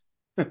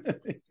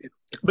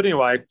 But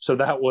anyway, so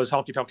that was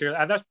Honky Tonk Hero,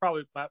 and that's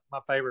probably my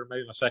favorite,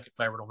 maybe my second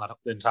favorite on that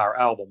entire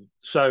album.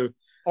 So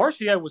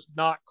RCA was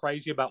not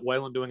crazy about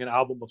Waylon doing an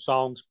album of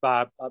songs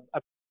by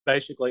a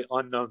basically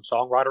unknown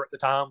songwriter at the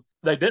time.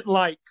 They didn't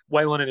like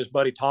Waylon and his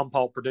buddy Tom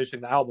Paul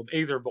producing the album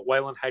either, but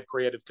Waylon had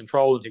creative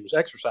control and he was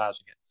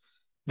exercising it.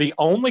 The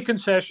only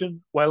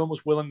concession Waylon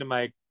was willing to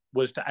make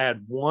was to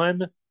add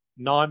one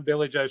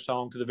non-Billy Joe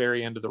song to the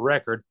very end of the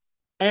record.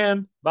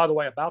 And by the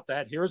way, about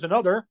that, here's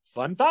another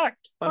fun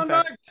fact. Fun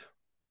fact.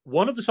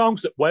 One of the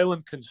songs that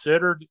Waylon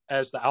considered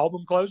as the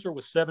album closer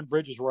was Seven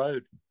Bridges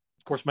Road.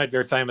 Of course, made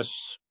very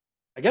famous,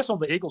 I guess, on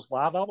the Eagles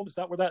live album. Is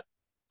that where that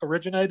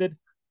originated?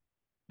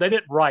 They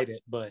didn't write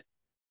it, but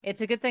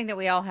It's a good thing that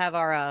we all have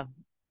our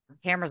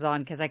cameras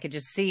on because I could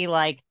just see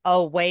like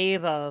a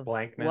wave of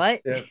Blankness.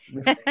 what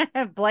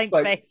Yeah. blank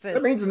Like, faces.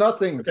 that means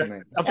nothing to Okay. me.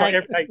 I'm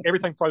sorry,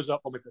 everything froze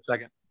up on me for a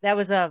second. That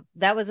was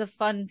a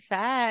fun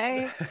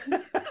fact.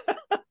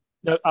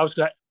 No, I was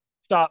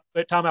stop.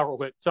 Time out real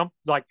quick.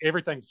 Like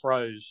everything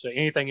froze. So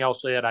anything y'all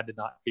said, I did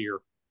not hear.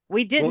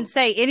 We didn't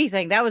say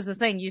anything. That was the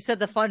thing. You said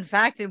the fun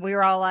fact, and we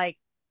were all like,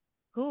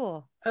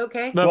 "Cool."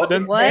 Okay. No, Well, but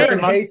then what? Aaron keep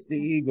in mind- hates the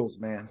Eagles,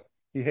 man.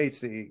 He hates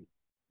the Eagles.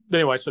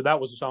 anyway, so that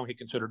was the song he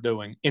considered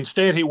doing.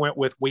 Instead, he went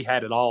with "We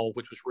Had It All,"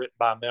 which was written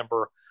by a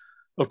member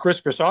of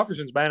Chris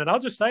Christopherson's band. And I'll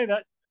just say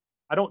that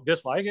I don't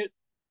dislike it,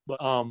 but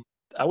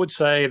I would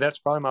say that's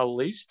probably my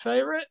least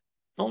favorite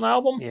on the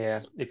album.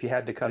 Yeah, if you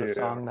had to cut a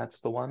song, that's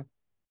the one.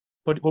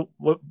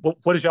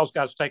 What is y'all's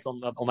guys' take on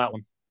that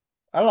one?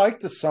 I like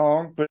the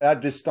song, but I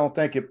just don't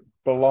think it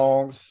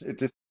belongs. It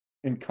just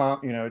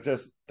it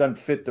just doesn't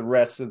fit the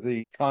rest of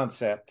the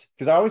concept.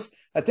 Because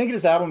I think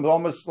this album is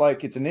almost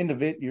like it's an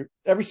individual.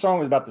 Every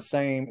song is about the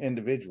same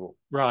individual,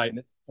 right?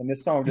 And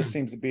this song just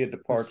seems to be a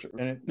departure.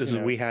 This is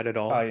 "We Had It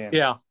All."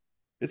 Yeah,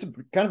 it's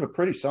kind of a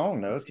pretty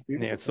song though.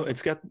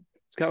 It's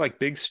got like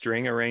big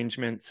string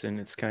arrangements and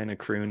it's kind of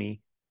croony.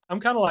 I'm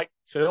kind of like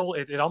Phil.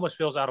 It almost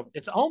feels out of.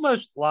 It's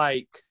almost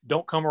like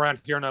 "Don't Come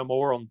Around Here No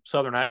More" on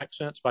Southern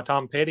Accents by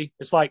Tom Petty.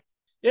 It's like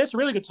it's a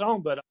really good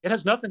song, but it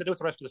has nothing to do with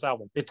the rest of this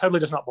album. It totally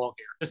does not belong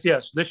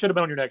here. This should have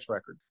been on your next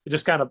record. It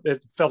just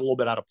it felt a little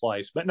bit out of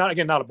place. But not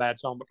a bad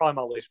song, but probably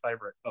my least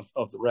favorite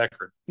of the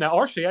record. Now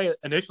RCA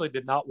initially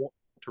did not want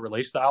to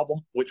release the album,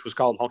 which was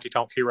called Honky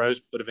Tonk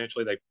Heroes, but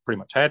eventually they pretty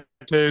much had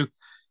to.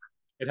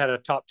 It had a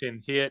top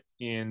 10 hit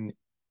in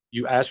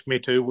 "You Asked Me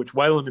To," which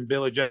Waylon and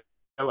Billy Joe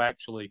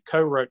actually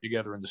co-wrote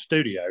together in the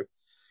studio.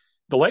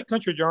 The late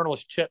country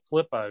journalist Chet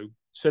Flippo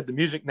said the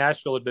music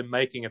Nashville had been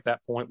making at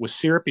that point was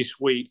syrupy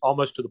sweet,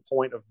 almost to the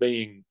point of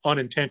being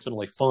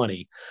unintentionally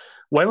funny.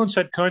 Waylon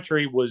said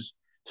country was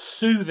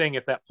soothing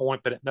at that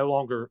point, but it no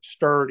longer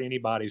stirred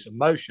anybody's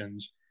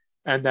emotions,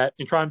 and that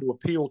in trying to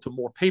appeal to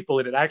more people,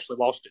 it had actually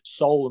lost its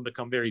soul and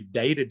become very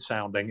dated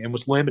sounding and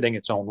was limiting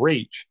its own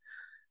reach.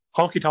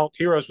 Honky Tonk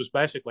Heroes was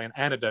basically an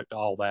antidote to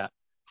all that.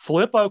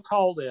 Flippo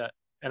called it,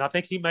 and I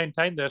think he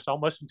maintained this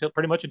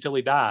pretty much until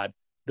he died,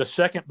 the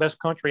second best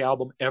country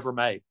album ever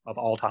made of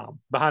all time,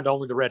 behind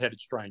only "The Red-Headed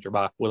Stranger"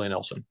 by Willie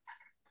Nelson.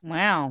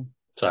 Wow.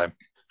 So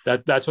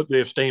that's what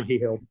the esteem he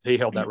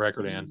held that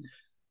record in.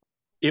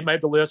 It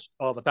made the list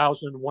of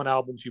 1,001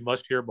 albums you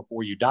must hear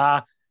before you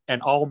die,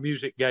 and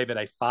AllMusic gave it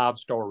a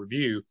 5-star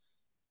review.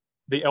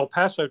 The El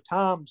Paso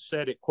Times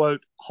said it,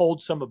 quote,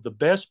 holds some of the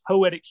best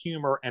poetic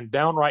humor and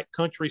downright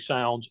country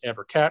sounds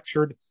ever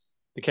captured.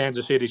 The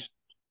Kansas City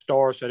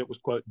Star said it was,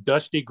 quote,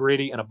 dusty,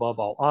 gritty, and above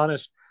all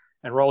honest.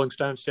 And Rolling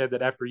Stone said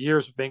that after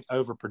years of being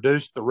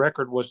overproduced, the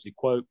record was the,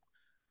 quote,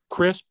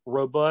 crisp,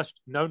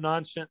 robust,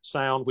 no-nonsense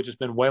sound, which has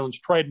been Waylon's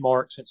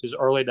trademark since his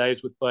early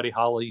days with Buddy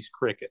Holly's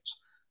Crickets.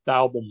 The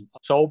album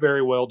sold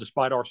very well,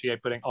 despite RCA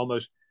putting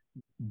almost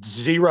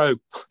zero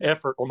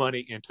effort or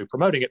money into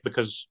promoting it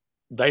because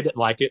they didn't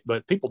like it,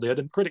 but people did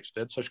and critics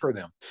did, so screw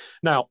them.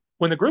 Now,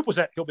 when the group was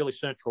at Hillbilly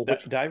Central...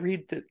 Did I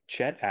read that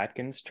Chet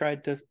Atkins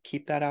tried to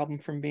keep that album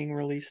from being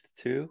released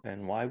too?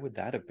 And why would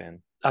that have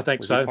been? I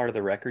think was so. Was he part of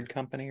the record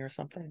company or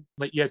something?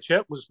 But yeah,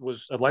 Chet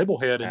was a label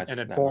head and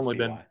had formerly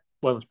been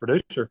Waylon's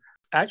producer.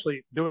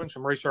 Actually, doing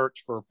some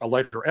research for a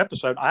later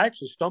episode, I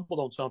actually stumbled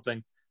on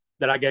something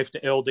that I gave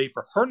to LD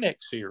for her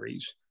next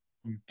series,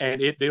 and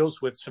it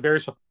deals with very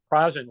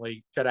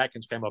surprisingly, Chet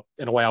Atkins came up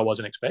in a way I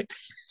wasn't expecting.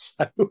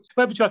 So,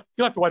 but you'll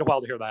have to wait a while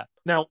to hear that.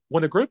 Now,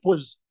 when the group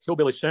was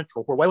Hillbilly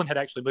Central, where Waylon had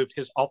actually moved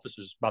his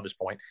offices by this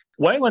point,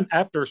 Waylon,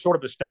 after sort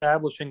of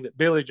establishing that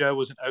Billy Joe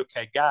was an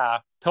okay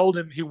guy, told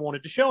him he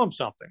wanted to show him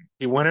something.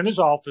 He went in his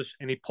office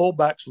and he pulled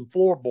back some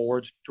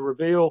floorboards to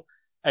reveal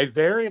a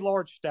very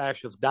large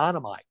stash of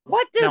dynamite.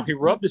 What? Now, he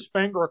rubbed his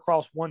finger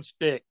across one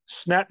stick,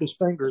 snapped his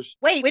fingers.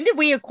 Wait, when did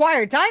we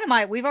acquire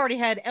dynamite? We've already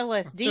had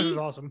LSD. This is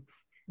awesome.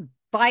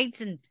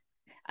 Bites and...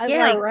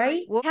 Yeah,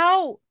 right?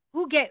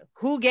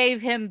 Who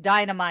gave him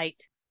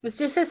dynamite? Was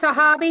this a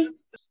hobby?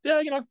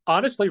 Yeah,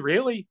 honestly,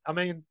 really. I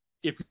mean,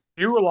 if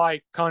you were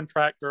like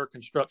contractor,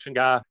 construction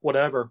guy,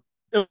 whatever,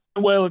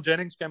 Waylon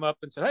Jennings came up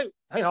and said,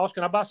 hey, Hoss,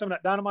 can I buy some of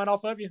that dynamite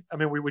off of you? I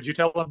mean, would you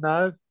tell him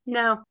no?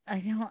 No. I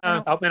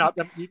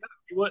don't. You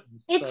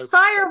wouldn't. It's so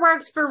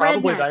fireworks for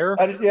probably redneck.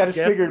 there. I just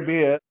figured it'd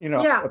be a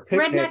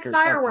picnic redneck or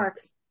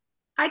fireworks. something.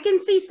 I can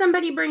see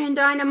somebody bringing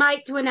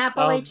dynamite to an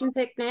Appalachian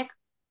picnic.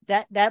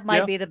 That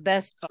might be the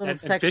best little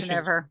section fishing,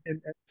 ever. And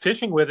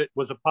fishing with it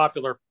was a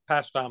popular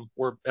pastime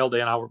where LD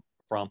and I were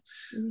from.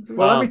 Mm-hmm.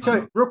 Well, let me tell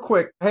you real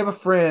quick. I have a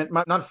friend,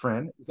 not a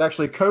friend, it's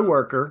actually a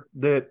coworker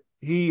that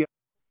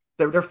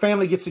their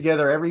family gets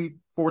together every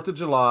 4th of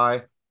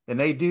July, and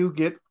they do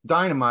get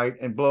dynamite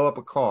and blow up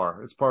a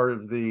car. It's part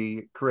of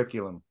the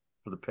curriculum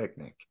for the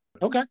picnic.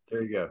 Okay.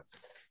 There you go.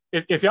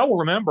 If y'all will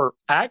remember,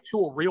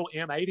 actual real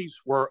M80s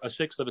were a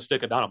sixth of a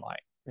stick of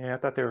dynamite. Yeah, I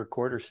thought they were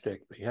quarter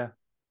stick, but yeah.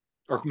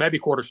 Or maybe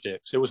quarter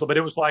sticks. It was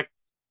like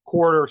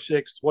quarter,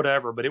 sixth,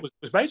 whatever. But it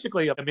was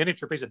basically a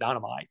miniature piece of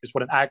dynamite. Is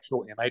what an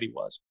actual M80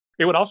 was.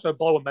 It would also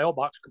blow a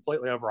mailbox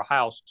completely over a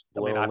house.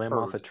 Blow a limb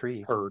off a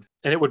tree.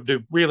 And it would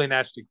do really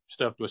nasty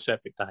stuff to a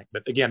septic tank.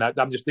 But again,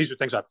 these are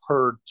things I've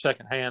heard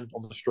secondhand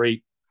on the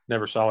street.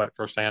 Never saw it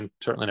firsthand.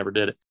 Certainly never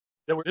did it.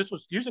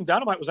 Using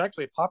dynamite was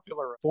actually a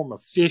popular form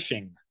of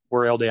fishing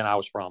where LD and I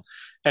was from.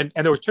 And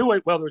there was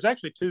there was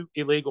actually two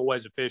illegal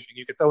ways of fishing.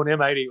 You could throw an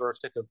M80 or a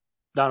stick of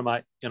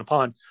dynamite in a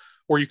pond,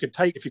 or you could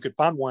take, if you could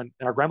find one,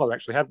 and our grandmother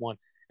actually had one,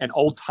 an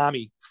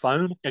old-timey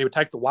phone, and he would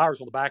take the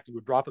wires on the back, and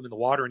would drop them in the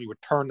water, and you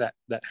would turn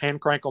that hand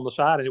crank on the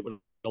side, and it would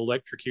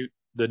electrocute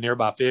the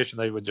nearby fish,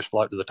 and they would just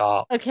float to the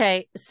top.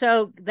 Okay,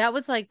 so that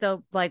was like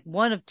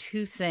one of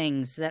two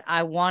things that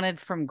I wanted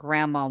from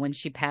Grandma when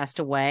she passed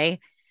away,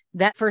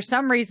 that for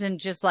some reason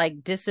just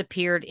like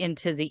disappeared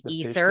into the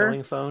ether.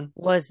 Fish killing phone?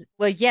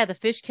 The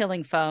fish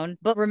killing phone.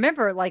 But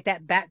remember, like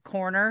that back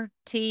corner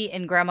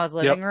in Grandma's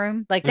living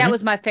room, like that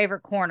was my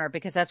favorite corner,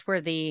 because that's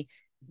where the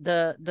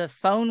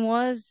phone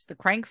was, the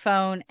crank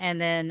phone,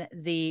 and then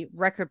the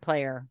record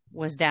player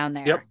was down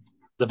there. Yep,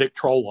 the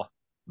Victrola.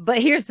 But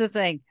here's the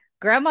thing.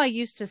 Grandma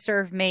used to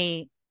serve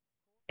me,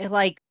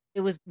 like, it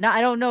was not,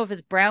 I don't know if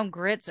it's brown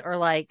grits or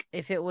like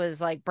if it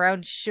was like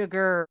brown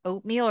sugar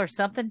oatmeal or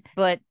something,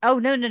 but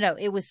no,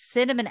 it was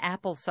cinnamon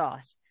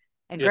applesauce.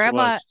 And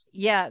Grandma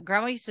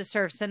used to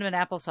serve cinnamon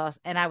applesauce,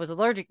 and I was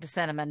allergic to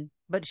cinnamon,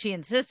 but she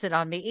insisted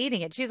on me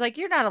eating it. She's like,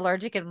 "You're not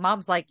allergic." And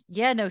Mom's like,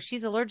 "Yeah, no,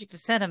 she's allergic to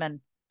cinnamon.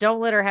 Don't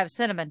let her have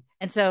cinnamon."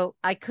 And so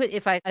I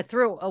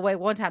threw away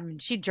one time,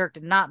 and she jerked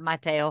a knot in my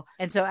tail.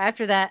 And so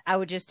after that, I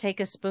would just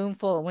take a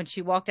spoonful. And when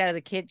she walked out of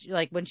the kitchen,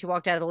 like when she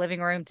walked out of the living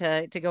room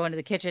to go into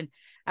the kitchen,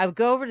 I would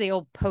go over to the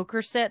old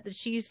poker set that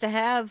she used to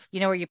have,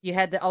 where you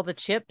had all the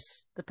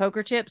chips, the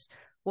poker chips.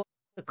 Well,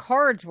 the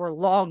cards were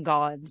long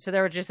gone. So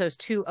there were just those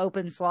two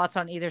open slots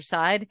on either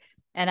side.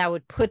 And I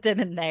would put them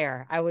in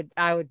there. I would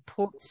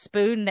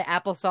spoon the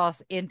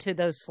applesauce into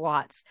those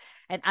slots.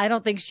 And I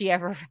don't think she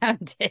ever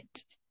found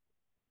it.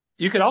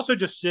 You could also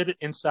just sit it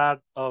inside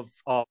of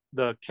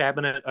the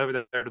cabinet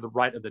over there to the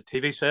right of the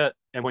TV set.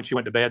 And when she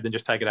went to bed, then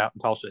just take it out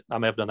and toss it. I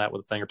may have done that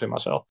with a thing or two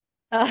myself.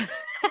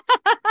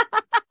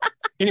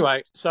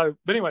 Anyway, so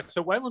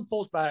Waylon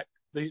pulls back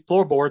the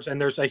floorboards, and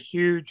there's a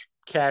huge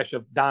cache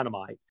of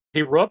dynamite.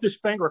 He rubbed his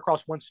finger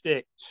across one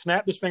stick,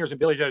 snapped his fingers in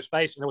Billy Joe's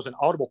face, and there was an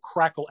audible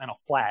crackle and a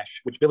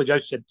flash, which Billy Joe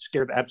said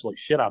scared the absolute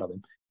shit out of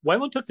him.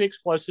 Waylon took the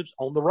explosives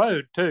on the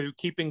road, too,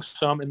 keeping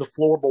some in the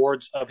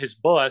floorboards of his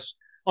bus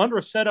under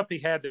a setup he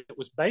had that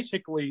was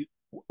basically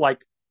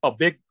like a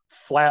big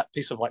flat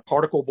piece of like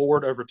particle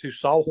board over two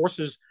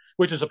sawhorses,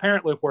 which is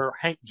apparently where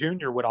Hank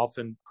Jr. would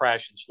often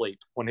crash and sleep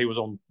when he was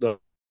on the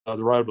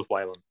road with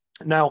Waylon.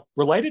 Now,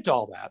 related to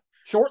all that,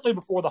 shortly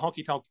before the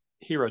Honky Tonk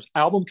Heroes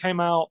album came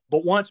out,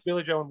 but once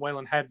Billy Joe and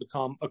Waylon had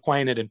become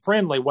acquainted and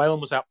friendly,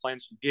 Waylon was out playing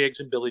some gigs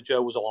and Billy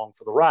Joe was along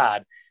for the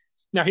ride.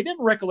 Now, he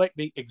didn't recollect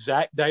the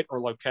exact date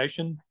or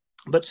location,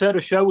 but said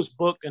a show was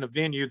booked in a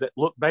venue that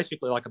looked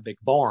basically like a big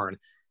barn.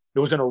 It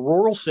was in a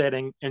rural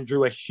setting and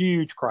drew a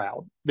huge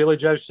crowd. Billy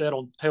Joe said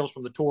on Tales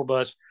from the Tour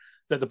Bus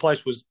that the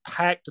place was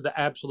packed to the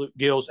absolute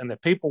gills and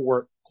that people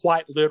were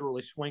quite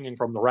literally swinging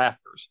from the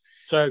rafters.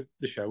 So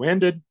the show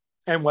ended,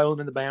 and Waylon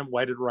and the band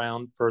waited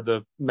around for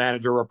the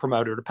manager or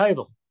promoter to pay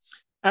them.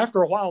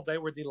 After a while, they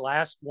were the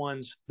last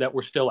ones that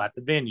were still at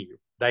the venue.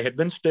 They had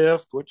been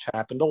stiffed, which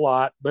happened a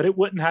lot, but it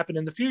wouldn't happen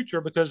in the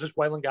future because as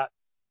Waylon got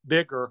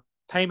bigger,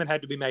 payment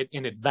had to be made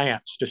in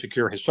advance to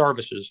secure his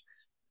services.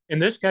 In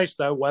this case,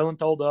 though, Waylon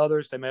told the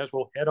others they may as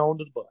well head on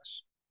to the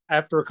bus.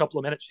 After a couple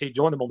of minutes, he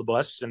joined them on the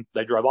bus, and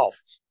they drove off.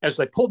 As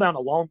they pulled down a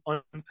long,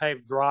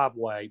 unpaved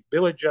driveway,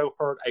 Billy Joe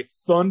heard a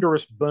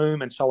thunderous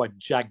boom and saw a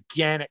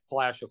gigantic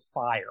flash of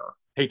fire.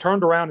 He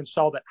turned around and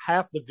saw that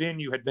half the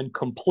venue had been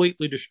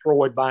completely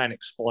destroyed by an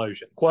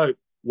explosion. Quote,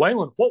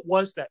 "Waylon, what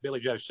was that?" Billy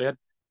Joe said.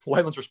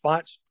 Waylon's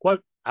response,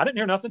 quote, "I didn't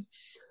hear nothing."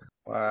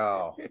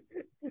 Wow.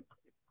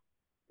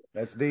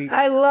 That's deep.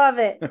 I love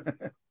it.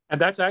 And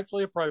that's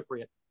actually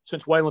appropriate,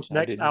 since Waylon's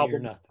next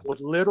album would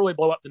literally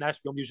blow up the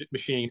Nashville music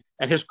machine,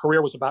 and his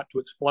career was about to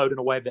explode in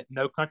a way that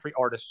no country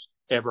artists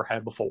ever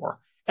had before.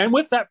 And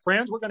with that,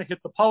 friends, we're going to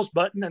hit the pause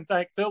button and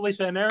thank Phil,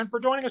 Lisa, and Aaron for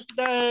joining us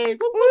today.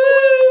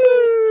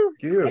 Woo!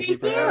 Thank you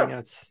for having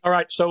us. All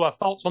right, so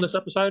thoughts on this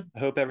episode? I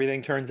hope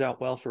everything turns out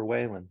well for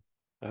Waylon.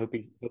 I hope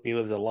he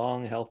lives a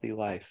long, healthy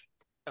life.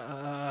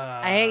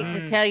 I hate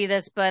to tell you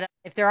this, but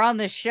if they're on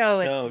this show,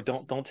 it's,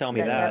 no, don't tell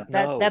me that.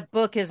 That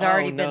book has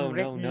already been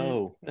written.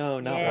 No,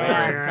 not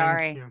yeah, Waylon.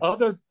 Sorry.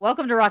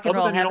 Welcome to Rock and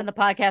Roll Heaven, the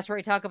podcast where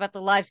we talk about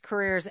the lives,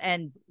 careers,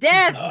 and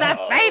deaths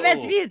of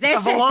famous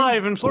musicians. Of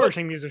alive and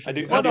flourishing musicians. I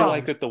do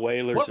like that the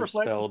Wailers are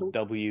spelled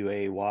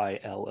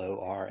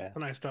Waylors. That's a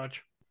nice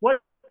touch.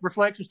 What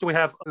reflections do we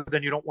have other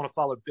than you don't want to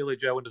follow Billy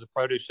Joe into the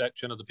produce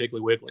section of the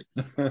Piggly Wiggly?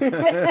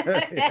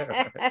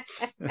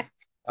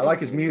 I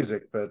like his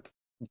music, but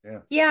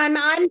yeah,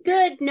 I'm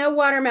good. No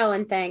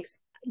watermelon, thanks.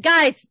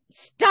 Guys,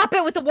 stop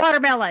it with the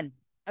watermelon.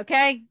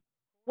 Okay.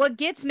 What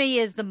gets me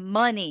is the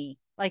money,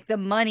 like the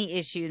money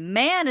issue.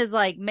 Man is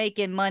like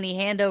making money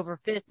hand over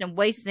fist and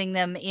wasting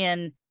them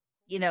in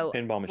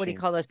Pinball what do you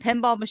call machines. those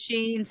pinball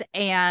machines?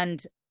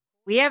 And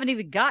we haven't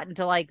even gotten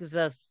to like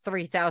the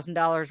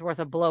 $3,000 worth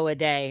of blow a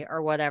day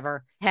or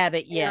whatever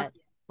habit yet.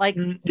 Like,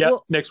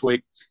 next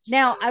week.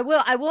 Now I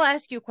will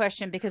ask you a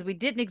question because we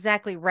didn't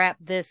exactly wrap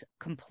this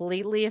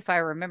completely, if I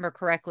remember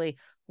correctly.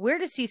 Where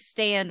does he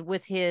stand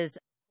with his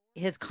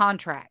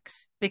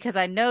contracts? Because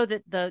I know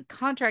that the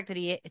contract that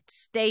he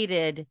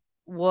stated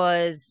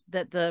was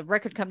that the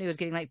record company was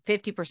getting like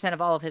 50%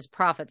 of all of his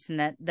profits,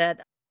 and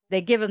that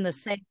they give him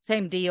the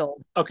same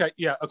deal. Okay,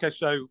 yeah, okay.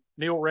 So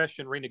Neil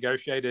Reshin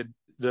renegotiated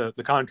the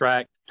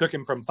contract, took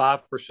him from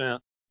 5%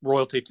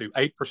 royalty to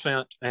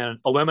 8%, and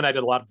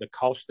eliminated a lot of the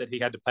costs that he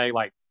had to pay,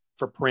 like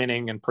for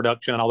printing and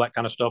production and all that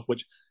kind of stuff,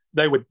 which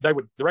the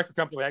record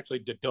company would actually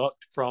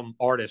deduct from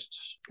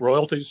artists'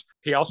 royalties.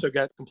 He also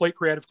got complete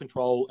creative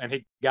control, and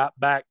he got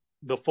back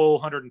the full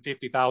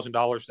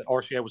 $150,000 that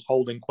RCA was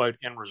holding, quote,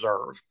 in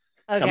reserve.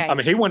 Okay. I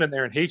mean, he went in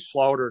there and he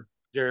slaughtered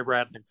Jerry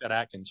Bradley and Chet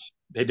Atkins.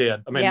 He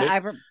did. I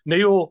mean,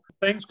 Neil,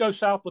 things go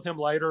south with him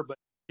later, but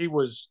he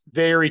was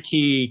very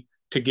key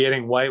to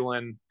getting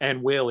Waylon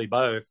and Willie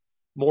both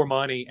more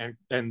money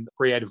and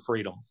creative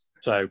freedom.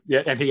 So,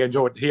 yeah, and he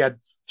had,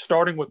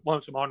 starting with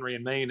Lonesome Henri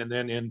and Mean, and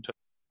then into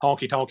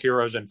Honky Tonk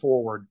Heroes and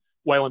forward,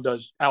 Waylon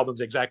does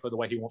albums exactly the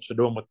way he wants to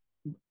do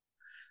them.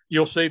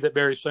 You'll see that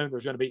very soon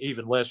there's going to be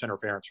even less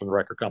interference from the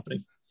record company.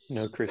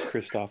 No Chris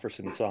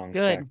Christopherson songs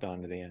stacked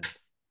onto the end.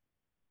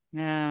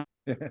 Yeah.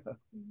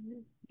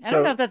 I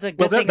don't know if that's a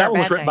good thing. That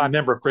one was written by a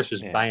member of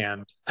Chris's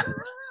band.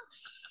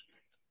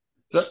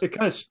 So it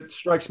kind of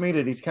strikes me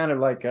that he's kind of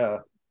like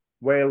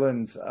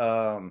Waylon's.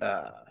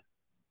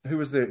 Who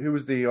was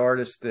the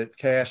artist that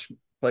Cash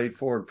played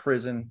for in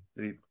prison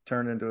that he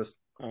turned into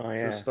to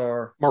a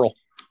star? Merle.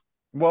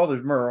 Well,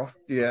 there's Merle,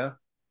 yeah,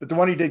 but the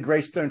one he did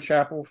Greystone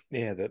Chapel.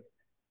 Yeah, the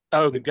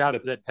guy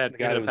that had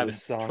having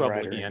trouble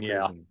again.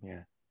 Yeah.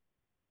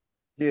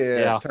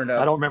 Turned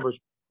out. I don't remember his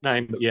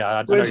name, but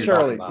yeah, Glenn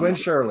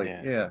Shirley.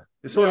 Yeah.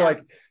 It's sort of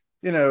like,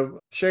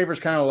 Shaver's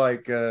kind of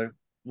like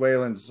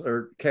Waylon's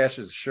or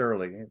Cash's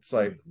Shirley. It's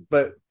like,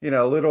 but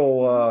a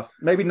little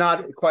maybe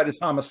not quite as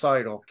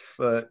homicidal,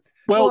 but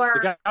the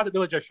guy that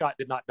Billy Joe shot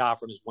did not die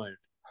from his wound,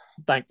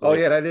 thankfully. Oh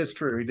yeah, that is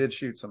true. He did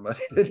shoot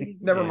somebody.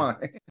 Never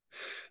mind.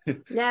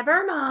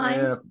 Never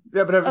mind.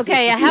 Yeah, but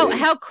okay.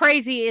 How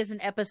crazy is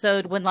an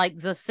episode when like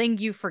the thing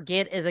you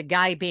forget is a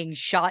guy being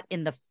shot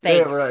in the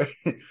face? Yeah, right.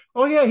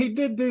 Oh yeah, he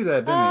did do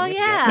that. Didn't he?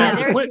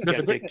 Yeah.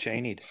 There's Dick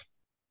Cheney'd.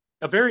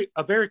 A very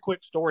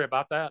quick story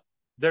about that.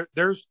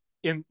 There's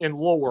in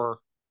lore,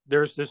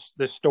 there's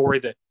this story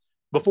that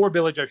before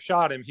Billy Joe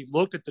shot him, he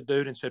looked at the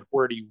dude and said,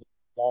 "Where do you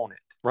want it?"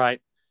 Right.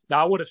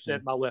 Now I would have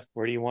said my left.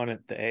 Where do you want it?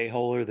 The A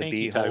hole or the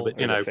B hole? But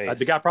the face?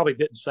 The guy probably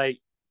didn't say.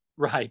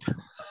 Right.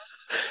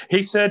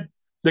 He said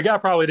the guy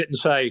probably didn't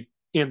say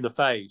in the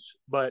face,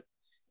 but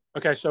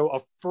okay. So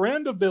a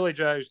friend of Billy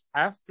Joe's,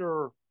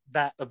 after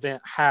that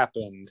event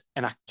happened,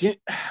 and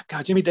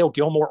Jimmy Dale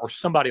Gilmore or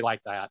somebody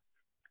like that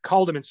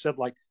called him and said,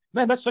 like,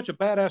 "Man, that's such a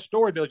badass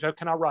story, Billy Joe.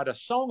 Can I write a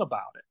song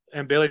about it?"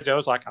 And Billy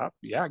Joe's like,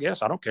 "Yeah, I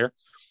guess. I don't care."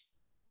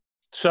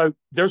 So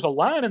there's a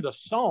line in the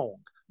song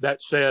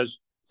that says,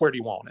 "Where do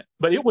you want it?"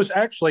 But it was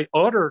actually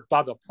uttered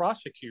by the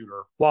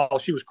prosecutor while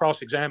she was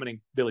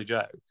cross-examining Billy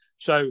Joe.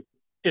 So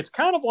it's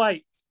kind of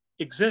like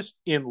exists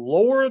in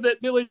lore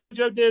that Billy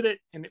Joe did it,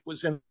 and it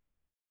was in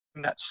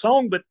that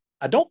song, but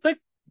I don't think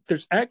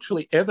there's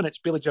actually evidence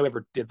Billy Joe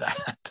ever did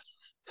that.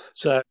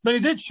 So, but he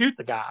did shoot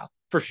the guy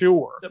for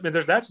sure. I mean,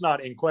 that's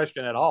not in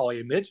question at all.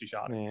 He admits he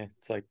shot him. Yeah,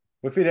 it's like,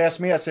 if he'd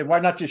asked me, I said, "Why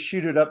not just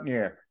shoot it up in the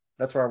air?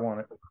 That's where I want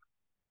it."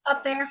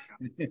 Up there.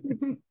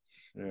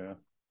 Yeah.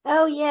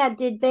 Oh yeah,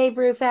 did Babe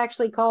Ruth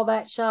actually call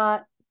that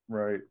shot?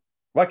 Right.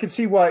 Well, I can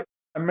see why.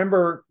 I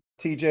remember,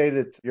 TJ,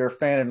 that you're a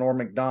fan of Norm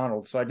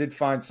Macdonald, so I did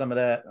find some of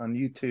that on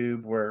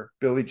YouTube where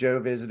Billy Joe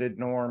visited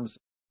Norm's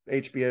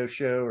HBO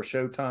show or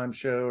Showtime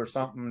show or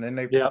something, and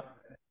they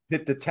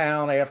hit the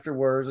town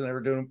afterwards, and they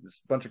were doing a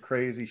bunch of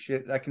crazy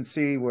shit. I can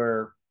see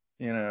where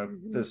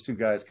those two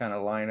guys kind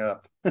of line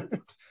up.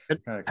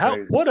 Kind of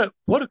crazy.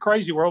 What a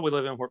crazy world we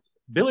live in, where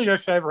Billy Joe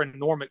Shaver and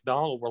Norm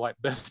Macdonald were like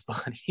best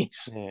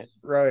buddies. Yeah.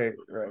 Right.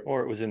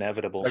 Or it was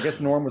inevitable. So I guess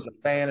Norm was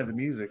a fan of the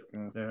music.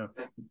 Yeah.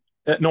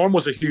 Norm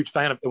was a huge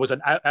fan of it. Was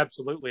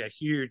absolutely a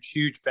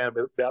huge fan of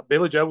it.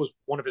 Billy Joe was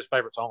one of his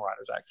favorite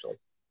songwriters, actually.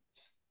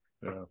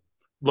 Yeah.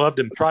 Loved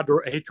him. Tried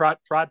to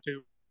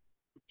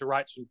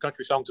write some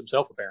country songs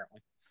himself,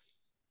 apparently.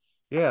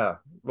 Yeah.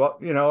 Well,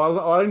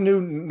 all I knew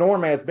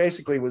Norm as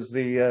basically was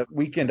the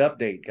Weekend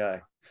Update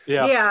guy.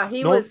 Yeah. Yeah,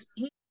 he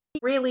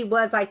really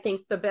was, I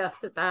think, the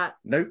best at that.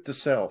 Note to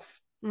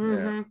self.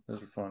 Mm-hmm. Yeah,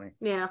 those are funny.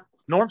 Yeah.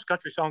 Norm's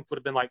country songs would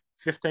have been like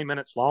 15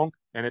 minutes long,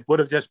 and it would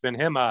have just been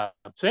him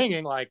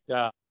singing like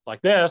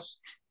this.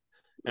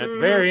 And at the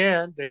very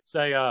end, they'd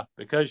say,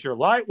 "Because your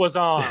light was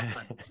on."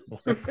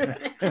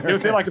 It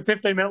would be like a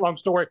 15-minute long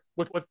story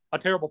with a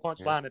terrible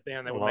punchline at the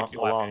end that would make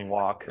you laugh. A long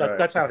walk.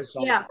 That's how his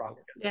songs Yeah.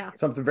 probably. Yeah.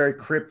 Something very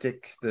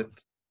cryptic that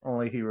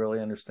only he really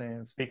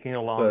understands. Speaking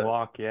of long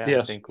walk,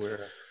 Yes. I think we're.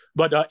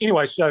 But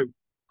anyway, so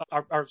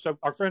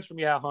our friends from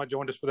Yeah Huh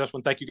joined us for this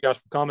one. Thank you guys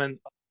for coming.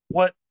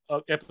 What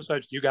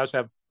episodes do you guys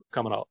have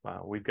coming up?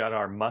 We've got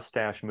our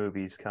mustache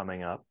movies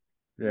coming up.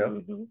 Yeah,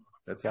 Mhm.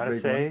 that's Gotta a big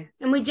say, one.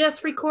 And we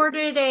just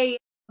recorded a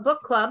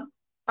book club,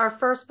 our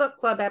first book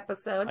club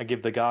episode. I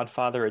give The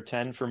Godfather a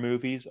 10 for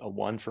movies, a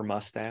 1 for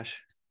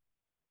mustache.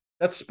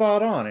 That's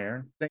spot on,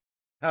 Aaron. Think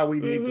how we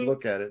need to Mhm.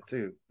 look at it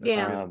too. That's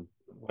Yeah. good.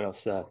 What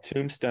else?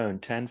 Tombstone,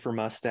 10 for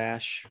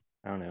mustache.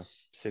 I don't know,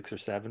 6 or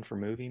 7 for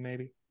movie,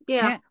 maybe.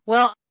 Yeah.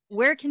 Well,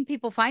 where can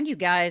people find you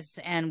guys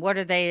and what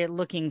are they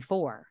looking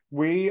for?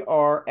 We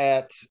are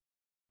at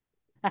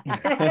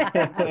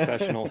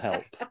Professional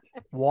help.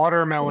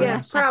 Watermelons.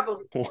 Yes,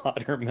 probably.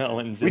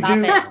 Watermelons. We Stop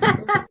do.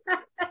 it.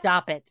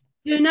 Stop it.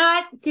 Do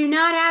not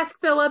ask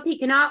Philip. He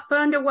cannot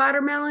find a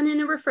watermelon in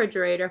the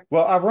refrigerator.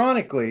 Well,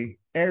 ironically,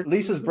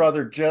 Lisa's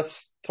brother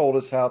just told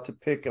us how to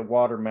pick a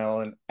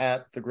watermelon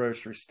at the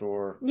grocery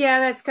store. Yeah,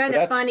 that's kind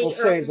of funny. We'll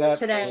save that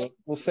today.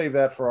 we'll save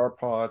that for our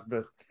pod.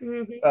 But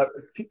Mhm.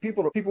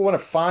 people want to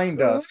find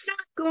us. We're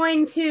not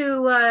going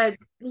to.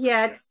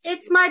 Yeah,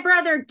 it's my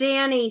brother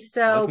Danny.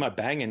 So That's my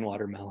banging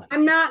watermelon.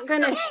 I'm not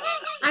gonna.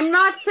 I'm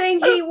not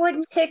saying he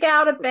wouldn't pick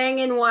out a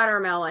banging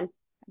watermelon.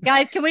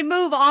 Guys, can we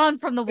move on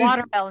from the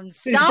watermelon? he's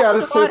Stop got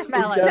with a the sister-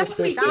 he's watermelon. got a No,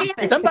 sister. stop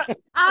it. Somebody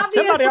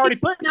Obviously already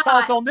put not.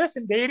 salt on this,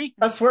 and Daddy.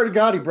 I swear to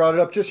God, he brought it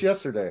up just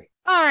yesterday.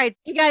 All right.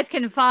 You guys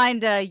can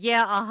find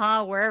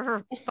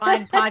wherever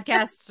fine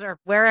podcasts or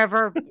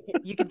wherever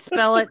you can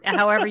spell it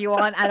however you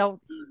want.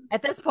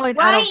 At this point,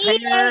 I don't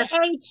care.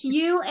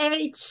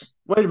 YEAHUH.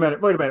 Wait a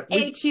minute.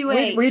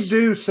 HUH. We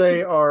do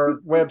say our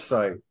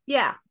website,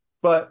 Yeah.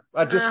 but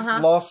I just Uh-huh.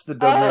 lost the Oh,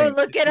 domain.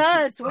 look at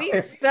us. We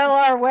spell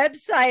our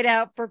website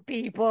out for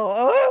people.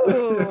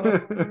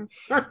 Oh.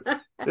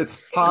 It's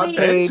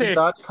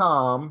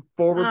podpage.com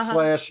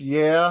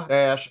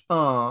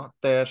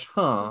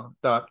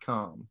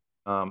 /yeah-huh-.com.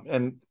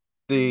 And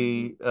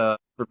the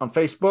on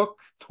Facebook,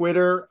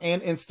 Twitter,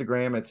 and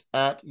Instagram, it's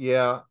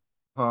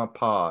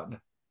 @yeah-huh-pod.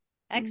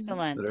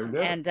 Excellent. There we go.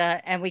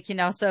 And we can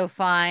also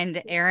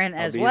find Aaron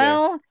as be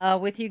well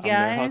with you I'm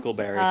their guys.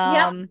 Huckleberry.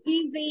 Yep.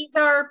 These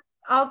are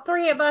all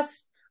three of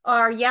us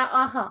are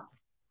All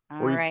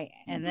right.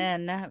 And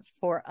then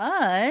for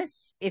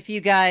us, if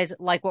you guys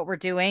like what we're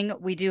doing,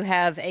 we do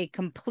have a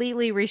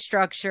completely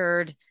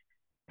restructured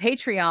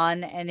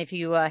Patreon. And if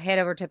you head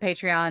over to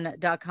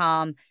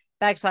patreon.com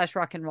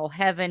 /rock and roll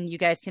heaven, you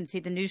guys can see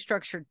the new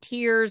structured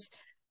tiers.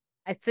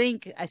 I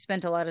think I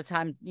spent a lot of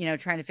time,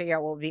 trying to figure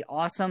out what would be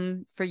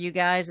awesome for you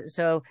guys.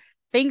 So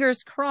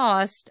fingers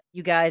crossed,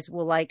 you guys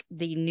will like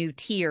the new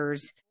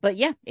tiers. But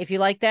yeah, if you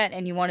like that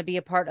and you want to be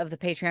a part of the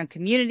Patreon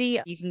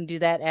community, you can do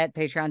that at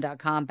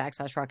patreon.com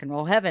 /rock and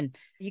roll heaven.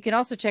 You can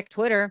also check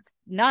Twitter,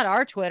 not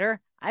our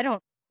Twitter. I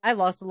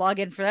lost the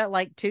login for that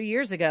like 2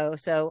 years ago.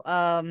 So,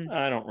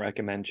 I don't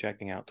recommend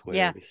checking out Twitter.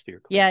 Yeah. To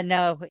steer clear. Yeah,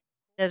 no,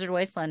 desert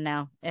wasteland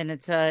now. And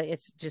it's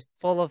just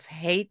full of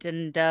hate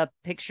and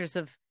pictures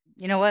of,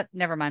 you know what?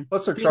 Never mind.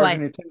 Plus, they're Anyway.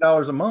 charging you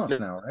 $10 a month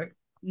now, right?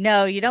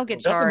 No, you don't get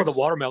Nothing charged. with a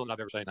watermelon I've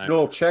ever seen. The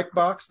little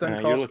checkbox doesn't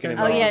you're cost looking at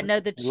 $10. Oh yeah, wrong- no,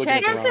 the you're looking at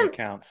check the There's wrong some-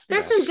 accounts.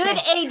 There's some good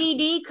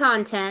ADD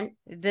content.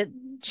 the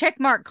check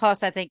mark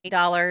costs I think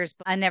 $8.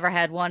 I never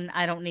had one.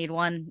 I don't need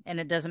one,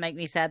 and it doesn't make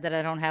me sad that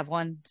I don't have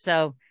one.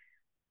 So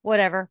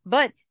whatever.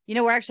 But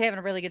we're actually having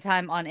a really good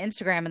time on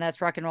Instagram, and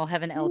that's Rock and Roll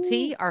Heaven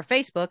LT. Our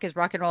Facebook is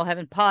Rock and Roll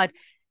Heaven Pod.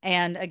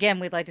 And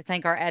again, we'd like to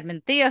thank our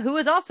admin Thea, who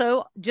is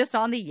also just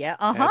on the Admin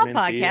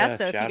podcast. Thea,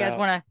 So if you shout guys out.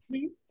 want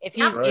to,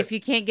 if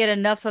you can't get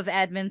enough of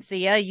admin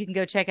Thea, you can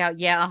go check out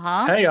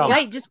Hey,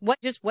 wait, just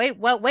wait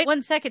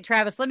 1 second,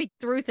 Travis. Let me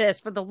through this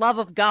for the love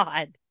of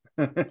God.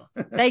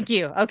 Thank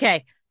you.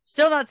 Okay.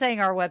 Still not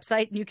saying our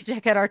website. You can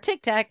check out our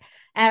TikTok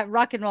at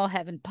Rock and Roll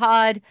Heaven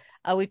Pod.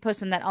 We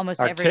post on that almost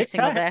Our every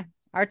single TikTok? day.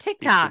 Our Keeps your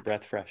TikTok.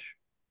 breath fresh.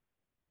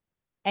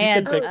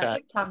 And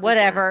TikTok.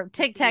 whatever.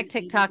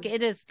 TikTok.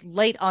 It is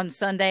late on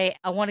Sunday.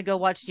 I want to go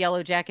watch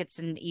Yellow Jackets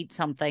and eat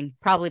something.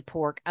 Probably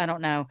pork. I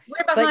don't know.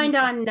 We're behind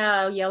on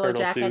Yellow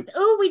Turtle Jackets. soup.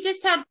 Oh, we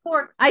just had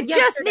pork. I just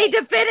yesterday. need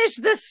to finish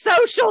the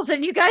socials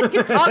and you guys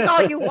can talk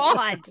all you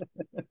want.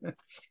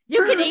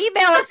 You can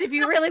email us if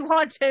you really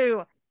want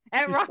to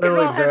at She's rock and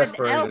totally roll heaven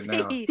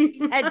exasperated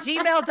LT at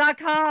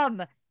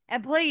gmail.com.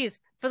 And please,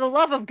 for the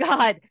love of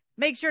God,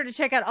 make sure to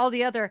check out all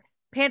the other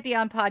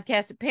Pantheon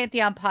podcasts at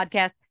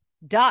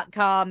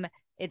pantheonpodcast.com.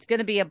 It's going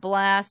to be a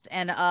blast.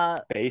 And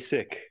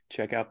Basic.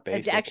 Check out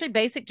Basic. actually,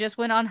 Basic just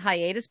went on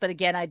hiatus, but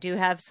again, I do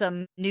have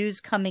some news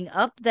coming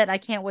up that I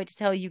can't wait to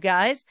tell you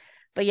guys.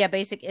 But yeah,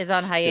 Basic is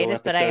on Still hiatus,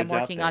 but I am episodes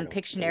out working there on to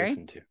Pictionary.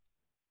 listen to.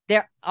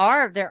 There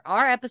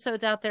are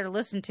episodes out there to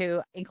listen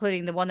to,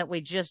 including the one that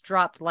we just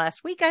dropped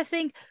last week, I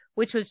think,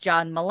 which was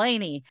John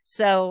Mulaney.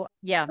 So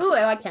yeah. Oh,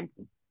 I like him.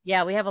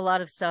 Yeah, we have a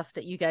lot of stuff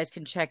that you guys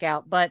can check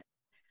out, but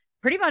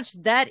pretty much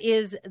that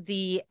is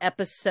the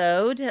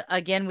episode.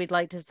 Again, we'd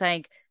like to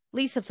thank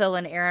Lisa, Phil,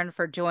 and Aaron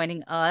for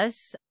joining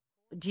us.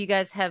 Do you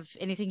guys have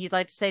anything you'd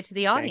like to say to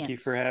the audience? Thank you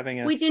for having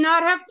us. We do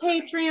not have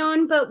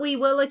Patreon, but we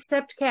will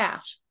accept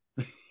cash.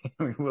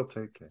 We will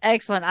take it.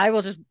 Excellent. I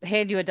will just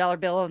hand you a $1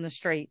 bill on the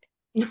street.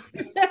 That's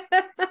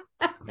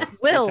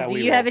Will, how do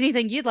we you roll. have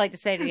anything you'd like to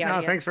say to the No,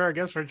 audience? thanks for our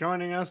guests for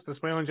joining us. This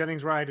Waylon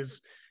Jennings ride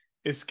is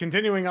is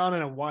continuing on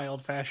in a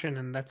wild fashion,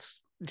 and that's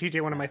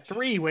TJ, one of my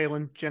 3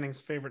 Waylon Jennings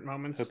favorite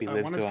moments. Hope he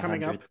lives one to is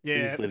coming 100. up.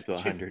 Yeah, Please live to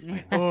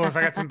 100. oh, if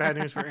I got some bad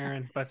news for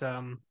Aaron, but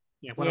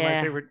one of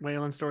my favorite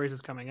Waylon stories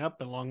is coming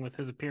up, along with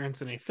his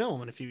appearance in a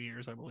film in a few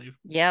years, I believe.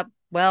 Yep.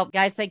 Well,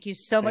 guys, thank you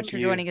so much for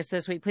joining us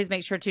this week. Please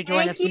make sure to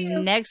join us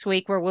next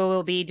week, where we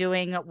will be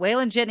doing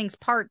Waylon Jennings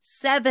Part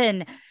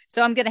 7.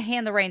 So I'm going to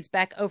hand the reins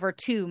back over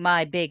to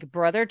my big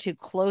brother to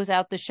close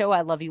out the show.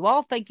 I love you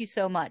all. Thank you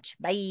so much.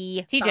 Bye.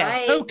 TJ.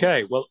 Bye.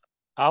 Okay. Well,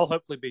 I'll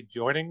hopefully be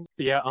joining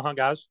the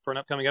guys for an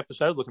upcoming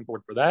episode. Looking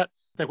forward for that.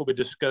 I think we'll be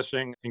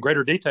discussing in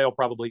greater detail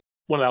probably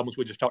one of the albums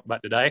we just talked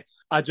about today.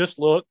 I just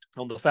looked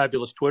on the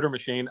fabulous Twitter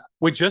machine.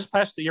 We just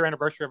passed the year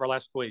anniversary of our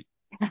last tweet.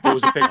 It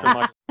was a picture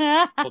of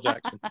Michael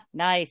Jackson.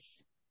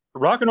 Nice.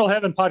 Rock and Roll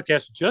Heaven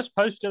podcast just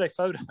posted a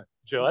photo.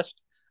 I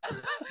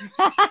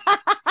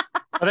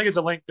think it's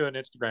a link to an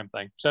Instagram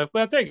thing. So,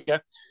 well, there you go.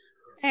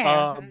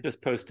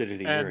 Just posted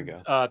it a year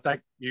ago.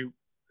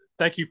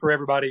 Thank you for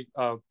everybody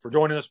for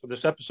joining us for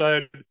this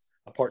episode,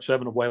 part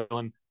 7 of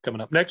Waylon, coming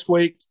up next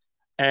week.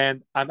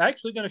 And I'm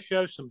actually going to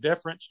show some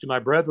deference to my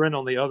brethren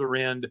on the other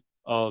end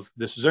of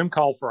this Zoom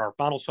call for our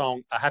final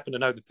song. I happen to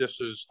know that this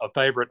is a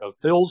favorite of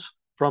Phil's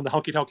from the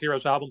Honky Tonk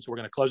Heroes album, so we're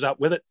going to close out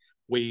with it.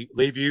 We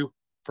leave you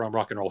from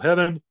Rock and Roll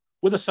Heaven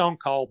with a song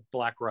called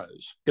Black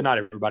Rose. Good night,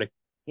 everybody.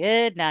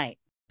 Good night.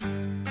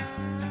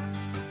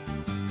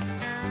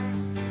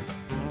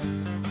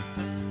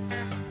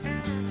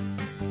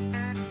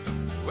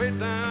 Way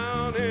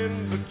down in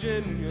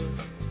Virginia,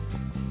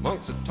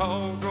 amongst a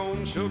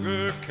tall-grown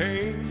sugar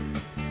cane,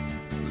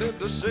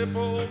 lived a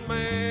simple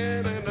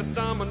man and a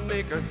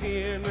Dominica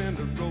hen and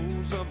a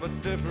rose of a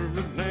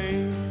different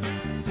name.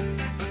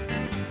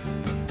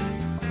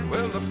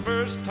 Well, the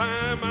first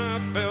time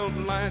I felt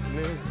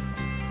lightning,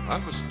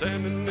 I was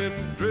standing in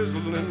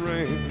drizzling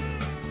rain,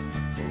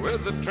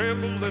 with a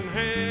trembling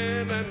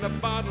hand and a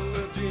bottle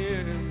of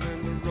gin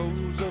and a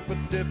rose of a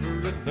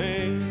different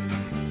name.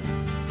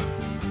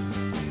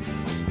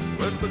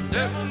 But the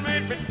devil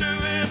made me do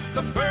it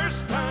the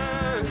first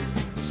time.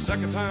 The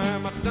second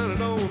time I done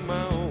it on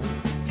my own.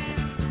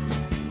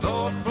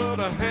 Lord, put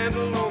a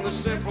handle on the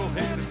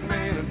simple-headed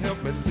man and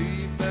help me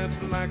leave that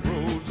black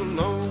rose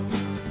alone.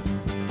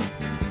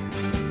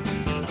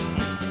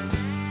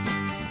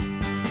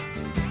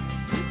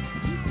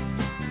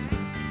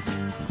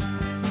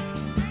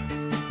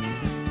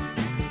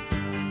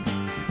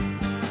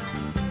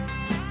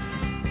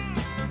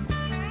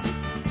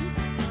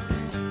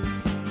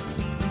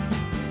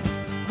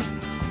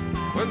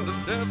 When the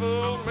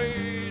devil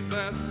made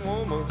that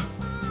woman,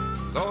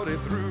 Lord, he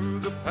threw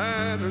the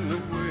pattern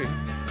away.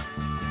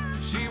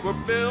 She were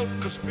built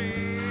for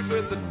speed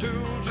with the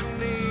tools you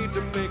need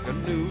to make a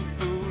new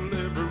fool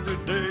every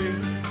day.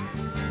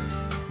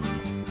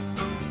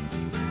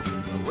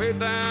 Way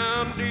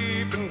down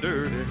deep and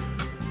dirty,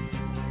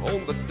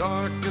 on the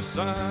darkest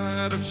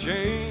side of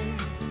shame,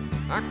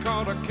 I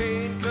caught a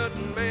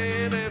cane-cutting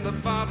man and a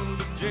bottle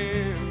of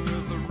gin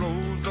with a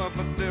rose of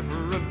a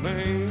different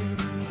name.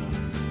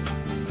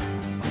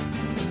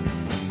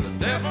 The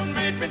devil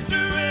made me do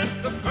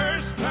it the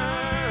first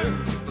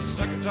time. The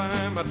second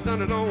time I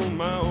done it on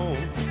my own.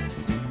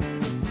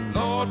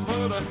 Lord,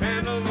 put a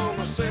handle on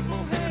a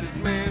simple-headed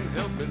man.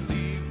 Help me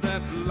leave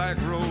that black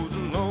rose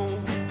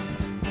alone.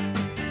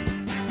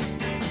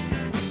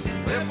 The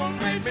devil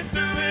made me do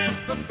it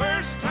the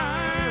first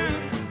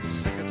time. The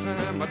second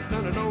time I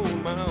done it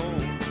on my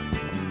own.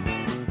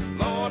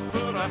 Lord,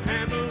 put a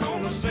handle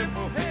on a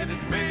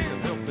simple-headed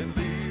man. Help me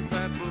leave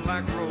that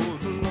black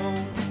rose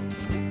alone.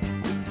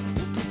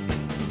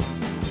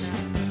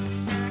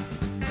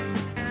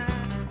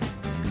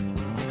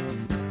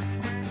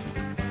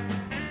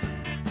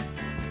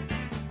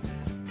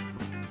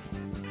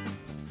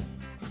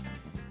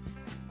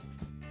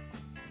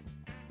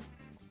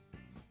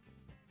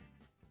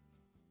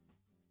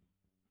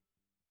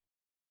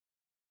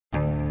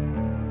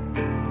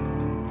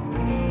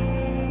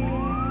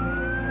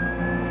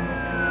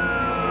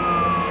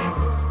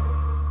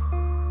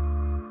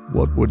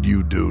 What would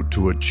you do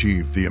to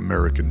achieve the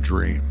American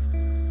dream?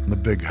 The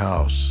big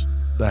house,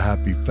 the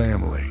happy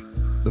family,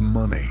 the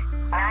money.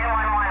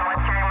 911,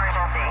 what's your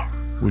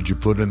emergency? Would you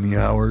put in the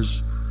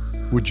hours?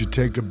 Would you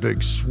take a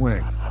big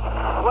swing?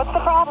 What's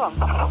the problem?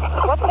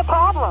 What's the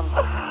problem?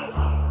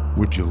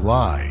 Would you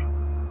lie?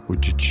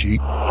 Would you cheat?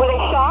 Would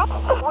I shop?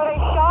 Would I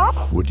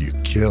shop? Would you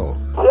kill?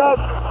 Yes.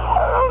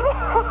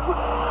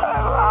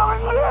 My mom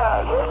and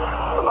dad.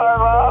 My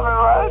mom and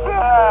my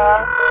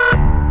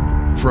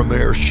dad. From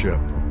Airship,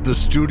 the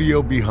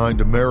studio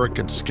behind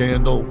American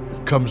Scandal,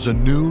 comes a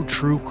new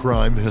true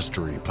crime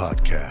history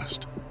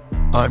podcast.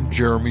 I'm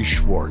Jeremy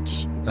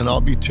Schwartz, and I'll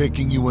be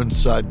taking you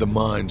inside the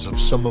minds of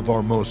some of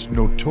our most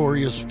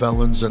notorious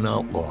felons and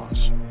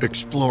outlaws,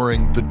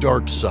 exploring the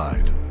dark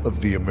side of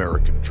the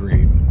American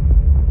dream.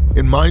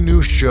 In my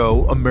new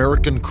show,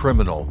 American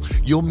Criminal,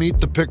 you'll meet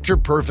the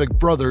picture-perfect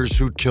brothers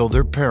who'd kill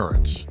their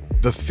parents,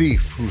 the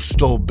thief who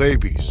stole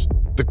babies,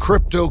 the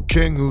crypto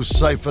king who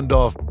siphoned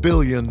off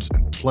billions,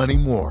 and plenty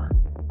more.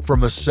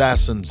 From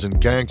assassins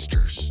and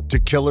gangsters to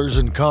killers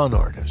and con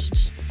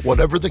artists.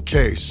 Whatever the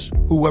case,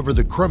 whoever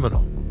the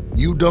criminal,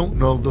 you don't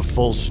know the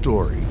full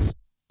story.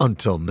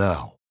 Until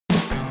now.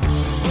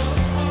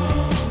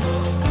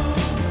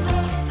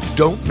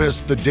 Don't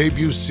miss the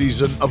debut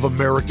season of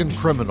American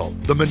Criminal,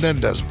 The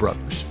Menendez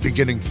Brothers,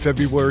 beginning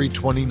February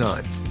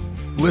 29th.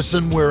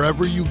 Listen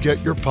wherever you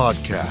get your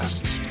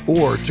podcasts,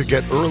 or to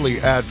get early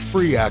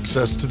ad-free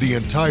access to the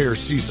entire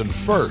season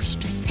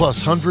first,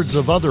 plus hundreds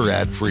of other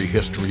ad-free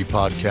history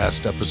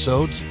podcast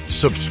episodes,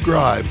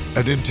 subscribe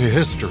at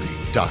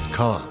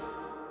intohistory.com.